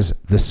as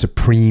the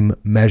supreme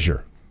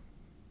measure.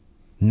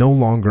 No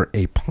longer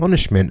a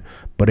punishment,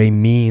 but a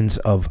means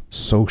of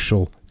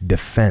social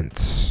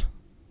defense.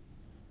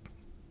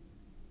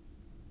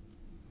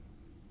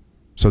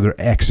 So they're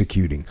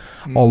executing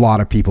a lot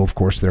of people. Of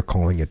course, they're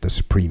calling it the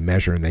supreme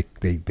measure, and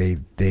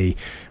they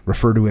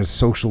refer to it as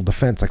social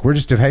defense. Like, we're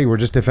just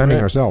defending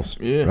ourselves,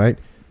 right?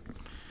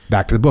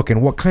 Back to the book.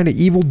 And what kind of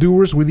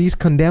evildoers were these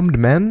condemned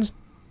men?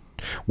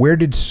 Where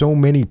did so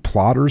many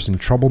plotters and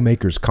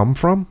troublemakers come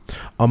from?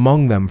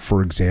 Among them,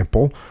 for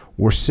example,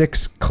 were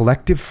 6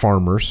 collective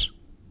farmers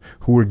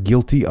who were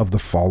guilty of the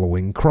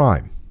following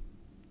crime.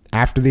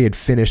 After they had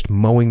finished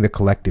mowing the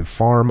collective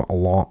farm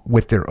along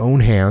with their own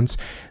hands,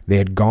 they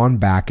had gone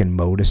back and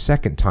mowed a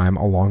second time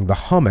along the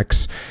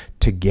hummocks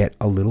to get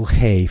a little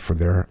hay for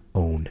their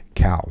own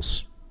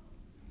cows.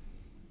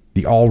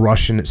 The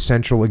All-Russian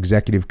Central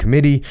Executive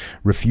Committee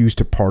refused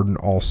to pardon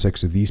all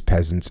 6 of these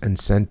peasants, and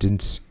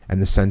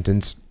the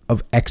sentence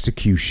of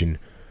execution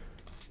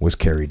was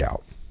carried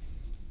out.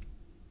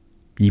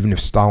 Even if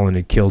Stalin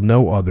had killed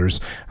no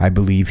others, I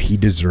believe he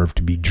deserved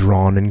to be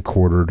drawn and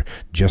quartered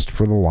just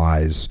for the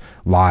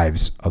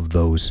lives of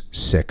those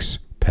 6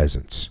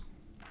 peasants.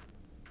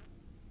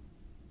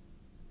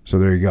 So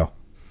there you go.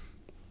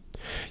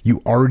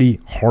 You already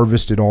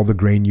harvested all the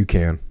grain you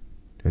can,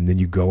 and then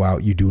you go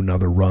out, you do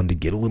another run to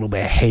get a little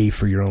bit of hay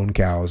for your own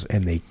cows,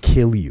 and they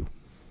kill you.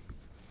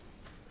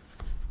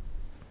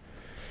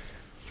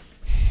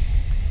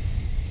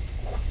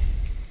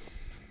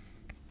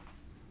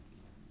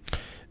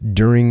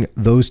 During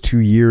those 2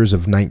 years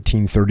of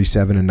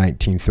 1937 and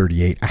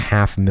 1938,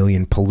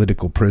 500,000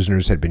 political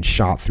prisoners had been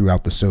shot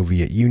throughout the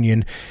Soviet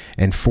Union,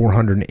 and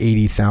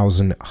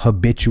 480,000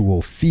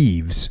 habitual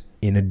thieves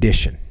in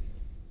addition.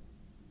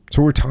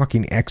 So we're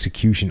talking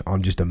execution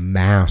on just a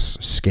mass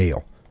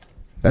scale.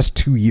 That's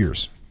 2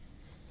 years.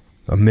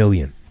 1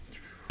 million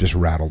just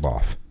rattled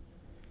off.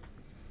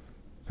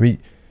 I mean,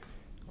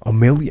 1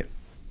 million.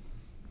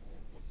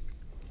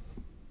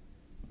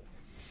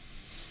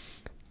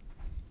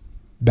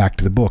 Back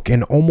to the book.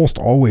 And almost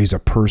always a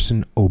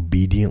person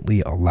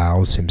obediently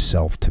allows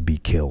himself to be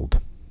killed.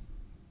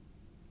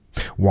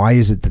 Why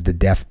is it that the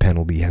death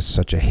penalty has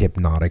such a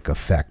hypnotic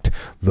effect?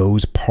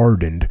 Those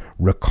pardoned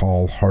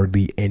recall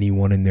hardly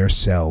anyone in their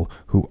cell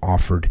who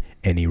offered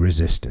any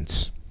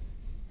resistance.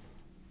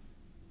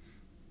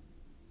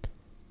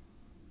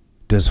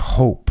 Does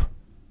hope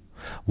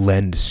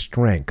lend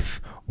strength,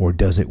 or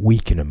does it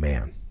weaken a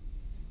man?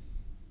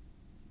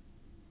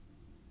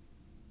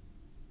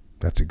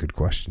 That's a good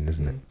question,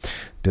 isn't it?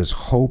 Does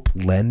hope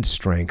lend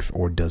strength,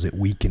 or does it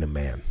weaken a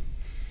man?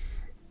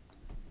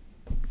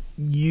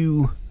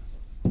 You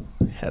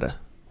had a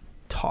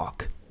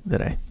talk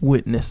that I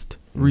witnessed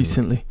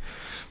recently,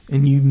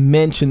 and you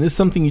mentioned, this is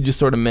something you just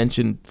sort of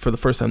mentioned for the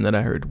first time that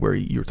I heard, where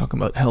you were talking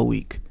about Hell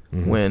Week,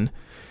 when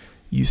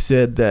you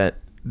said that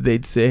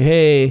they'd say,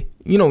 hey,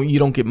 you know, you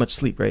don't get much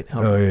sleep, right?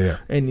 Oh, yeah.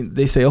 And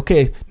they say,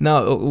 okay,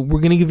 now we're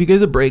going to give you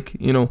guys a break,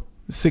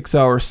 6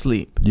 hours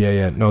sleep.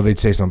 Yeah. No, they'd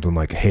say something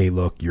like, hey,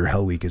 look, your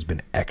Hell Week has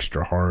been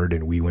extra hard,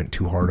 and we went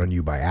too hard on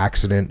you by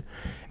accident,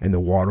 and the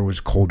water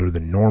was colder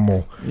than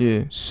normal.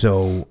 Yeah.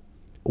 So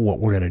what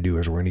we're going to do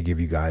is we're going to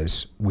give you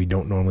guys, we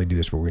don't normally do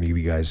this, but we're going to give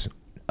you guys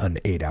an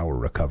 8-hour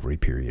recovery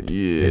period.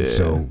 Yeah. And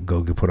so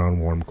go put on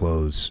warm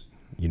clothes.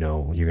 You're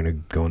going to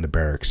go in the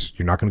barracks.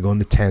 You're not going to go in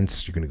the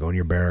tents. You're going to go in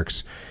your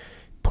barracks,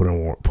 put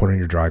on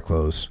your dry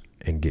clothes,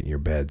 and get in your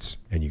beds.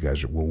 And you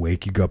guys will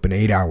wake you up in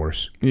 8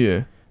 hours.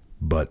 Yeah.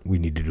 But we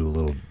need to do a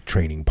little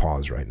training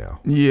pause right now.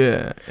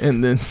 Yeah.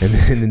 And then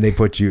they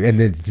put you, and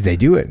then they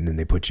do it, and then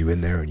they put you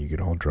in there, and you get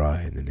all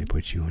dry, and then they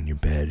put you in your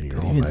bed, and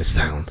you're all nice.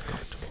 Sounds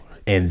comfortable.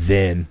 And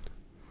then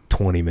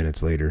 20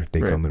 minutes later, they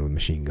come in with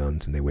machine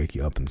guns, and they wake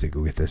you up and say,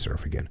 go get this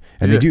surf again.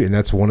 And they do. And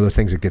that's one of the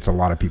things that gets a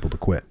lot of people to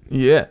quit.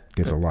 Yeah.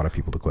 Gets a lot of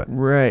people to quit.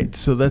 Right.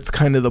 So that's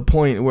kind of the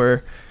point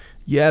where,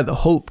 the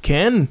hope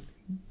can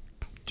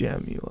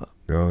jam you up.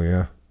 Oh,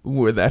 yeah.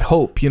 Where that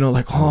hope,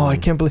 like, oh, I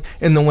can't believe.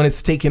 And then when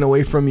it's taken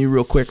away from you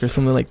real quick or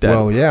something like that.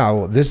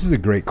 Well, this is a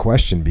great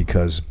question,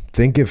 because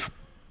think if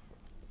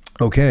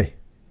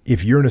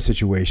you're in a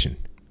situation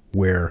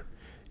where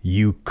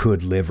you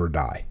could live or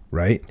die,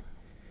 right?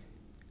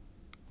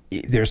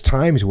 There's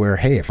times where,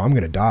 hey, if I'm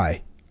going to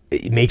die,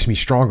 it makes me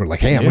stronger. Like,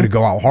 hey, I'm going to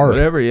go out hard.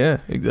 Whatever, yeah,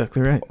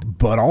 exactly right.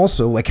 But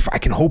also, like, if I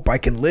can hope I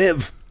can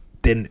live,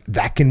 then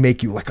that can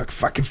make you, like,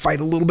 if I can fight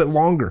a little bit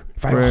longer,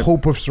 if I have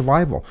hope of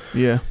survival.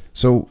 Yeah.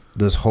 So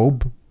does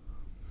hope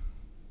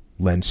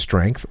lend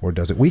strength, or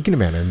does it weaken a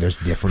man? And there's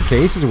different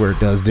cases where it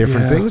does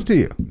different things to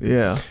you.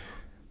 Yeah.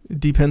 It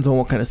depends on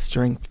what kind of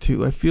strength,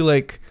 too. I feel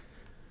like,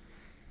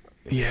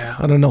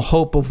 I don't know,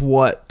 hope of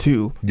what,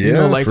 too?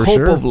 Yeah, like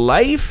hope of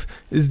life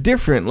is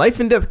different. Life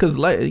and death, because,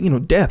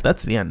 death,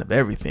 that's the end of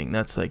everything.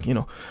 That's like,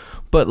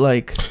 but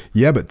like.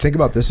 Yeah, but think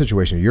about this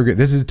situation.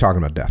 This is talking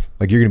about death.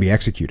 Like, you're going to be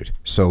executed.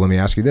 So let me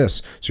ask you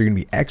this. So you're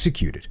going to be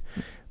executed.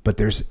 But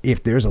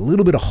if there's a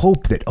little bit of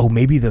hope that,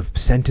 maybe the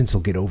sentence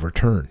will get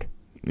overturned.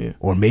 Yeah.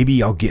 Or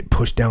maybe I'll get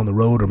pushed down the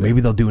road, or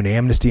maybe they'll do an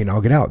amnesty and I'll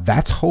get out.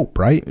 That's hope,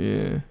 right?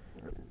 Yeah.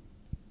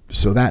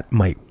 So that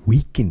might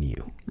weaken you.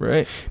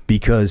 Right.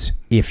 Because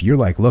if you're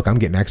like, look, I'm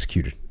getting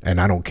executed and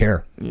I don't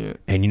care. Yeah.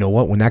 And you know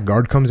what? When that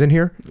guard comes in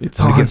here, I'm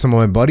going to get some of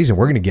my buddies and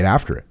we're going to get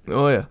after it.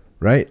 Oh, yeah.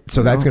 Right?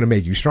 So that's going to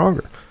make you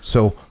stronger.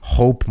 So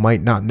hope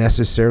might not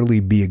necessarily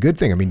be a good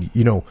thing. I mean,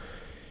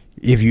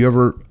 if you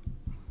ever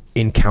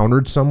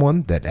encountered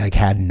someone that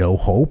had no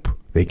hope,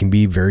 They can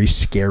be very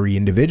scary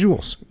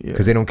individuals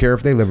because they don't care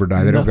if they live or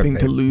die. They Nothing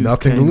don't to lose,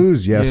 Nothing to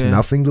lose. Yes, yeah.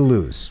 nothing to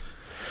lose.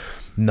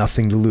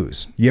 Nothing to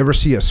lose. You ever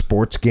see a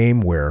sports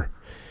game where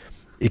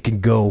it can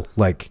go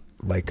like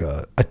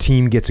a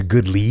team gets a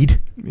good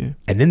lead, and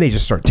then they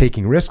just start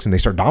taking risks and they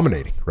start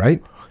dominating,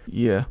 right?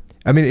 Yeah.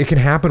 I mean, it can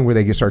happen where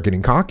they start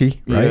getting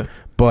cocky, right? Yeah.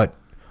 But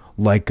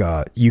like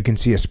you can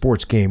see a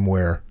sports game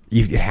where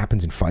it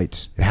happens in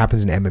fights. It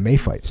happens in MMA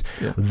fights.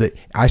 Yeah.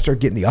 I start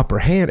getting the upper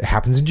hand. It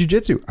happens in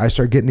jiu-jitsu. I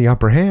start getting the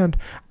upper hand.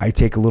 I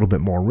take a little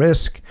bit more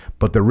risk,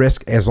 but the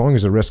risk, as long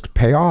as the risks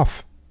pay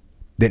off,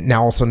 then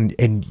now all of a sudden,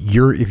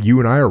 if you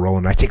and I are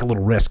rolling, I take a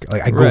little risk.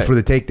 Like I go for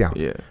the takedown.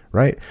 Yeah.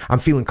 Right? I'm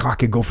feeling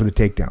cocky, go for the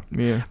takedown.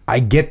 Yeah. I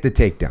get the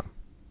takedown.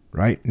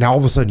 Right? Now all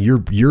of a sudden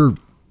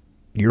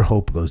your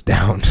hope goes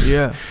down.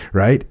 Yeah.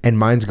 Right? And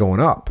mine's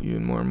going up.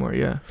 Even more and more,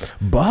 yeah.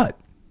 But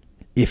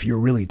if you're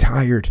really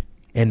tired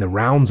and the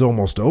round's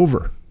almost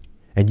over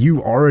and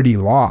you already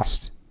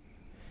lost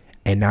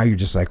and now you're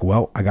just like,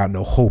 well, I got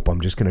no hope.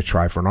 I'm just going to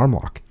try for an arm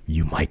lock.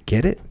 You might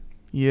get it.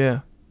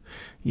 Yeah.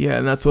 Yeah,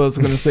 and that's what I was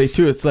going to say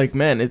too. It's like,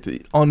 man, it's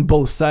on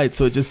both sides,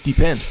 so it just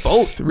depends.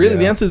 Both. Really,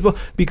 the answer is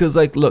both. Because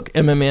like, look,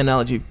 MMA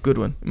analogy, good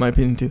one, in my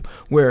opinion too,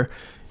 where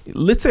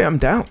let's say I'm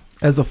down.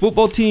 As a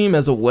football team,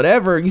 as a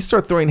whatever, you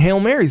start throwing Hail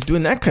Marys,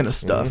 doing that kind of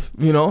stuff.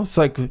 You know, it's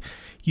like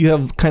you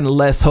have kind of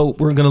less hope.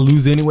 We're going to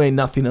lose anyway,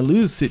 nothing to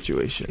lose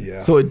situation.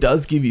 Yeah. So it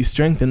does give you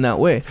strength in that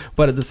way.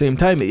 But at the same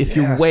time, if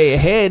you're way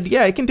ahead,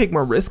 I can take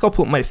more risk. I'll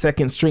put my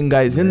second string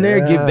guys in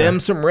there, give them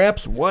some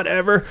reps,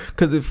 whatever.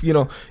 Because if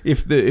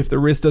the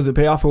risk doesn't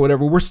pay off or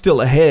whatever, we're still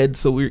ahead.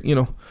 So we're,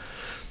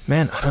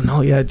 man, I don't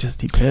know. Yeah, it just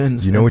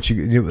depends. You know what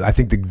I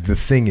think the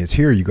thing is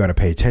here, you got to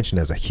pay attention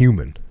as a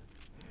human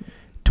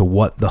to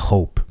what the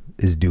hope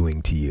is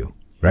doing to you.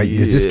 Right? Yeah.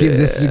 This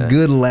is a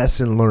good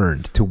lesson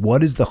learned to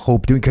what is the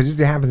hope doing, because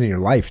it happens in your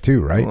life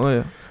too, right? Oh,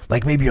 yeah.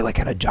 Like maybe you're like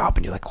at a job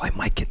and you're like, oh, I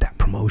might get that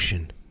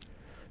promotion,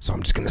 so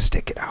I'm just gonna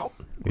stick it out.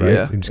 Right?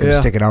 Yeah. I'm just gonna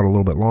stick it out a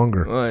little bit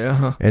longer. Oh yeah.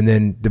 Huh. And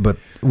then, but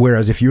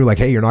whereas if you're like,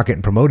 hey, you're not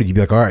getting promoted, you'd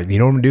be like, all right, you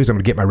know what I'm gonna do is I'm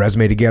gonna get my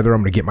resume together,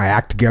 I'm gonna get my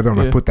act together, I'm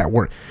gonna put that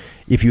work.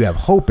 If you have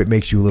hope, it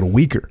makes you a little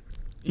weaker.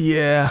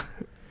 Yeah.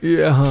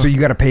 Yeah. Huh. So you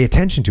got to pay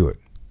attention to it.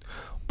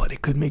 But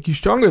it could make you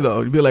stronger,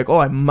 though. You'd be like, oh,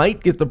 I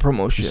might get the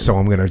promotion. So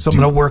I'm going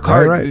to work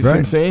hard. Right, you see what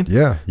I'm saying?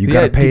 Yeah. You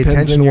got to pay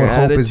attention to what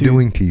hope is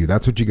doing to you.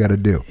 That's what you got to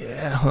do.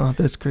 Yeah,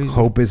 that's crazy.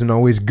 Hope isn't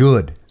always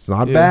good. It's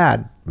not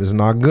bad. It's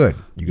not good.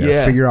 You got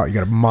to figure out. You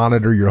got to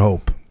monitor your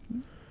hope.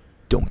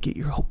 Don't get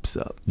your hopes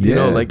up. You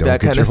know, like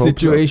that kind of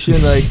situation.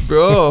 Like,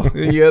 bro,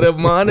 you got to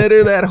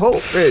monitor that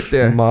hope right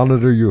there.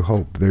 Monitor your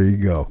hope. There you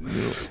go.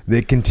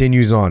 It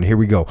continues on. Here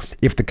we go.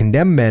 If the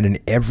condemned men in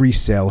every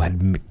cell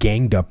had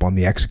ganged up on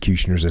the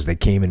executioners as they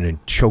came in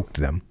and choked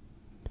them,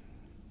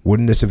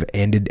 wouldn't this have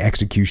ended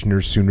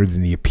executioners sooner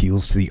than the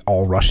appeals to the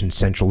All-Russian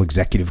Central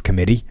Executive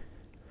Committee?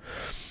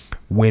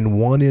 When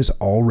one is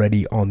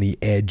already on the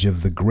edge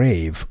of the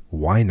grave,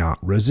 why not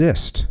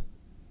resist?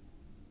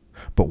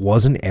 But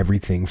wasn't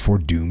everything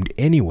foredoomed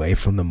anyway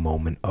from the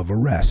moment of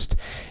arrest?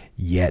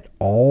 Yet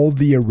all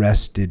the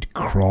arrested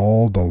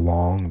crawled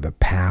along the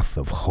path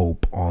of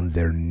hope on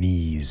their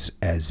knees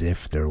as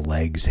if their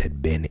legs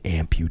had been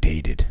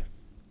amputated.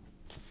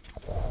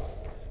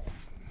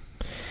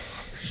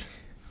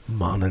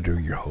 Monitor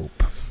your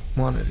hope.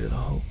 Monitor the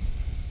hope.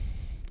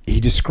 He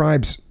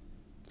describes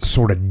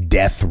sort of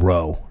death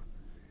row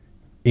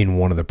in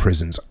one of the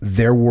prisons.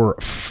 There were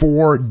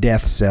 4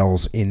 death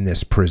cells in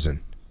this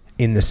prison,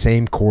 in the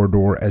same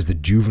corridor as the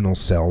juvenile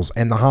cells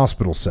and the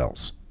hospital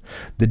cells.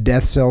 The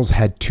death cells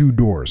had 2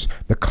 doors,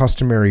 the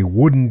customary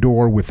wooden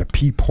door with a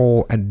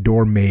peephole and a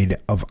door made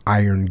of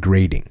iron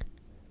grating.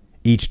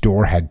 Each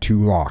door had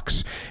 2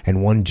 locks,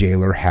 and one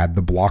jailer had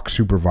the block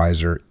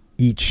supervisor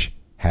each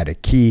had a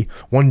key.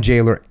 One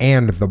jailer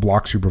and the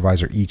block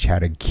supervisor each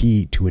had a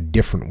key to a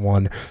different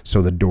one,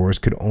 so the doors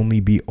could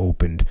only be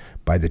opened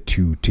by the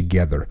 2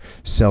 together.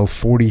 Cell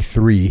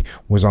 43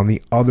 was on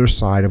the other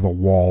side of a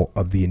wall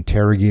of the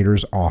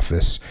interrogator's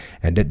office,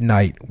 and at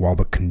night, while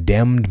the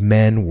condemned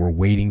men were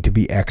waiting to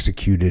be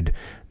executed,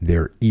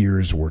 their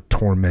ears were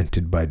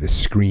tormented by the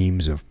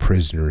screams of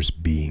prisoners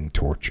being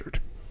tortured.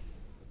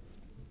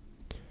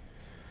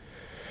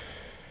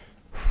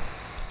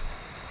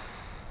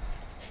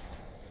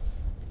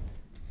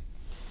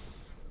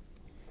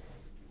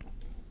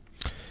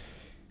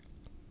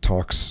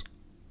 Talks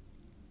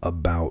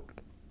about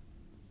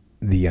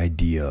the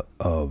idea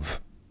of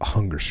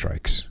hunger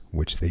strikes,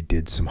 which they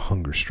did some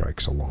hunger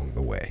strikes along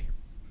the way.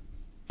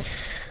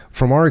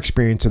 From our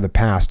experience of the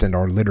past and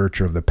our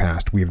literature of the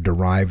past, we have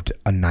derived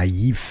a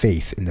naive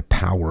faith in the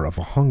power of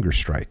a hunger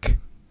strike.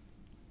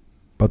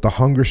 But the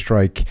hunger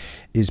strike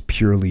is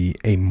purely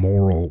a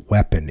moral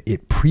weapon.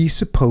 It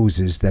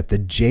presupposes that the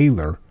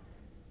jailer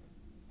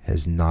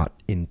has not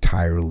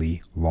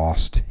entirely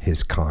lost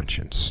his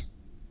conscience,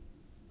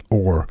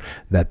 or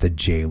that the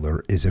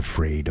jailer is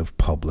afraid of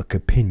public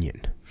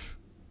opinion.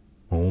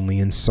 Only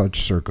in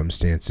such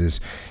circumstances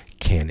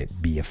can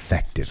it be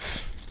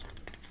effective.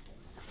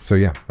 So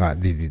yeah,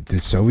 the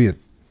Soviet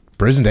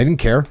prison, they didn't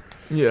care.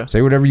 Yeah.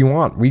 Say whatever you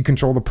want. We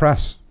control the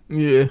press.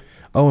 Yeah.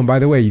 Oh, and by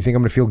the way, you think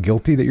I'm going to feel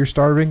guilty that you're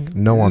starving?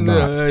 No, I'm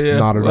not. Yeah,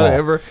 Not at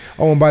whatever.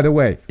 all. Oh, and by the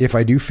way, if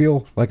I do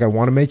feel like I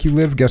want to make you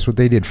live, guess what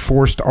they did?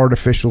 Forced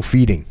artificial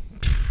feeding.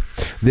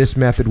 This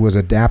method was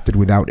adapted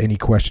without any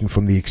question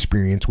from the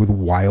experience with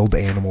wild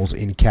animals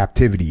in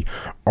captivity.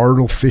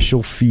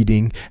 Artificial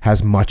feeding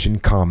has much in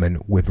common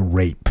with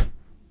rape.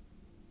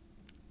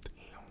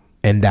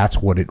 And that's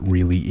what it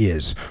really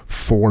is.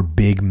 4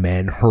 big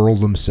men hurl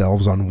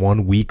themselves on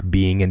one weak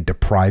being and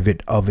deprive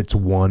it of its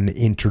one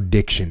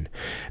interdiction.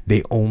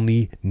 They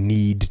only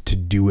need to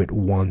do it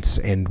once,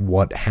 and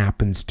what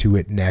happens to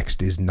it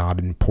next is not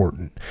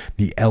important.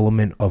 The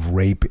element of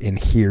rape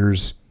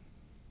inheres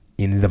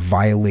in the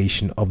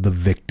violation of the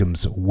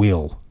victim's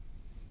will.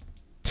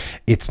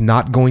 It's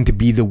not going to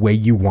be the way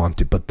you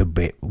want it, but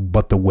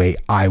the way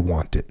I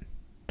want it.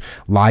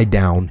 Lie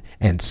down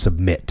and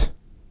submit.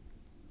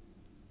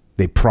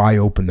 They pry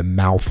open the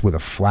mouth with a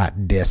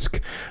flat disc,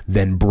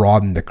 then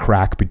broaden the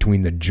crack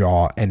between the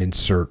jaw and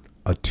insert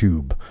a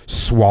tube.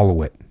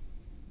 Swallow it.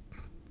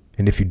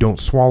 And if you don't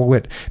swallow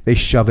it, they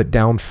shove it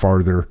down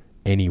farther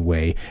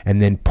anyway, and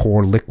then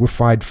pour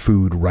liquefied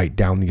food right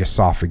down the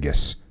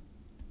esophagus.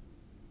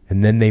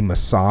 And then they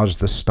massage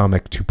the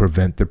stomach to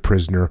prevent the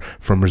prisoner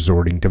from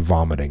resorting to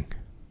vomiting.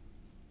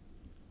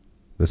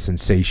 The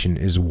sensation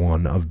is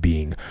one of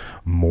being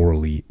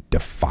morally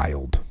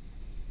defiled.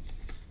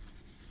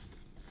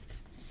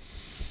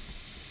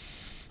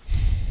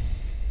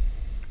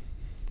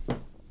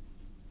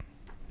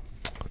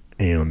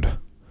 And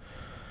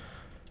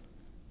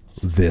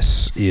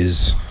this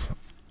is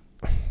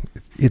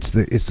it's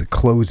the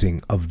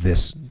closing of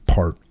this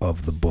part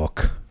of the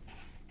book.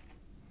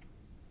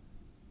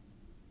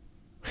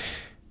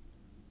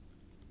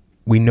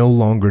 We no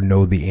longer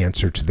know the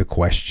answer to the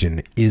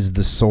question, is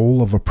the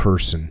soul of a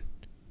person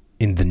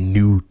in the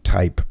new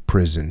type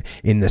prison,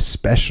 in the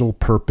special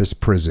purpose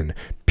prison,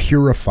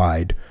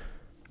 purified,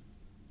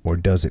 or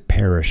does it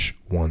perish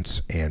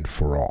once and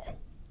for all?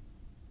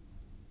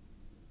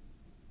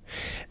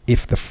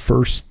 If the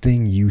first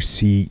thing you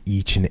see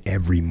each and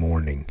every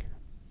morning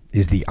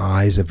is the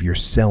eyes of your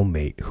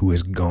cellmate who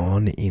has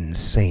gone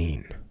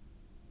insane,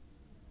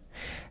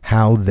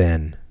 how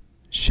then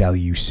shall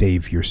you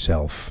save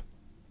yourself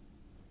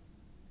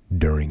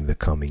during the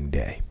coming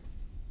day?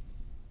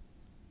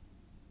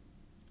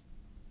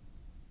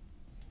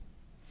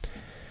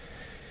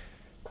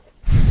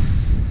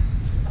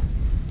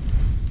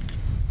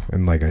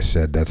 And like I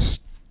said,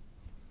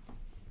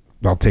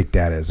 I'll take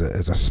that as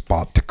a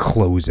spot to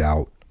close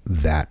out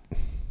that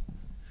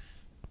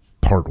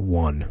part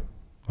 1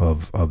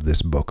 of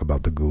this book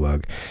about the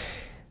Gulag.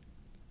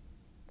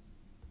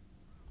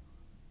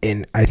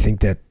 And I think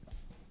that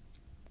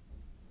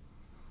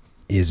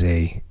is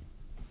a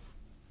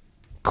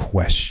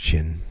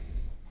question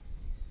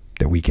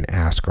that we can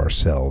ask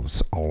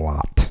ourselves a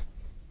lot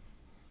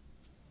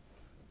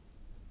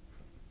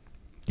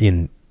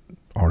in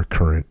our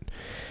current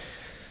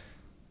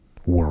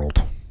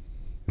world.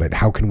 Right?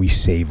 How can we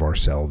save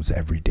ourselves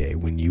every day?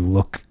 When you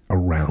look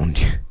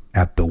around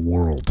at the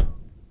world,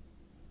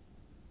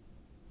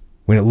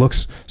 when it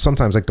looks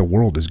sometimes like the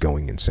world is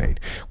going insane,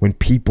 when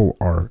people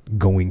are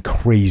going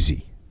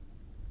crazy,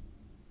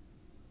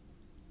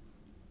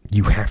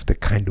 you have to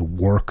kind of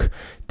work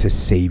to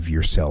save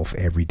yourself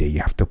every day. You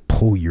have to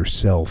pull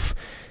yourself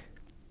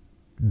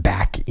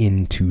back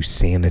into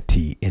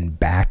sanity and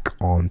back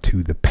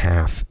onto the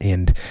path,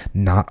 and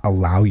not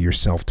allow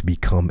yourself to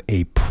become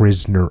a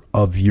prisoner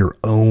of your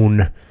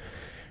own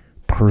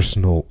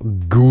personal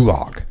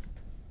gulag.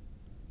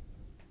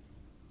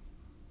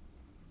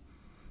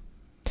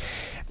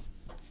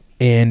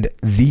 And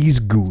these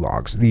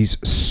gulags, these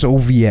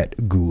Soviet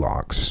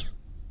gulags,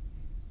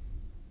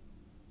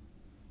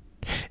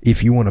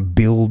 if you want to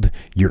build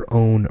your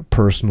own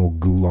personal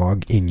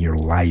gulag in your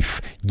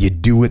life, you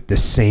do it the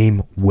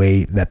same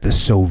way that the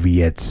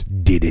Soviets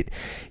did it.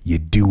 You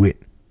do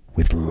it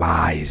with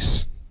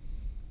lies.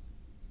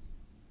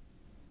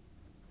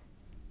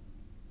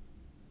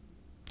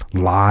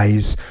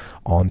 Lies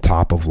on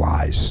top of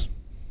lies.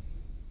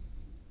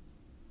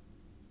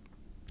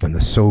 And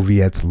the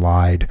Soviets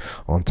lied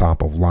on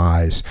top of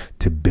lies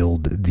to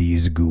build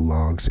these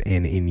gulags.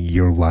 And in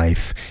your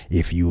life,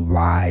 if you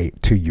lie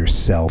to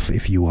yourself,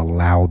 if you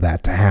allow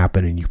that to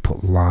happen and you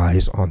put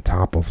lies on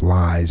top of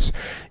lies,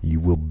 you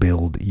will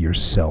build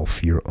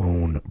yourself your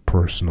own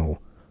personal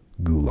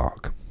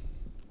gulag.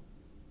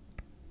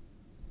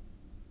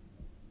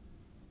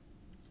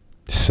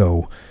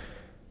 So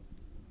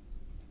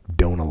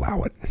don't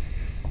allow it.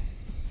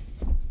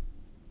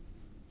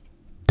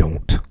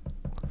 Don't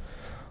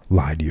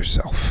lie to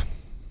yourself.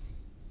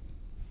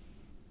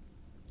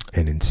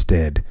 And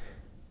instead,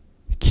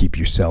 keep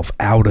yourself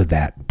out of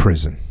that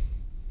prison.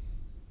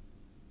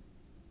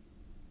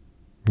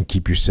 And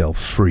keep yourself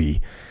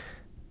free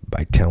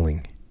by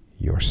telling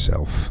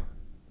yourself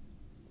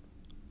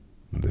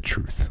the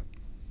truth.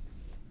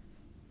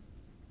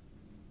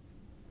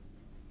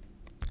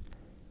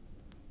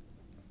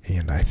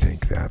 And I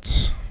think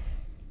that's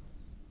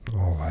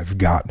all I've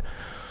got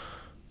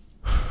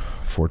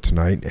for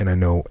tonight. And I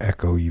know,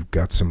 Echo, you've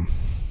got some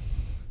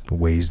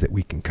ways that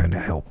we can kind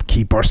of help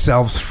keep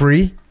ourselves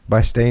free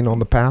by staying on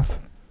the path.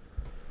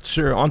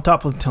 Sure, on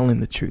top of telling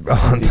the truth.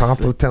 On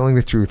top of telling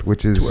the truth,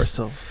 which is... To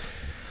ourselves.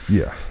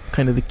 Yeah.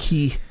 Kind of the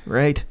key,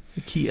 right?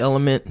 The key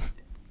element.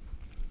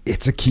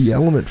 It's a key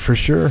element for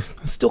sure.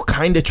 I'm still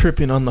kind of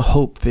tripping on the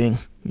hope thing,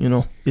 you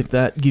know, if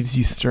that gives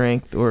you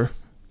strength or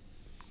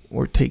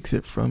takes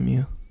it from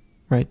you,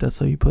 right? That's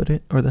how you put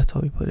it, or that's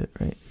how you put it,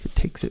 right? If it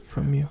takes it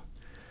from you.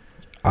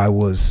 I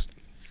was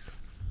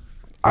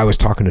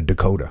talking to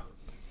Dakota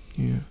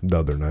the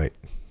other night,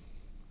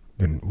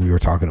 and we were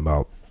talking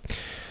about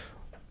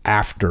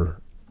after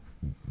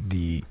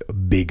the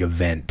big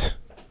event,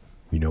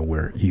 you know,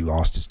 where he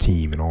lost his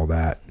team and all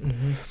that.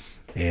 Mm-hmm.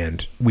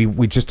 And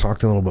we just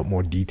talked in a little bit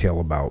more detail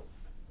about,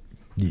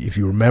 if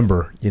you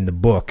remember in the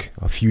book,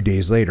 a few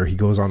days later, he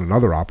goes on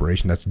another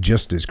operation that's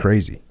just as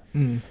crazy.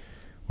 Mm.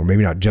 Or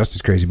maybe not just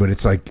as crazy, but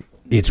it's like,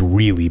 it's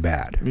really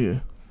bad. Yeah.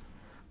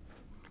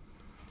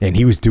 And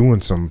he was doing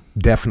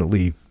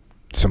definitely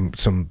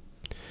some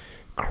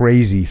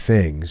crazy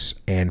things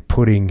and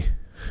putting,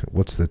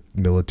 what's the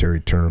military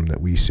term that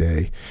we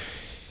say?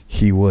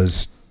 He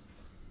was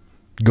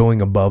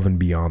going above and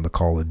beyond the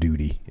call of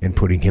duty and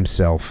putting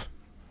himself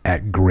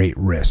at great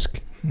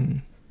risk.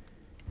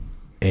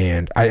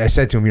 And I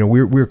said to him, you know,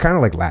 we were kind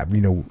of like,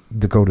 you know,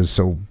 Dakota's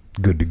so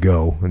good to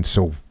go and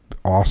so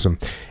awesome.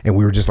 And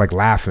we were just like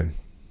laughing.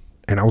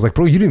 And I was like,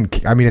 bro, you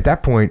didn't, I mean, at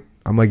that point,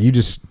 I'm like, you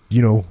just,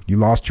 you know, you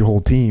lost your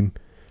whole team.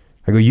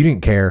 I go, you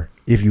didn't care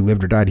if you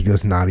lived or died. He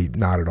goes, not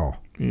at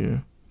all. Yeah.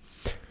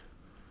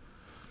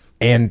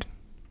 And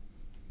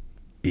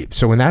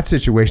so in that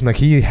situation, like,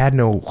 he had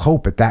no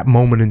hope at that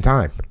moment in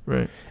time.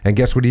 Right. And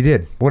guess what he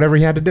did? Whatever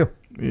he had to do.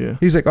 Yeah.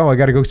 He's like, oh, I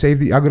got to go I'm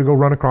going to go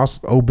run across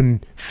the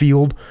open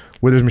field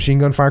where there's machine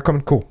gun fire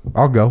coming. Cool.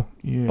 I'll go.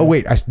 Yeah. Oh,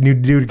 wait, I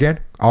need to do it again.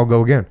 I'll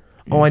go again.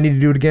 Yeah. Oh, I need to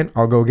do it again.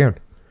 I'll go again.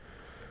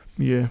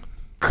 Yeah.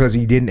 Because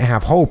he didn't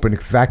have hope. And the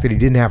fact that he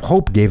didn't have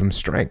hope gave him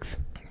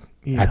strength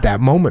at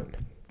that moment.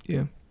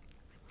 Yeah.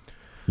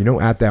 You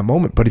know, at that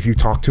moment. But if you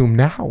talk to him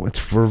now,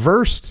 it's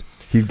reversed.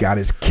 He's got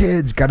his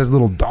kids, got his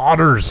little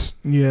daughters.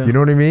 Yeah. You know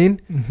what I mean?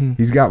 Mm-hmm.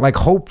 He's got like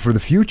hope for the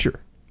future.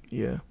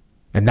 Yeah.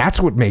 And that's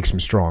what makes him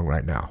strong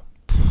right now.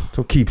 That's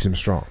what keeps him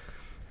strong.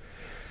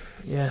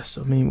 Yes,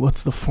 I mean,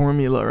 what's the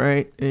formula,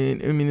 right?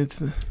 And I mean,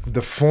 it's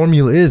the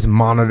formula is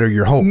monitor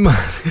your hope.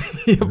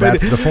 Yeah,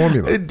 that's the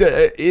formula.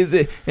 Is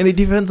it? And it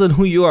depends on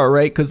who you are,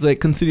 right? Because like,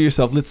 consider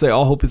yourself. Let's say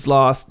all hope is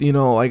lost. You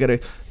know, I gotta,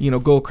 you know,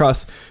 go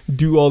across,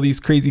 do all these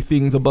crazy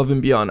things above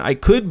and beyond. I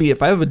could be,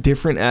 if I have a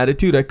different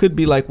attitude, I could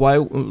be like,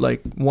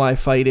 why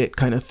fight it,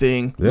 kind of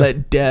thing. Yeah.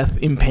 Let death,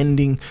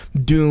 impending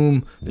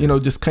doom, you know,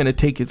 just kind of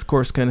take its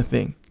course, kind of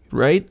thing,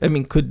 right? I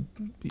mean,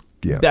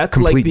 yeah, that's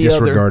complete like the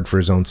disregard for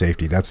his own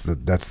safety. That's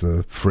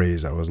the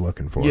phrase I was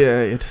looking for.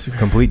 Yeah,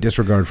 complete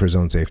disregard for his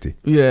own safety.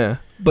 Yeah,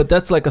 but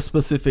that's like a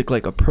specific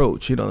like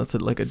approach. You know, that's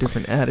like a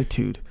different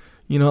attitude.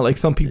 You know, like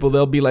some people,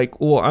 they'll be like,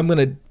 "Oh, I'm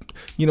gonna,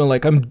 you know,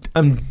 like I'm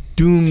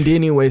doomed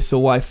anyway, so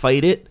why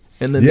fight it?"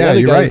 And then the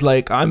other guy's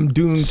like, "I'm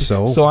doomed,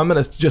 so I'm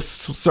gonna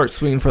just start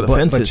swinging for the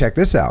fences." But check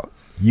this out.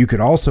 You could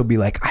also be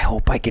like, "I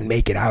hope I can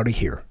make it out of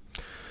here.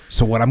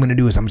 So what I'm gonna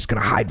do is I'm just gonna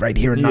hide right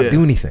here and not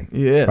do anything."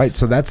 Yes. Right.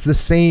 So that's the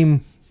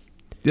same.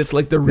 It's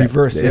like the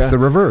reverse. It's the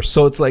reverse.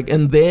 So it's like,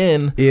 and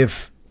then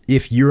if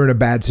you're in a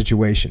bad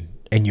situation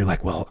and you're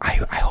like, well, I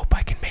hope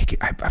I can make it.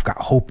 I've got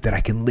hope that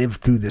I can live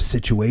through this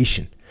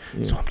situation.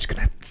 Yeah. So I'm just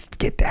going to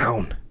get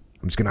down.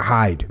 I'm just going to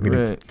hide. I'm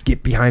going to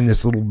get behind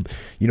this little,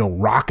 you know,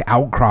 rock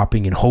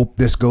outcropping and hope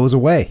this goes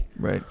away.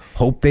 Right.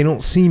 Hope they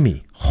don't see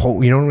me.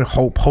 Hope, you know,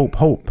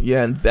 hope.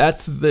 Yeah. And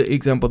that's the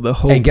example, the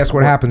hope. And guess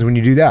what happens when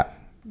you do that?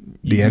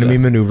 The enemy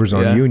maneuvers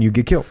on you and you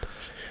get killed.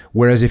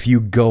 Whereas if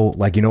you go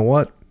like, you know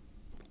what?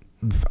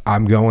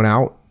 I'm going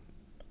out.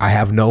 I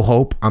have no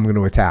hope. I'm going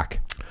to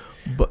attack.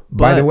 But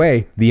by the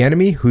way, the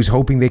enemy who's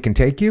hoping they can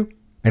take you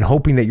and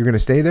hoping that you're going to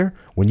stay there,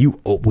 when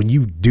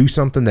you do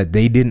something that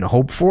they didn't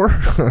hope for,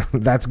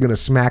 that's going to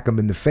smack them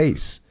in the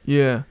face.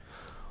 Yeah.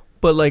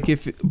 But like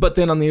but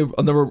then on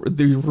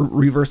the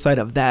reverse side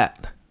of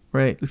that,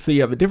 right? So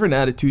you have a different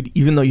attitude,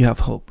 even though you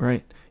have hope,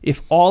 right?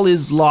 If all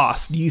is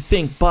lost, you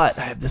think, but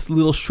I have this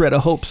little shred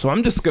of hope, so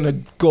I'm just going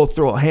to go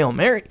throw a Hail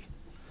Mary.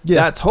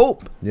 Yeah. That's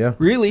hope. Yeah.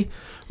 Really.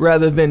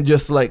 Rather than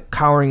just like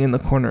cowering in the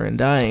corner and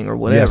dying or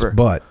whatever. Yes,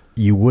 but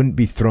you wouldn't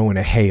be throwing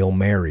a Hail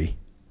Mary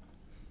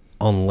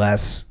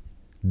unless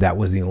that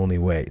was the only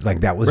way.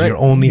 Like that was your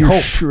only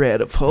hope.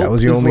 Shred of hope. That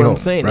was your only hope. I'm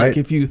saying. Right?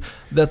 Like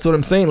that's what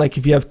I'm saying. Like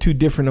if you have two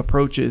different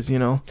approaches, you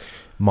know.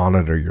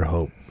 Monitor your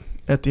hope.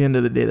 At the end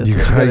of the day, that's you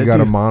what you got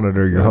to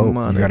monitor your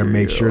hope. You got to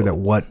make sure that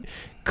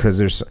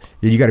because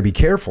you got to be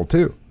careful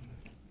too.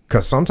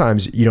 Because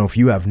sometimes, you know, if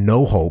you have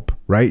no hope,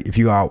 right? If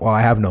you go, well,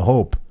 I have no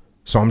hope.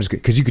 So I'm just,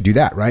 because you could do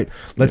that, right?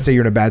 Let's say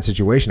you're in a bad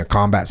situation, a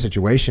combat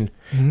situation.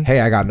 Mm-hmm. Hey,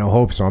 I got no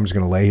hope, so I'm just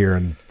going to lay here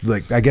and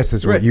like, I guess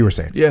this is what you were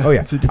saying. Yeah. Oh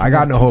yeah, I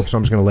got no hope, so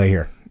I'm just going to lay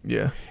here.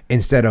 Yeah.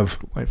 Instead of,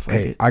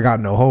 hey, I got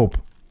no hope,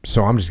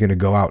 so I'm just going to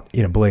go out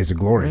in a blaze of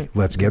glory. Right.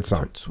 Let's get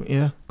some.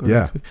 Yeah.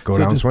 Go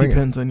down swinging. It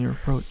depends on your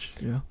approach.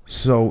 Yeah.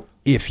 So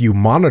if you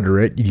monitor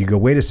it, you go,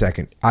 wait a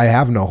second, I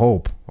have no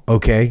hope.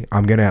 Okay,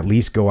 I'm going to at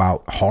least go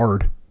out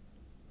hard.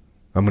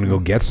 I'm going to go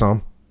get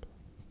some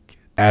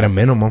at a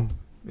minimum.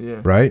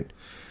 Yeah. Right?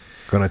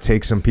 Going to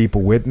take some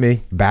people with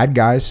me, bad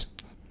guys.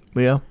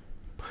 Yeah.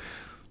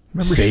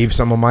 Save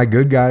some of my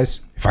good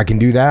guys if I can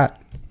do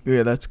that.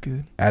 Yeah, that's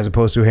good. As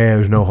opposed to, hey,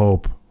 there's no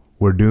hope.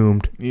 We're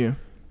doomed. Yeah.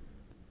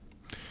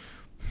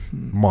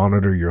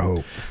 Monitor your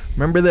hope.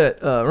 Remember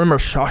that? Remember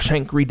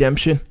Shawshank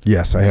Redemption?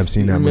 Yes, I have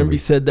seen that Remember movie. he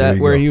said that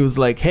where he was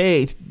like,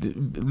 "Hey,"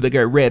 the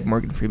guy Red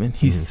Morgan Freeman.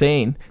 He's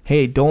saying,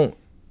 "Hey, don't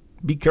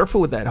be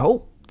careful with that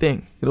hope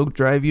thing. It'll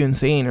drive you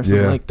insane or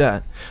something like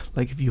that.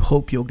 Like if you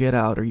hope you'll get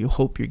out or you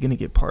hope you're gonna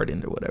get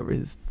pardoned or whatever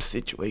his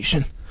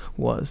situation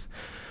was."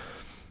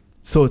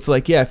 So it's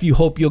like, yeah, if you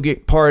hope you'll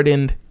get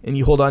pardoned and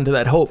you hold on to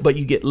that hope, but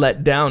you get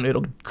let down,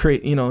 it'll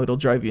create, it'll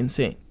drive you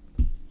insane.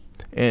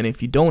 And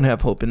if you don't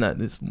have hope, and that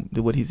is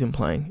what he's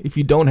implying, if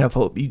you don't have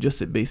hope, you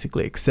just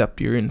basically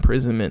accept your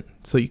imprisonment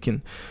so you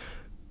can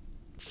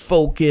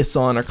focus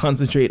on or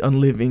concentrate on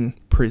living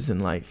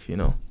prison life,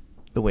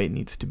 the way it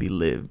needs to be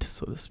lived,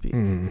 so to speak.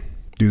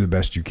 Do the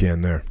best you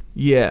can there.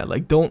 Yeah,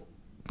 like don't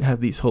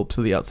have these hopes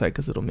of the outside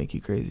because it'll make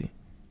you crazy.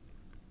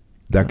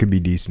 That could be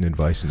decent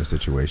advice in a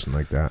situation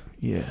like that.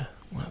 Yeah,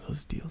 one of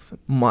those deals.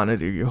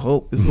 Monitor your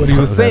hope is what he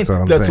was saying.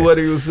 That's what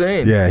he was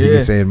saying. Yeah, he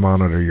was saying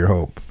monitor your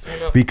hope.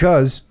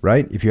 Because,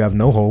 right, if you have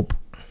no hope,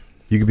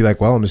 you could be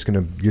like, well, I'm just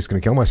gonna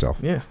kill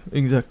myself. Yeah,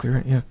 exactly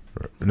right. Yeah,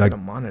 like, gotta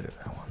monitor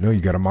that one. No,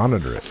 you got to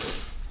monitor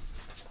it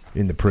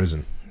in the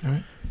prison,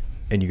 right.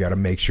 And you got to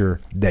make sure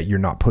that you're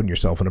not putting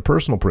yourself in a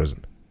personal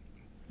prison.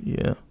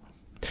 Yeah,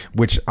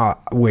 which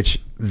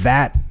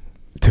that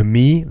to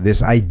me,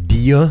 this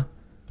idea.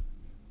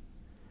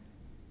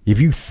 If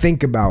you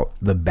think about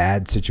the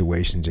bad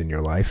situations in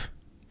your life,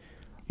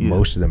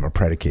 most of them are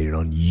predicated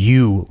on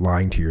you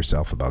lying to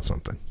yourself about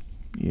something.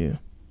 Yeah.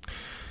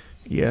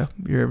 Yeah,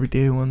 your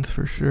everyday ones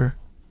for sure.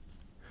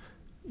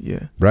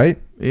 Yeah.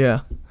 Right? Yeah.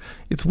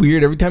 It's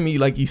weird. Every time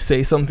you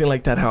say something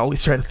like that, I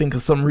always try to think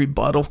of some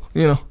rebuttal.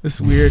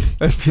 It's weird.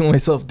 I feel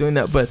myself doing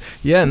that. But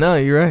yeah, no,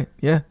 you're right.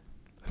 Yeah,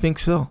 I think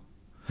so.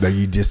 That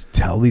you just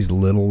tell these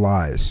little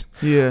lies.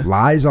 Yeah.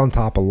 Lies on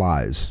top of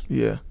lies.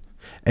 Yeah.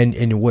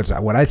 And what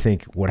I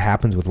think what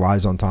happens with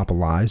lies on top of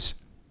lies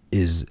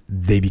is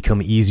they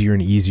become easier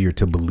and easier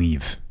to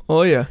believe.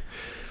 Oh yeah.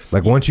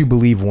 Like once you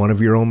believe one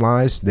of your own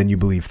lies, then you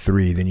believe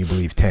 3, then you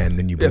believe 10,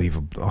 then you believe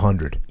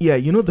 100. Yeah,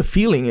 the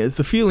feeling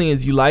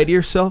is you lie to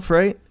yourself,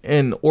 right?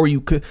 Or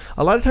you could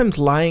a lot of times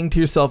lying to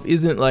yourself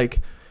isn't like,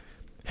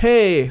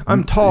 hey,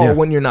 I'm tall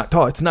when you're not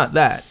tall. It's not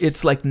that.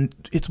 It's like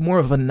it's more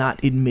of a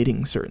not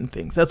admitting certain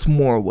things. That's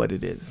more what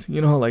it is.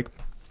 Like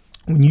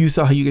when you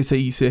saw how you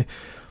say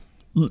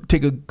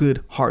take a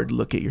good hard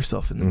look at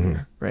yourself in the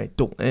mirror, right?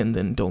 Don't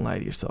lie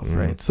to yourself,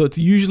 right? So it's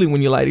usually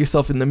when you lie to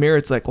yourself in the mirror,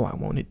 it's like, oh, I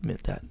won't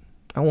admit that.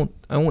 I won't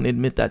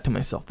admit that to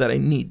myself that I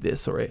need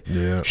this or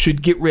I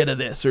should get rid of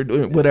this or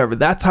whatever.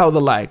 That's how the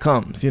lie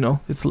comes,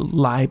 It's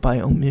lie by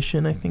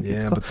omission, I think.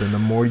 Yeah, but then the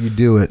more you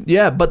do it.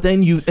 Yeah, but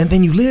then you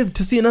live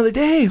to see another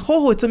day.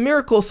 Oh, it's a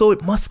miracle, so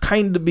it must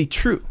kind of be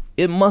true.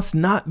 It must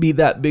not be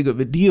that big of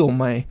a deal.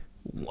 My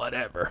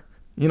whatever,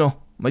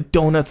 my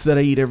donuts that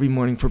I eat every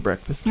morning for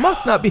breakfast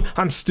must not be.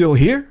 I'm still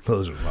here.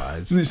 Those are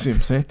lies. You see what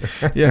I'm saying?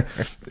 Yeah.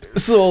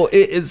 So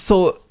it is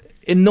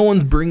and no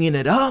one's bringing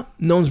it up.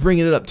 No one's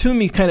bringing it up to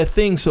me, kind of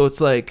thing. So it's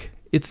like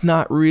it's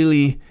not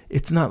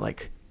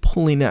like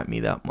pulling at me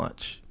that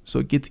much. So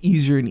it gets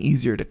easier and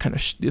easier to kind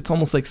of. It's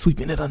almost like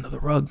sweeping it under the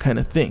rug, kind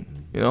of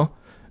thing.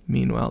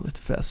 Meanwhile, it's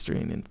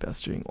festering and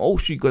festering. Oh,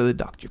 you go to the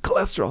doctor. Your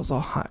cholesterol's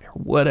all high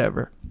or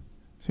whatever.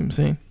 See what I'm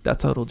saying?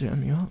 That's how it'll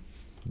jam you up.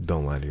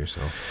 Don't lie to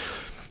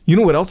yourself. You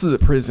know what else is a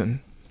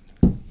prison?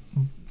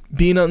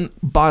 Being on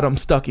bottom,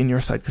 stuck in your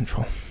side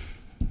control.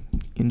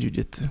 In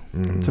jiu-jitsu.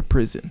 It's a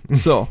prison.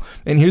 So,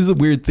 and here's the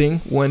weird thing.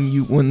 When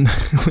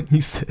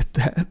you said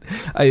that,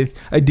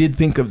 I did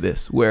think of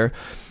this, where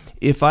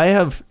if I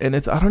have, and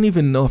I don't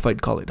even know if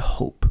I'd call it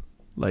hope.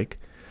 Like,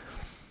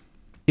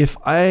 if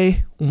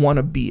I want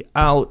to be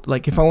out,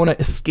 like if I want to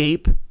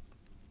escape,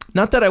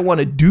 not that I want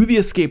to do the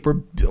escape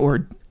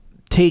or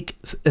take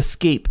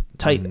escape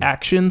type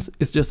actions.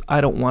 It's just,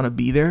 I don't want to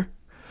be there.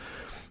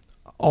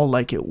 I'll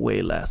like it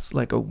way less.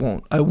 Like I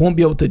won't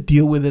be able to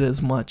deal with it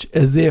as much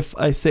as if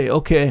I say,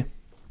 okay,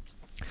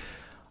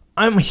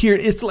 I'm here.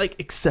 It's like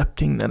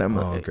accepting that I'm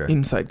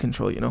inside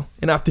control,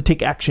 and I have to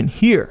take action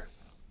here.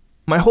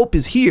 My hope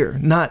is here,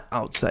 not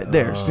outside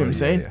there. See what I'm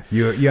saying?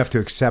 Yeah. You have to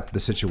accept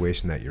the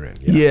situation that you're in.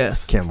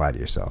 Yes. Can't lie to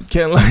yourself.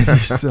 Can't lie to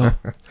yourself.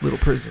 Little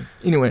prison.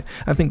 Anyway,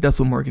 I think that's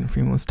what Morgan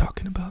Freeman was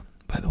talking about,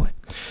 by the way.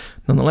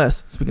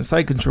 Nonetheless, speaking of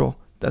side control,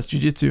 that's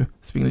jiu-jitsu.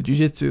 Speaking of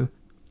jiu-jitsu,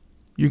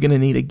 you're going to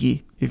need a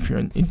gi if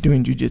you're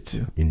doing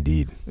jiu-jitsu.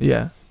 Indeed.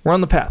 Yeah. We're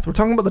on the path. We're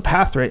talking about the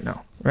path right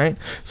now, right?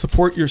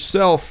 Support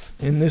yourself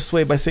in this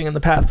way by staying on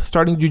the path.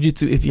 Starting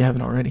jiu-jitsu if you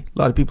haven't already. A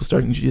lot of people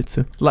starting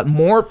jiu-jitsu. A lot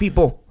more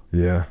people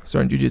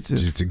starting jiu-jitsu.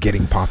 Jiu-jitsu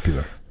getting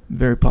popular.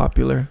 Very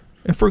popular.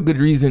 And for a good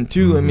reason,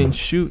 too. I mean,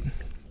 shoot.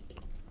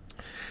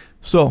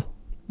 So,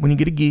 when you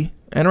get a gi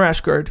and a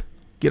rash guard,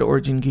 get an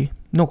origin gi.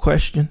 No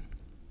question.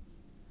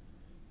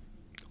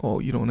 Oh,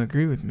 you don't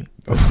agree with me?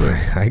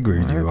 I agree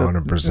with you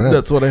 100%.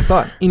 That's what I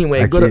thought.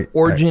 Anyway, go to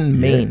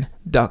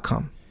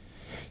originmain.com.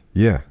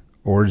 Yeah,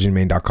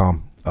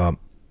 originmain.com. I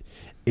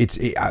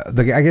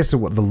guess the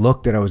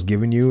look that I was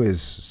giving you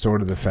is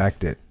sort of the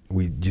fact that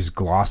we just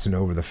glossing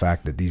over the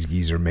fact that these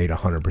geese are made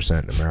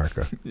 100% in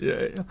America.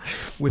 Yeah.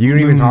 You didn't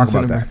even talk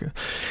about that.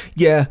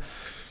 Yeah,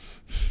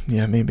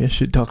 maybe I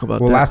should talk about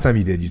that. Well, last time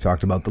you did, you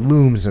talked about the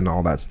looms and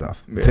all that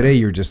stuff. Yeah. Today,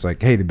 you're just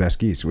like, hey, the best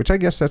geese, which I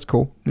guess that's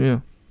cool.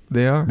 Yeah,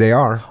 they are. They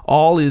are.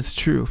 All is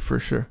true for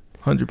sure.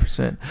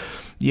 100%.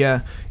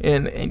 Yeah.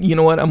 And you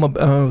know what? I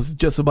was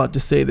just about to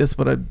say this,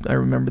 but I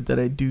remembered that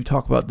I do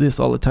talk about this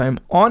all the time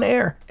on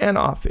air and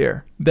off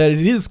air, that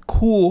it is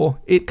cool.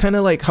 It kind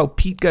of like how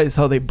Pete guys,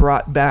 how they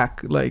brought back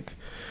like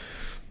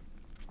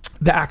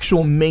the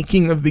actual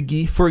making of the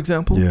gi, for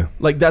example. Yeah.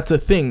 Like that's a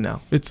thing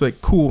now. It's like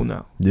cool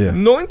now. Yeah.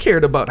 No one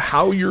cared about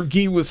how your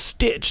gi was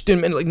stitched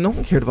and like no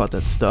one cared about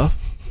that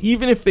stuff.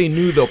 Even if they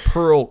knew the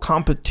pearl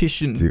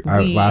competition. Dude,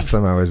 last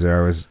time I was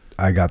there,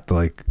 I got the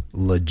like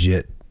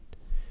legit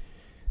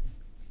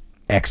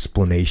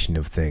explanation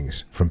of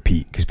things from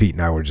Pete, because Pete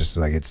and I were just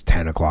like, it's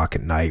 10 o'clock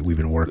at night, we've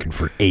been working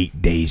for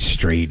 8 days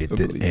straight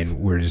and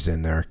we're just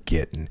in there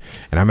and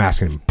I'm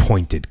asking him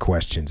pointed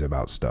questions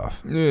about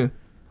stuff. Yeah.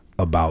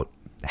 About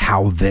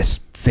how this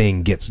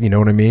thing gets, you know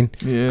what I mean?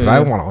 Yeah. Because I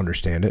want to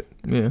understand it.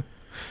 Yeah.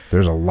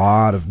 There's a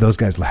lot of, those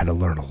guys had to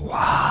learn a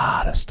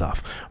lot of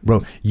stuff,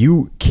 bro.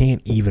 You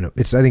can't even, I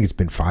think it's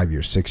been 5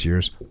 years, 6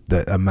 years,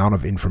 the amount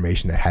of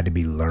information that had to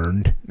be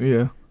learned.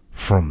 Yeah.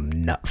 From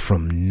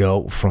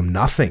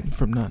nothing,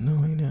 from not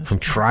knowing, yeah. From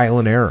trial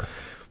and error.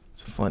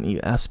 It's funny, you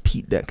ask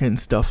Pete that kind of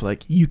stuff,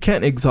 like you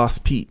can't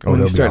exhaust Pete when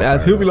he'll you start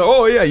asking. He'll be like,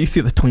 oh yeah, you see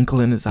the twinkle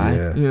in his eye.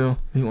 Yeah. You know,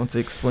 he wants to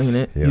explain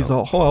it. Yeah. He's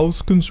all, I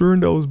was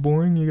concerned I was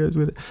boring you guys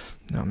with it.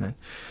 No man,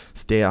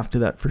 stay after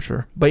that for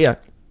sure. But yeah,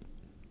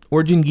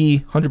 Origin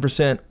Gi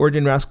 100%,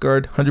 Origin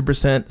Rascard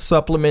 100%,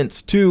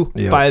 supplements too,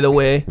 by the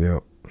way. Yeah.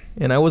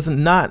 And I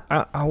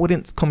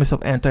wouldn't call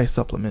myself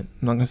anti-supplement.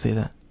 I'm not gonna say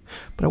that.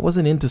 But I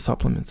wasn't into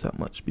supplements that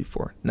much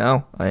before.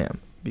 Now I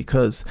am,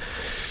 because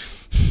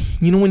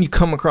you know when you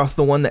come across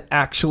the one that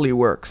actually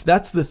works,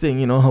 that's the thing.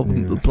 You know how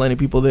plenty of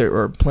people there,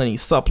 or plenty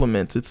of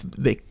supplements,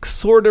 they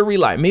sort of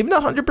rely, maybe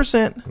not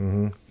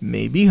 100%,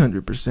 maybe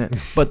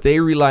 100%, but they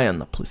rely on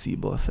the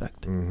placebo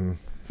effect.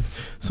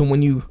 So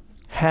when you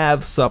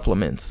have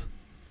supplements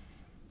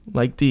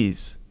like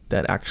these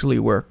that actually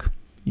work,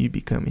 you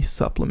become a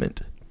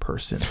supplement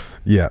person.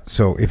 Yeah,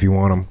 so if you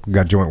want them, we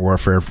got Joint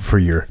Warfare for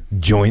your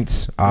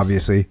joints,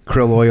 obviously.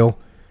 Krill oil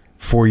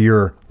for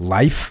your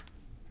life.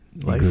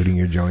 Including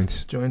your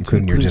joints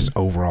including your just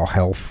overall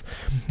health.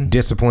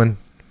 Discipline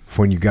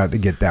for when you got to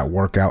get that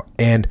workout.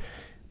 And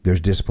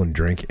there's discipline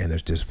drink and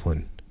there's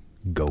discipline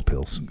go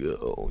pills.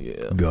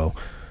 Go.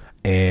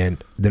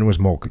 And then it was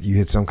Molk. You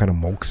had some kind of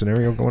Molk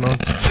scenario going on?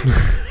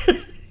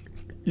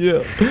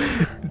 Yeah.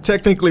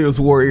 Technically it was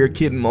Warrior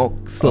Kid and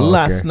Molk. So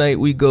last night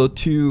we go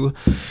to,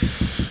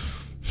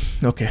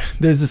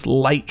 there's this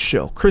light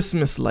show,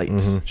 Christmas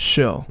lights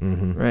show,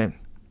 right?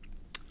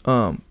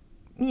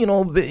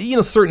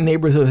 Certain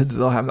neighborhoods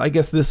they'll have. I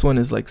guess this one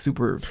is like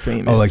super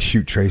famous. Oh, like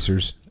shoot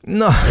tracers.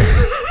 No.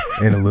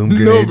 And illume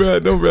grenades.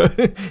 No, bro.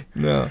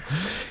 No.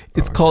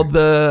 It's called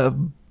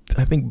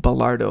I think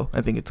Bellardo.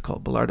 I think it's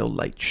called Bellardo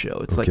Light Show.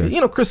 It's like,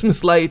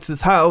 Christmas lights, this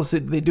house,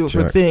 they do it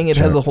for a thing. It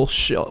has a whole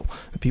show.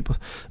 People.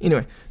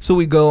 Anyway, so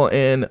we go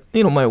and,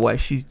 my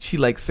wife, she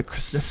likes the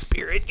Christmas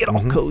spirit, get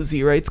all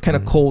cozy, right? It's kind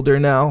of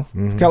colder now.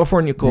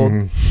 California cold.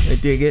 I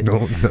dig it.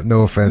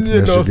 No offense,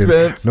 Michigan.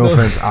 No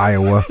offense,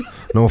 Iowa.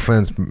 No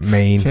offense,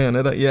 Maine.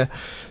 Canada, yeah.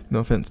 No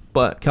offense.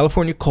 But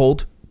California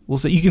cold. We'll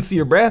say you can see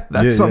your breath.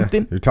 That's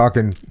something. You're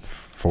talking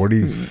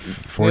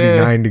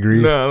 49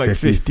 degrees. No, like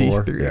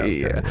 54.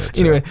 53. Yeah.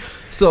 Anyway,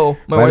 so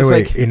my wife's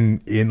like,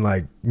 in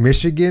like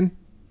Michigan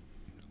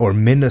or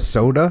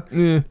Minnesota,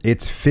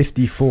 it's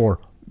 54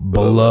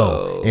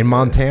 below. In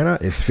Montana,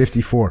 it's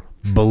 54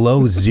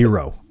 below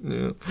zero.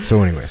 Yeah.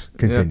 So anyways,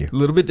 continue. A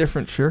little bit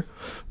different, sure.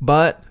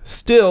 But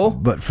still.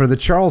 But for the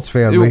Charles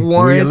family,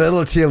 we're a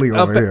little chilly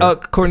over here.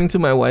 According to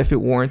my wife, it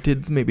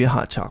warranted maybe a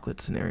hot chocolate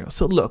scenario.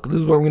 So look, this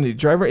is what we're going to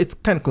do. It's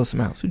kind of close to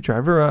my house. We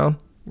drive around.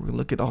 We're going to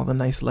look at all the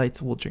nice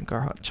lights. We'll drink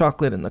our hot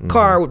chocolate in the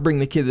car. We'll bring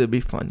the kids. It'll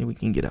be fun. We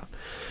can get out.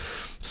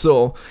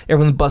 So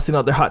everyone's busting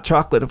out their hot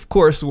chocolate. Of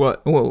course,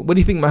 what do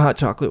you think my hot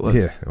chocolate was?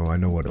 Yeah, I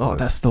know what it was. Oh,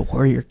 that's the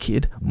Warrior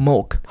Kid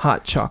Milk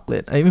hot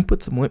chocolate. I even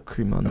put some whipped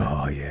cream on that.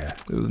 Oh, yeah.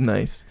 It was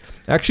nice.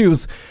 Actually, it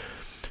was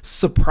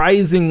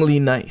surprisingly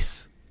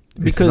nice.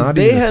 Because it's not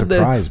they even had a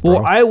surprise,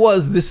 bro.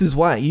 This is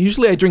why.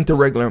 Usually I drink the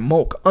regular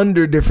milk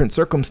under different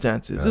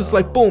circumstances. It's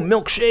like, boom,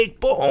 milkshake,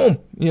 boom.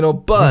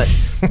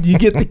 But you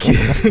get the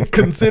kid.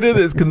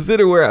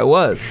 Consider where I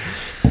was.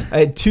 I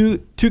had two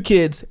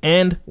kids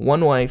and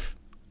one wife,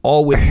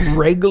 all with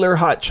regular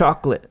hot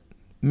chocolate.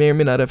 may or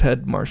may not have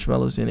had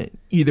marshmallows in it.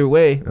 Either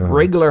way,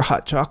 regular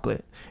hot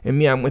chocolate. And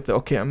me, I'm with the,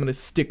 okay, I'm going to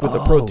stick with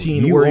the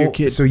protein Warrior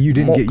Kid. So you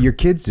didn't get, your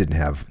kids didn't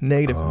have.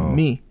 Negative.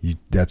 Me.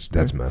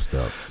 That's messed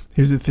up.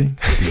 Here's the thing.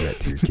 Do that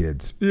to your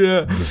kids.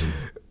 Yeah.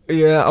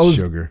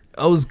 Sugar.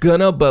 I was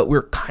gonna, but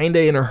we're kind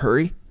of in a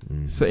hurry.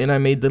 So, and I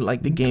made the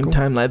game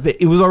time. Like,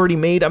 it was already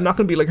made. I'm not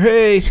going to be like,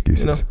 hey. Excuses.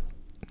 You know?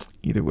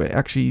 Either way.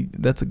 Actually,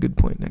 that's a good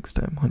point next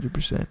time.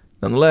 100%.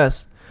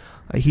 Nonetheless,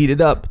 I heat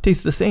it up.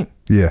 Tastes the same.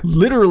 Yeah.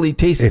 Literally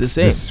tastes the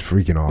same. It's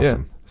freaking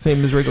awesome. Yeah.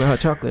 Same as regular hot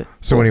chocolate.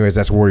 So anyways,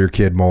 that's Warrior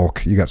Kid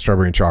Milk. You got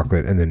strawberry and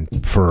chocolate. And then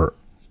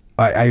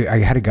I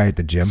had a guy at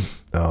the gym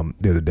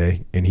the other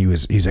day, and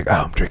he's like,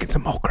 oh, I'm drinking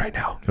some milk right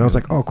now. And I was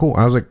like, oh, cool.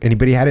 I was like,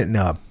 anybody had it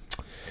in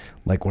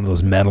like one of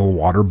those metal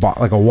water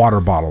bottle, like a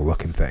water bottle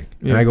looking thing.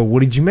 Yeah. And I go,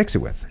 what did you mix it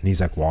with? And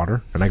he's like,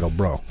 water. And I go,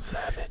 bro,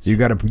 savage. You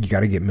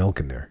gotta get milk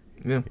in there.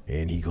 Yeah.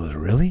 And he goes,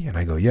 really? And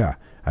I go, yeah.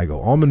 I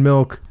go, almond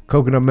milk,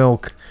 coconut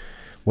milk.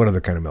 What other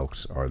kind of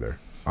milks are there?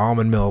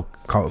 Almond milk,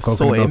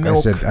 coconut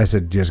milk. I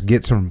said, just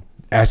get some.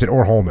 I said,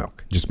 or whole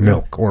milk, just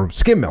milk or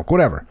skim milk,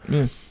 whatever.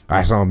 Yeah.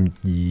 I saw him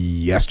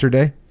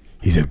yesterday.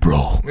 He's like,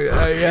 bro,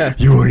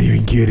 you weren't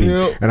even kidding.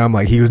 Yep. And I'm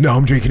like, he goes, no,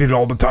 I'm drinking it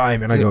all the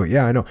time. And I go,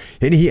 yeah, I know.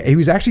 And he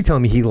was actually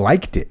telling me he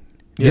liked it,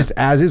 just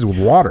as is with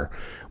water,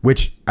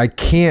 which I'm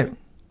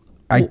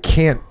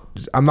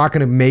not going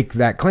to make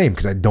that claim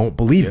because I don't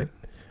believe it.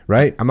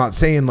 Right? I'm not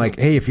saying like,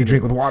 hey, if you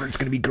drink with water, it's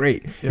going to be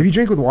great. Yep. If you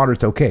drink with water,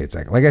 it's okay. It's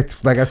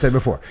like I said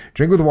before,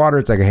 drink with water,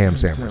 it's like a ham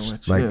sandwich.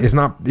 It's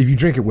not, if you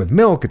drink it with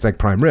milk, it's like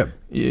prime rib.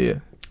 Yeah.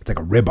 It's like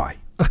a ribeye.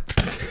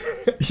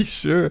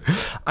 Sure.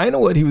 I know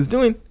what he was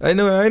doing. I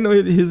know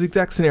his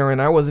exact scenario,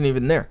 and I wasn't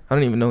even there. I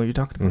don't even know what you're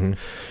talking about.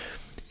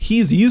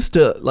 He's used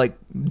to like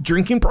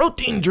drinking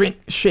protein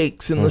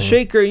shakes in the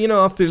shaker,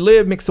 off their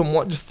lid, mix some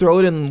water, just throw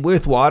it in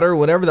with water or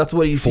whatever. That's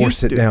what he's used to.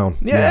 Force it down.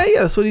 Yeah,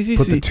 that's what he's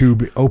used to. Put the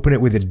tube, open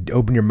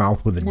your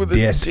mouth with a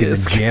disc and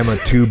then jam a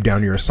tube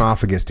down your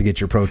esophagus to get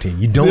your protein.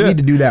 You don't need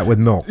to do that with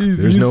milk.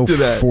 There's no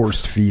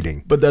forced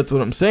feeding. But that's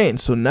what I'm saying.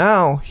 So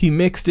now he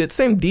mixed it,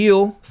 same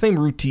deal, same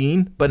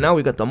routine, but now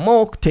we got the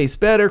milk, tastes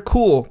better,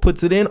 cool,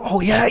 puts it in.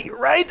 Oh yeah, you're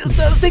right. I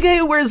was thinking,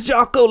 hey, where's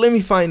Jocko? Let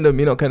me find him,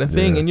 kind of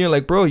thing. And you're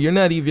like, bro, you're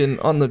not even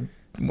on the,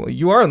 well,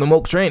 you are on the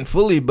milk train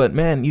fully, but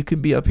man, you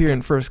could be up here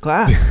in first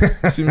class.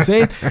 See what I'm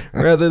saying?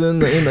 Rather than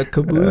in the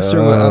caboose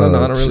or what. I don't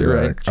know. I don't really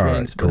ride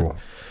trains. All right, cool.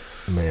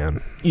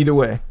 Man. Either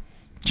way.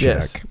 Check.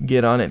 Yes.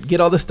 Get on it.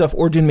 Get all this stuff.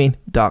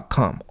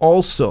 OriginMain.com.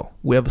 Also,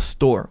 we have a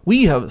store.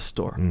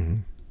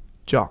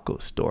 Jocko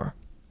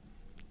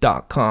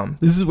Store.com.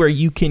 This is where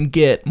you can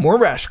get more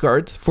rash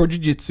guards for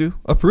jiu-jitsu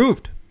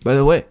approved, by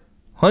the way.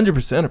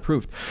 100%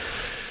 approved.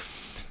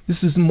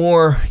 This is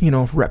more,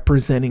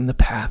 representing the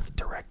path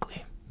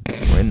directly.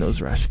 Wearing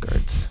those rash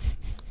guards.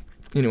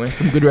 Anyway,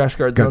 some good rash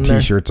guards on there.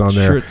 Got t-shirts on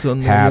there. Shirts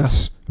on there.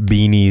 Hats,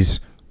 beanies,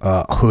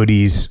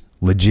 hoodies,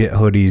 legit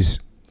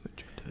hoodies.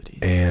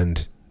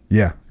 And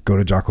go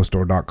to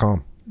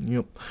jockostore.com.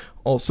 Yep.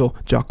 Also,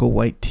 Jocko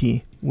White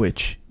Tea,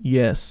 which,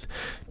 yes.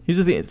 Here's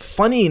the thing.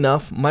 Funny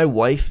enough, my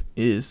wife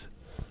is...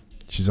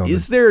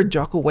 Is there a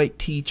Jocko White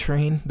Tea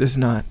train? There's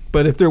not.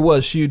 But if there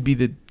was, she would be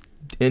the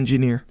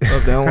engineer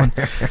of that one.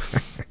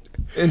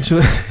 And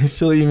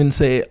she'll even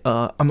say,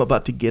 I'm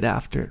about to get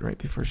after it right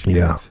before she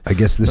ends. I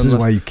guess this is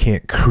why you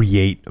can't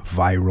create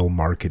viral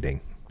marketing,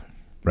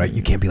 right?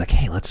 You can't be like,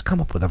 hey, let's come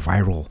up with a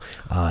viral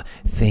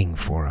thing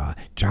for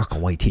Jocko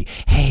White Tea.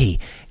 Hey,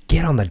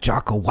 get on the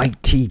Jocko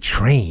White Tea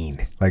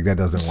train. Like, that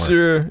doesn't work.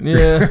 Sure,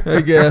 yeah,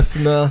 I guess,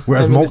 no.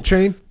 Whereas milk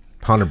train,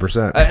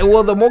 100%.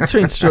 Well, the milk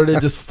train sort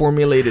of just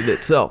formulated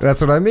itself. That's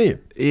what I mean.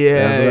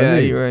 Yeah,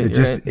 you're right.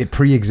 It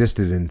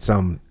pre-existed in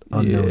some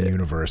unknown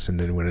universe, and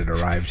then when it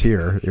arrived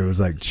here, it was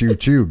like,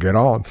 choo get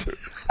on.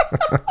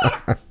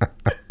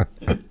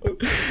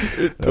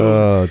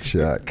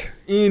 Check.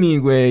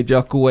 Anyway,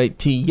 Jocko White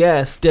Tea,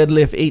 yes,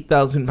 deadlift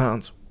 8,000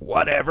 pounds,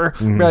 whatever.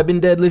 I've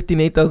been deadlifting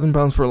 8,000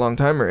 pounds for a long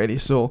time already,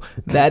 so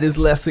that is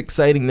less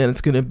exciting than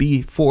it's going to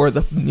be for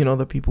the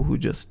the people who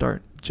just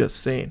start.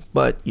 Just saying.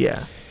 But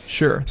yeah,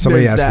 sure.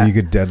 Somebody asked me, you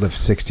could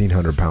deadlift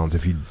 1,600 pounds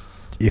if you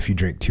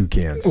drink 2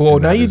 cans. Well,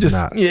 now you just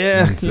I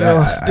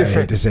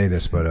hate to say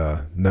this,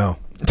 but no,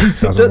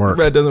 it doesn't work.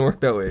 It doesn't work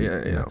that way.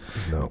 Yeah.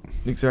 No.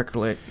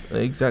 Exactly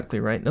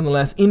right.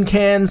 Nonetheless, in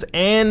cans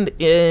and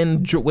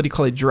in what do you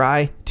call it,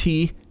 dry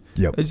tea.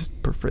 Yep. I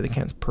just prefer the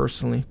cans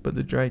personally, but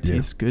the dry tea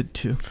is good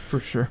too,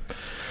 for sure.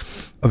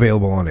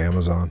 Available on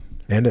Amazon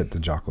and at the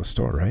Jocko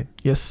Store, right?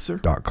 Yes, sir.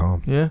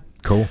 .com. Yeah.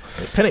 Cool.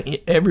 Kind of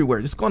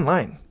everywhere. Just go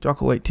online.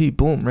 Jocko White Tea.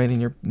 Boom. Right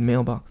in your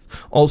mailbox.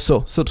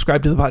 Also,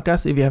 subscribe to the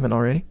podcast if you haven't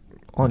already.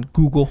 On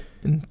Google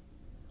and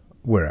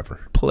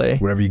wherever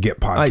you get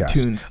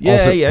podcasts. iTunes.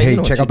 Hey,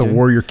 check out the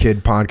Warrior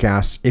Kid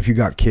podcast. If you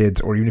got kids,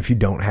 or even if you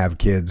don't have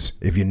kids,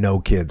 if you know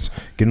kids,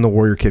 get in the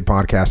Warrior Kid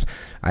podcast.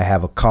 I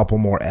have a couple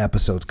more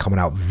episodes coming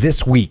out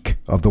this week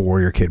of the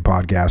Warrior Kid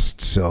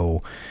podcast,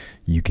 so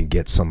you can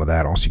get some of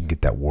that. Also, you can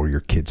get that Warrior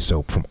Kid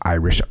soap from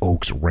Irish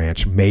Oaks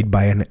Ranch, made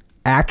by an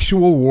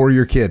actual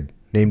Warrior Kid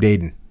named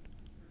Aiden,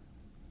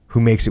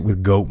 who makes it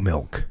with goat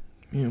milk.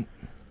 Yeah.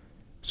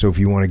 So if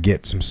you want to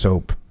get some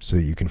soap so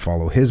that you can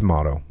follow his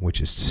motto,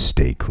 which is to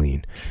stay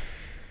clean.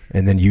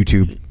 And then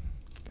YouTube,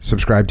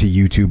 subscribe to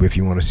YouTube if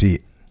you want to see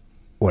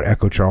what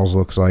Echo Charles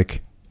looks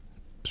like.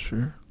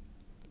 Sure.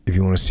 If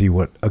you want to see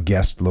what a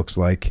guest looks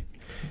like.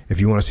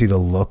 If you want to see the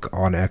look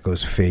on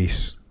Echo's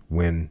face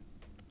when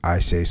I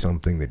say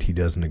something that he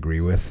doesn't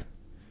agree with.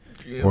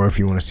 Yeah. Or if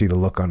you want to see the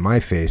look on my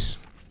face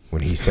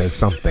when he says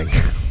something.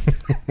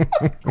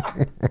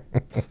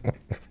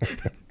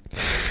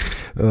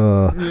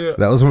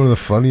 That was one of the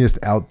funniest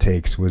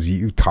outtakes, was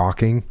you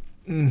talking,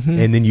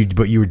 and then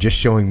you were just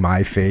showing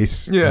my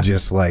face,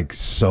 just like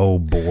so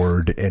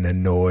bored and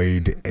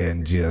annoyed,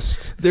 and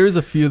just. There's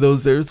a few of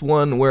those. There's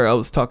one where I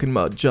was talking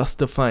about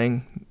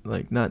justifying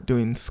like not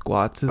doing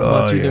squats as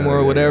much anymore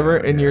or whatever,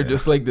 and you're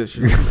just like this.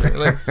 You're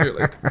like,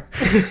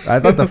 I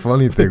thought the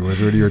funny thing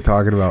was when you were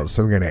talking about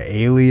some kind of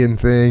alien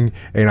thing,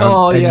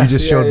 and you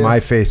just showed my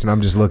face, and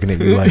I'm just looking at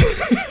you like.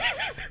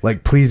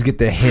 Like, please get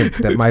the hint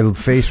that my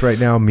face right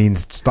now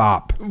means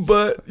stop.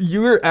 But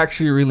you were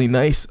actually really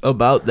nice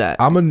about that.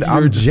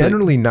 I'm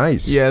generally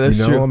nice. Yeah, that's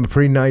true. I'm a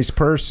pretty nice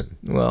person.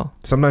 Well,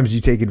 sometimes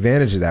you take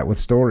advantage of that with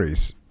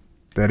stories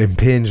that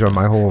impinge on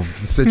my whole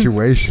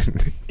situation.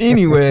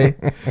 Anyway,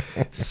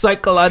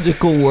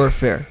 psychological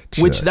warfare,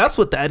 which that's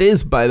what that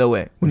is, by the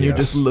way. When you're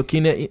just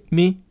looking at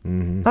me,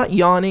 not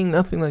yawning,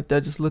 nothing like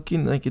that, just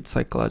looking like it's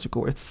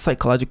psychological. It's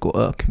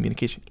psychological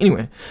communication.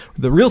 Anyway,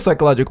 the real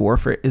psychological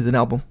warfare is an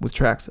album with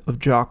tracks of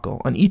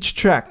Jocko on each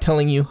track,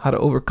 telling you how to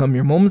overcome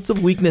your moments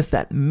of weakness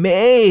that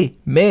may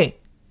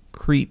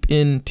creep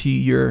into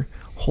your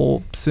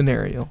whole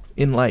scenario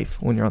in life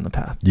when you're on the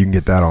path. You can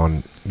get that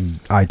on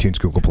iTunes,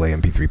 Google Play,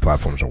 MP3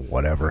 platforms, or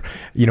whatever.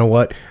 You know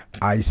what?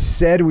 I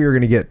said we were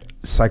going to get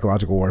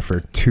Psychological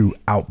Warfare 2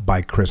 out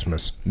by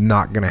Christmas.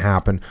 Not going to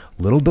happen.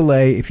 Little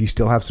delay. If you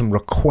still have some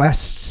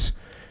requests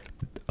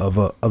of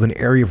an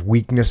area of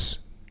weakness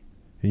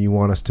and you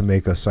want us to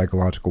make a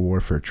Psychological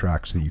Warfare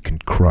track so that you can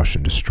crush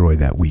and destroy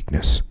that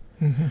weakness,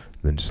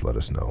 then just let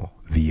us know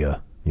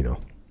via,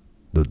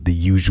 the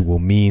usual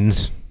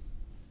means.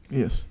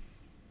 Yes.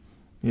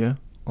 Yeah,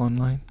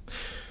 online.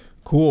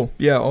 Cool.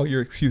 Yeah, all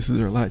your excuses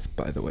are lies,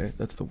 by the way.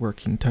 That's the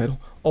working title.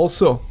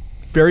 Also,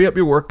 vary up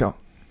your workout.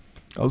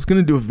 I was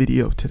going to do a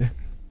video today.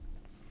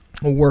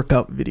 A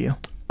workout video.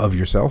 Of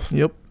yourself?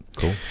 Yep.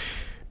 Cool.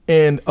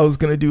 And I was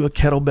going to do a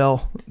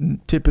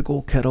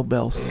typical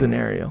kettlebell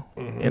scenario.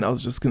 And I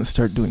was just going to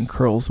start doing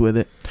curls with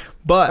it.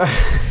 But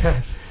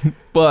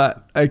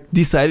but I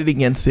decided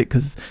against it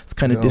because it's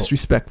kind of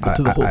disrespectful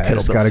to the whole kettlebell I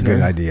just got scenario.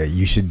 A good idea.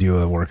 You should do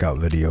a workout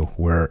video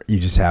where you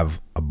just have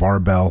a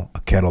barbell, a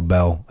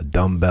kettlebell, a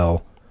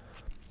dumbbell,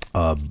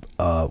 a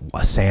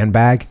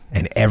sandbag,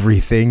 and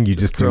everything. You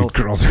just do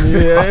curls.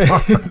 Yeah,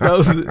 that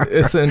was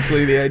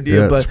essentially the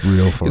idea. But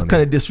real funny. It's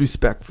kind of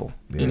disrespectful.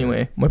 Yeah.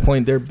 Anyway, my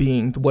point there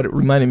being, what it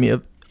reminded me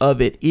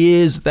of it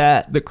is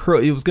that the curl,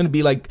 it was going to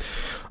be like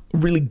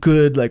really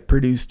good, like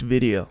produced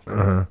video,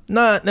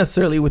 not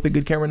necessarily with a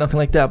good camera, nothing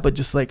like that, but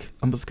just like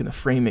I'm just gonna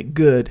frame it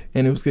good,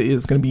 and it was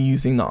gonna be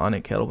using the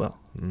Onyx kettlebell,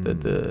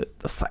 the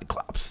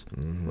Cyclops,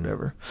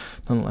 whatever.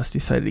 Nonetheless,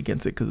 decided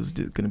against it because it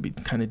was gonna be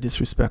kind of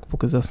disrespectful,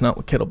 because that's not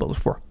what kettlebells are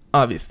for,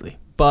 obviously.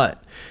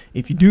 But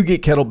if you do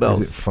get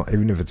kettlebells,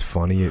 even if it's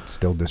funny, it's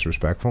still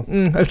disrespectful.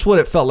 That's what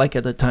it felt like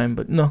at the time.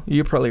 But no,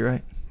 you're probably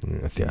right.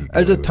 I think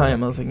at the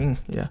time, I was like,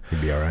 yeah.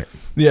 You'd be all right.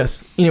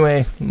 Yes.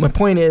 Anyway, my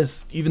point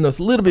is, even though it's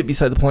a little bit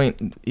beside the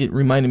point, it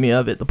reminded me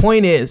of it. The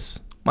point is,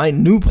 my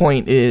new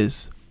point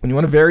is, when you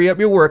want to vary up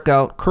your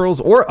workout, curls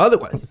or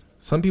otherwise,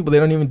 some people, they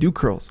don't even do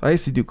curls. I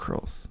used to do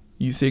curls.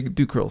 You say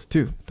do curls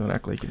too. Don't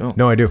act like you don't.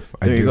 No, I do.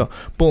 There you go.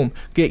 Boom.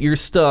 Get your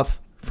stuff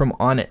from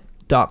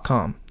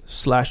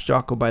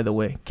onit.com/Jocko, by the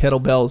way.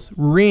 Kettlebells,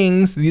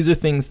 rings. These are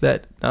things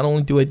that not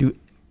only do I do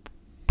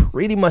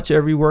pretty much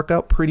every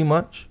workout, pretty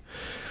much,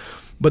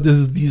 but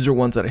these are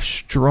ones that I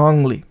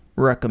strongly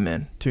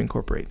recommend to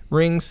incorporate.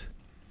 Rings,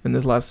 and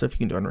there's a lot of stuff you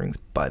can do on rings,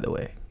 by the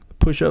way.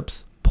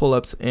 Push-ups,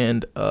 pull-ups,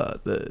 and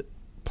the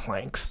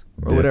planks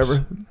or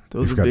whatever.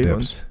 Those are big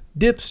ones.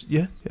 Dips,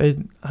 yeah. I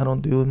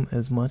don't do them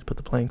as much, but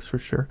the planks for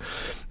sure.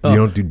 You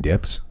don't do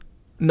dips?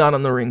 Not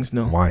on the rings,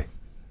 no. Why?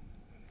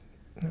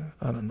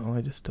 I don't know.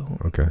 I just don't.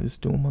 Okay. I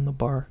just do them on the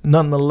bar.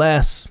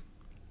 Nonetheless.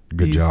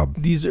 Good job.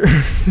 These are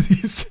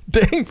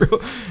dang, bro.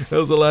 That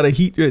was a lot of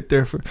heat right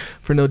there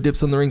for no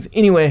dips on the rings.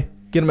 Anyway,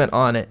 get them at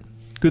On It.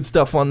 Good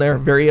stuff on there.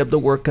 Vary up the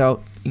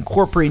workout.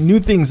 Incorporate new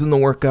things in the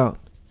workout.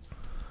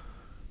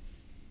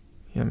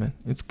 Yeah, man.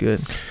 It's good.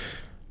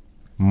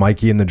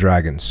 Mikey and the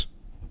Dragons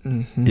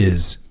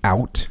is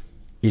out.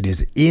 It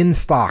is in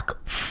stock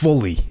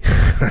fully.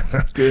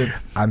 Good.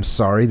 I'm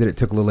sorry that it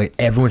took a little late.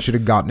 Everyone should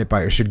have gotten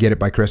it should get it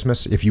by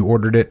Christmas. If you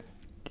ordered it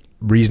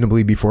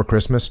reasonably before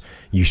Christmas,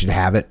 you should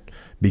have it.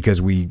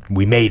 Because we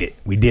made it.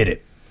 We did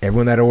it.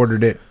 Everyone that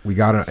ordered it, we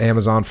got it on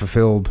Amazon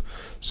fulfilled.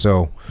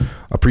 So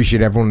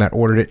appreciate everyone that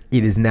ordered it.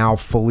 It is now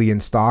fully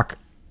in stock.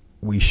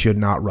 We should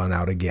not run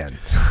out again.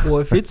 Well,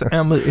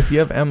 if you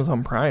have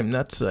Amazon Prime,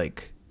 that's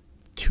like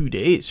 2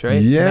 days,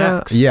 right? Yeah,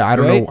 Max, yeah. I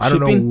don't right? know. I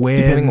don't Shipping, know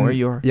when. depending on where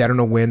you are. Yeah, I don't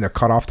know when the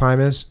cutoff time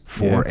is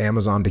for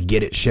Amazon to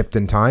get it shipped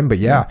in time. But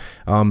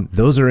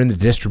those are in the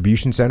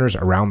distribution centers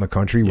around the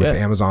country with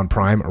Amazon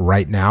Prime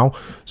right now.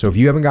 So if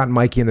you haven't gotten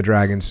Mikey and the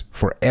Dragons,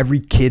 for every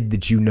kid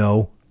that you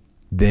know,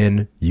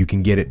 then you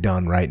can get it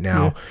done right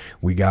now. Yeah.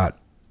 We got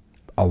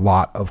a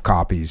lot of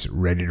copies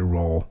ready to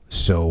roll.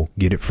 So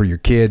get it for your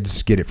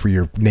kids, get it for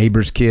your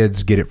neighbors'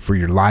 kids, get it for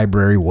your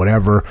library,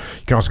 whatever.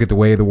 You can also get the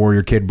Way of the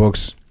Warrior Kid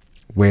books,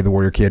 Way of the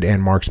Warrior Kid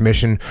and Mark's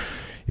Mission,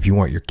 if you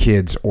want your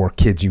kids or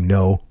kids you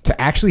know to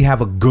actually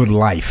have a good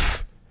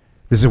life.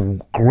 This is a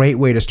great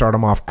way to start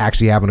them off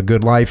actually having a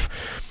good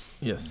life.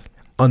 Yes.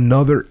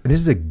 This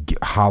is a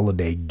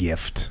holiday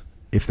gift,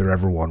 if there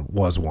ever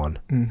was one.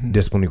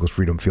 Discipline Equals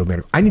Freedom Field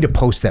Manual. I need to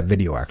post that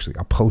video, actually.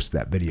 I'll post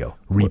that video.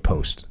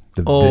 Repost.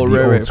 The old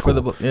school. For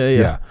the book.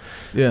 Yeah.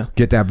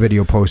 Get that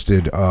video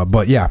posted.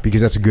 But yeah, because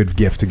that's a good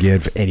gift to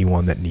give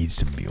anyone that needs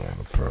to be on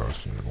the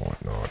press and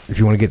whatnot. If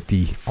you want to get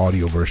the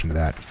audio version of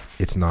that,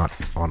 it's not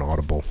on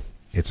Audible.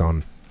 It's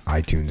on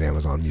iTunes,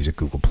 Amazon Music,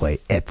 Google Play,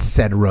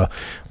 etc.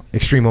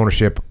 Extreme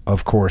Ownership,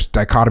 of course.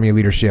 Dichotomy of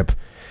Leadership,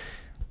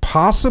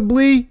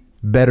 possibly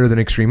better than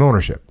Extreme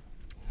Ownership.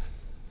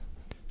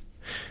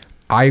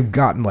 I've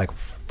gotten like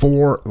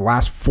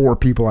last four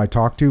people I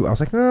talked to, I was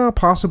like, oh,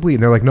 possibly.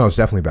 And they're like, no, it's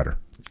definitely better.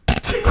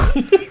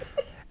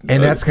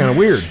 And that's kind of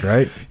weird,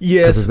 right?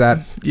 Yes. Is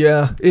that?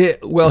 Yeah.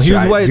 Here's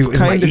why it's is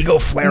my ego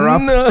flare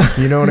up? No.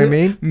 You know what I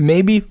mean?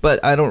 Maybe,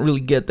 but I don't really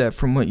get that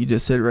from what you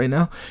just said right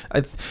now.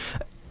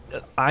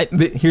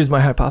 Here's my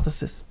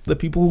hypothesis. The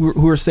people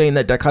who are saying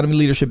that Dichotomy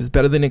Leadership is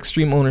better than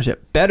Extreme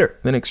Ownership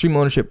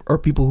are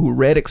people who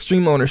read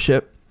Extreme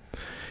Ownership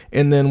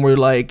and then we're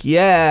like,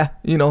 yeah,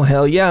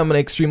 hell yeah, I'm an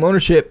Extreme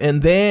Ownership.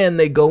 And then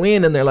they go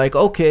in and they're like,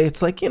 okay,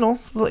 it's like,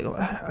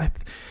 I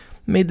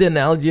made the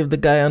analogy of the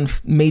guy on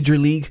Major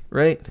League,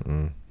 right?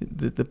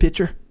 The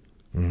pitcher.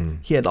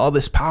 He had all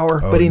this power,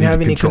 but he didn't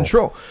have any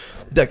control.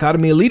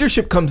 Dichotomy of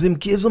Leadership comes in,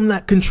 gives them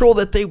that control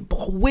that they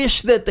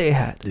wish that they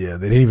had. Yeah,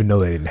 they didn't even know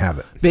they didn't have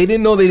it. They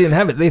didn't know they didn't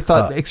have it. They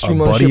thought Extreme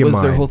Ownership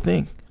was their whole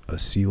thing. A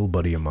SEAL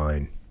buddy of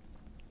mine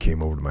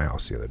came over to my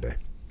house the other day,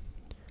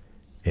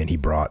 and he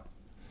brought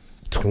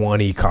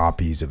 20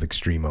 copies of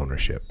Extreme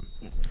Ownership.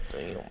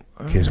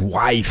 His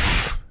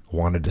wife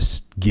wanted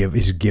to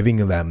he's giving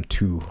them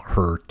to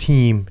her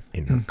team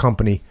in her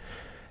company,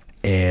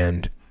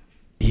 and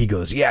he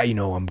goes, yeah,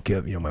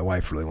 my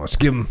wife really wants to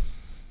give them,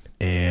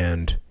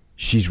 and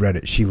she's read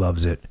it, she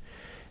loves it.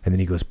 And then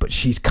he goes, but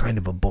she's kind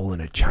of a bull in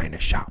a china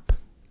shop.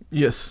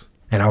 Yes.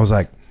 And I was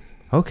like,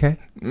 okay,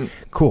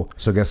 cool.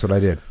 So guess what I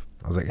did?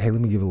 I was like, hey, let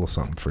me give a little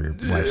something for your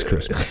wife's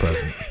Christmas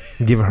present.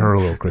 I'm giving her a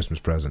little Christmas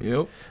present.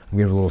 Yep. I'm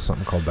giving a little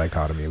something called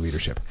Dichotomy of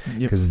Leadership.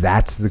 Because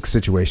that's the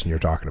situation you're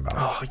talking about.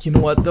 Oh, you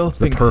know what, though? It's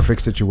the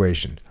perfect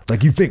situation.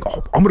 Like, you think,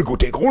 oh, I'm going to go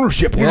take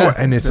ownership.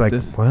 And it's like,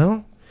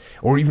 well,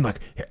 or even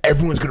like,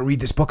 everyone's going to read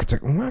this book. It's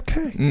like,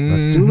 okay,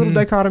 let's do a little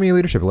Dichotomy of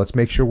Leadership. Let's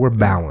make sure we're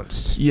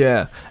balanced.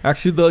 Yeah.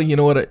 Actually, though, you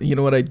know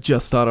what I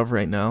just thought of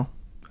right now?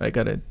 I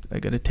gotta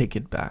take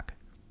it back.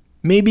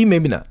 Maybe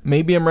not.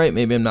 Maybe I'm right.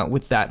 Maybe I'm not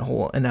with that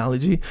whole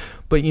analogy.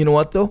 But you know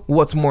what though?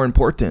 What's more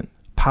important,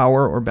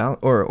 power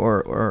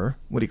or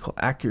what do you call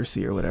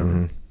accuracy or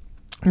whatever?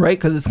 Right?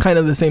 Because it's kind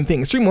of the same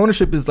thing. Extreme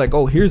Ownership is like,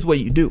 oh, here's what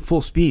you do,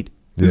 full speed.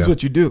 This is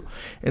what you do.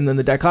 And then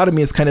the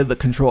dichotomy is kind of the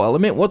control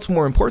element. What's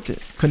more important,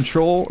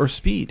 control or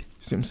speed?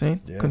 See what I'm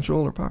saying? Yeah.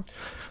 Control or power?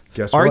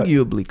 Guess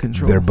arguably what?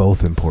 Control. They're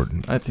both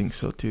important. I think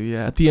so too.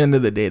 Yeah. At the end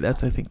of the day, I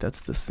think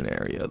that's the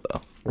scenario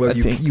though. Well,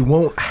 you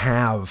won't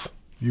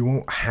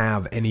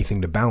have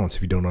anything to balance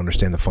if you don't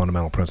understand the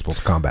fundamental principles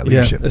of combat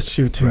leadership. Yeah, that's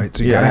true too. Right?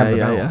 So you gotta have the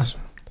balance.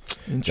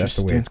 That's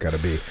the way it's gotta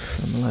be.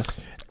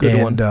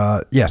 Good one.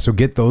 So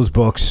get those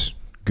books,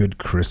 good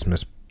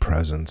Christmas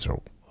presents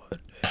or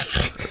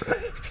whatever.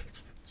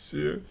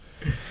 Sure.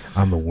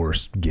 I'm the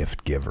worst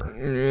gift giver.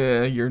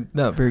 Yeah, you're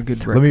not very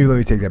good. Let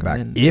me take that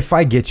back. If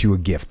I get you a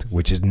gift,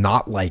 which is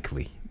not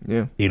likely,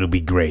 it'll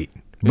be great.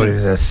 But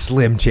there's a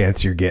slim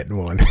chance you're getting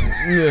one.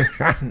 Yeah.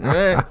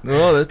 Right.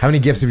 Well, how many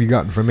gifts have you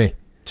gotten from me?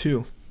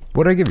 2.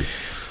 What did I give you?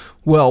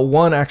 Well,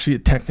 one actually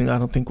technically I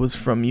don't think was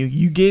from you.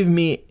 You gave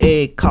me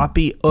a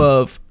copy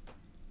of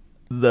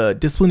the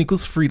Discipline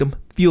Equals Freedom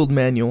Field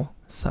Manual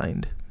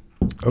signed.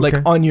 Okay. Like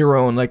on your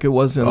own. Like it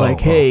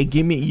wasn't hey,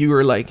 give me, you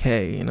were like,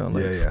 hey,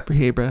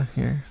 hey bro,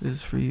 here, this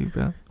is for you,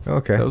 bro.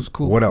 Okay. That was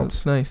cool. What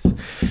else? Nice.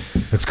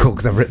 That's cool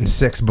because I've written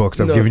 6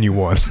 books. I've given you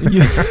 1.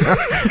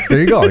 There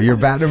you go. You're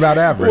batting about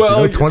average.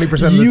 Well, 20% of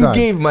the time. You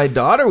gave my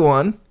daughter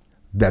one.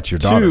 That's your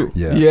daughter. 2.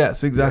 Yeah.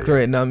 Yes, exactly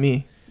right. Not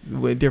me.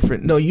 Way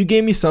different. No, you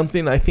gave me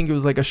something. I think it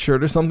was like a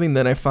shirt or something.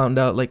 Then I found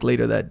out like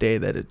later that day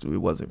that it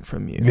wasn't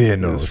from you. Yeah,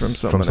 no, it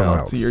was from someone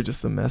else. So you're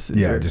just a messenger.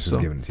 Yeah, I just was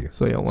giving it to you.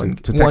 So yeah, one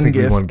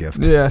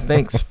gift. Yeah,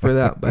 thanks for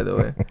that, by the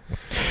way.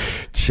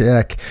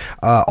 Check.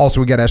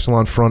 Also, we got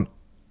Echelon Front.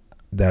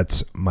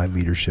 That's my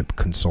leadership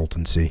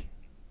consultancy.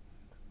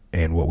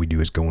 And what we do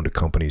is go into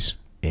companies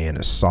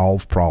and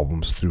solve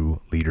problems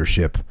through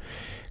leadership.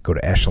 Go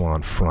to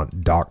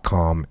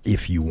echelonfront.com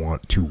if you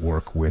want to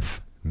work with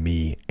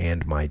me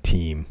and my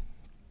team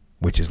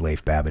which is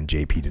Leif Babin,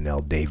 JP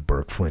Donnell, Dave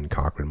Burke, Flynn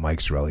Cochran, Mike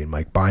Sorelli, and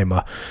Mike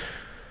Bima.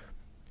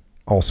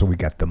 Also, we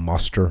got the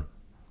muster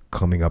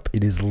coming up.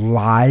 It is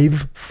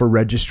live for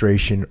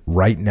registration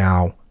right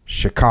now.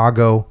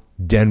 Chicago,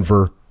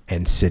 Denver,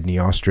 and Sydney,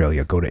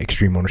 Australia. Go to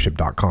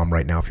extremeownership.com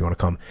right now if you want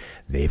to come.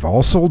 They've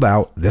all sold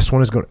out. This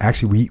one is going.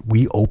 Actually,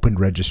 we opened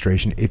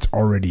registration. It's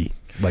already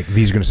like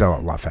these are going to sell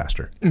out a lot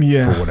faster.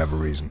 Yeah. For whatever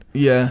reason.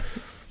 Yeah.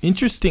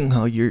 Interesting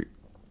how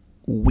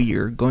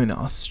we're going to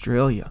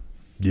Australia.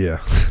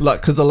 Yeah.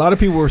 Because a lot of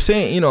people were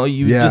saying,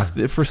 just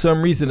for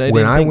some reason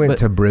when I went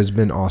to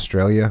Brisbane,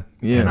 Australia,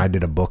 and I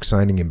did a book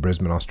signing in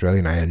Brisbane, Australia,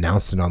 and I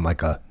announced it on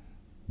like a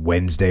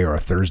Wednesday or a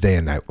Thursday,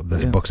 and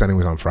the book signing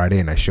was on Friday,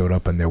 and I showed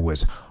up, and there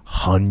was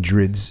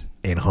hundreds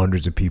and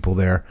hundreds of people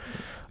there.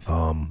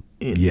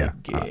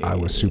 I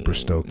was super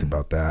stoked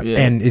about that,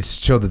 and it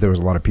showed that there was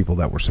a lot of people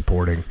that were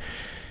supporting.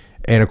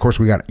 And of course,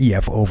 we got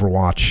EF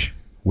Overwatch,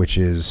 which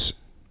is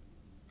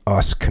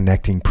us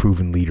connecting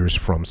proven leaders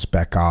from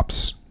Spec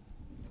Ops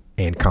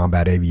and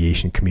combat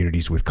aviation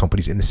communities with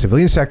companies in the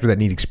civilian sector that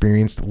need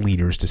experienced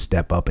leaders to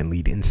step up and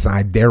lead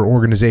inside their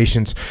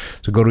organizations.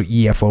 So go to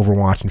EF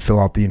Overwatch and fill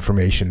out the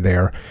information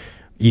there,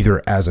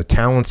 either as a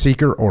talent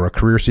seeker or a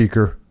career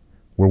seeker.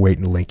 We're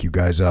waiting to link you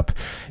guys up.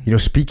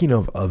 Speaking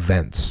of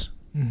events,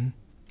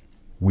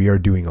 we are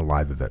doing a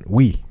live event.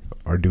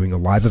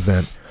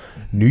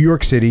 New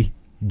York City,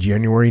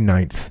 January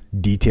 9th.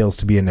 Details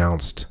to be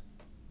announced.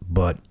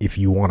 But if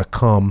you want to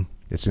come,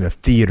 it's in a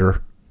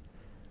theater.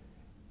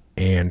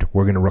 And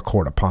we're going to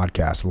record a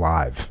podcast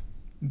live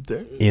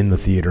in the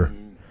theater.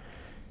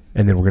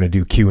 And then we're going to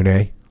do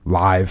Q&A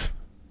live,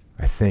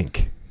 I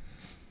think.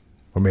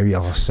 Or maybe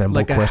I'll assemble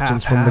like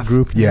questions from the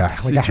group. Yeah,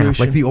 like a half.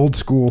 Like the old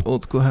school.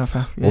 Old school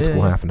half-half. Old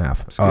school half and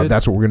half.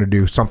 That's what we're going to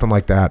do. Something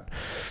like that.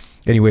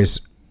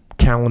 Anyways,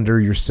 calendar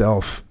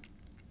yourself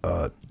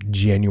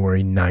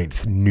January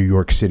 9th, New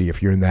York City.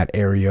 If you're in that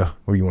area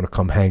or you want to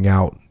come hang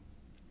out,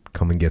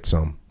 come and get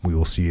some. We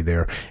will see you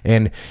there.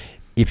 And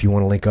if you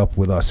want to link up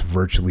with us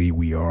virtually,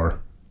 we are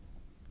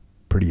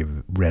pretty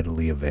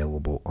readily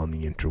available on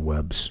the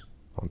interwebs,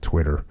 on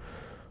Twitter,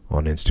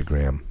 on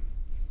Instagram,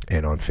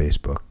 and on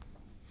Facebook.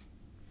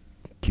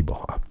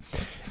 Kiboha.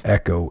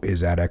 Echo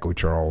is at Echo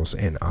Charles,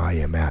 and I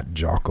am at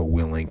Jocko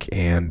Willink.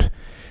 And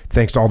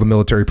thanks to all the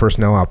military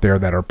personnel out there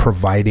that are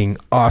providing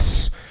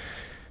us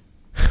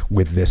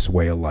with this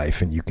way of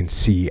life. And you can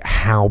see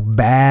how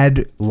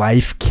bad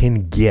life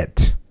can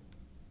get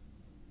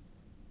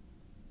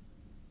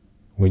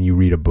when you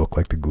read a book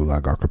like the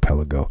Gulag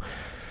Archipelago.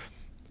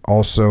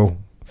 Also,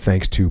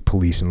 thanks to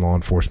police and law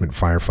enforcement,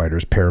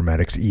 firefighters,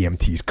 paramedics,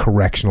 EMTs,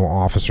 correctional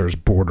officers,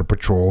 border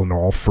patrol, and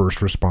all first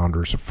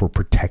responders for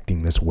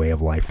protecting this way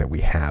of life that we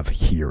have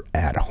here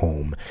at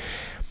home.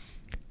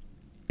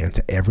 And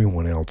to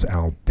everyone else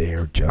out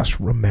there, just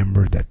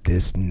remember that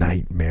this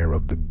nightmare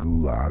of the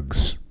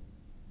gulags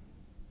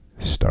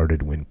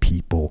started when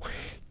people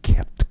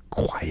kept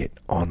quiet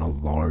on a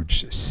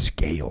large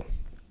scale.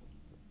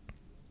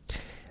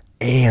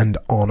 And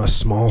on a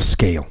small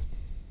scale.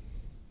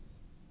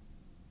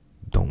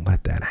 Don't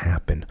let that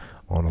happen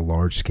on a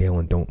large scale,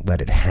 and don't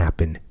let it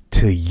happen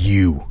to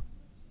you.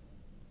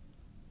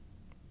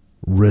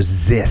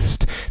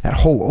 Resist. That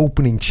whole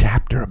opening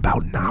chapter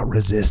about not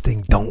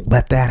resisting, don't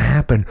let that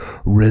happen.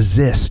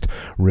 Resist.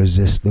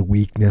 Resist the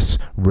weakness.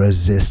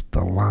 Resist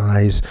the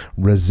lies.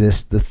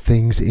 Resist the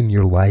things in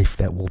your life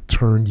that will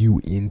turn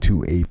you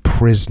into a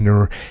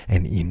prisoner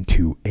and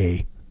into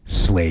a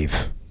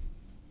slave.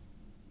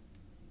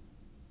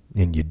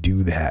 And you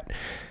do that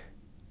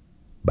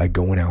by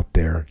going out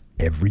there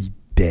every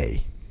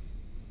day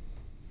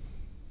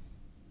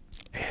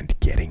and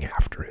getting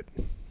after it.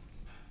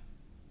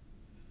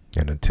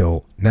 And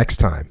until next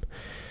time,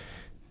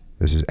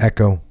 this is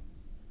Echo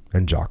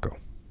and Jocko.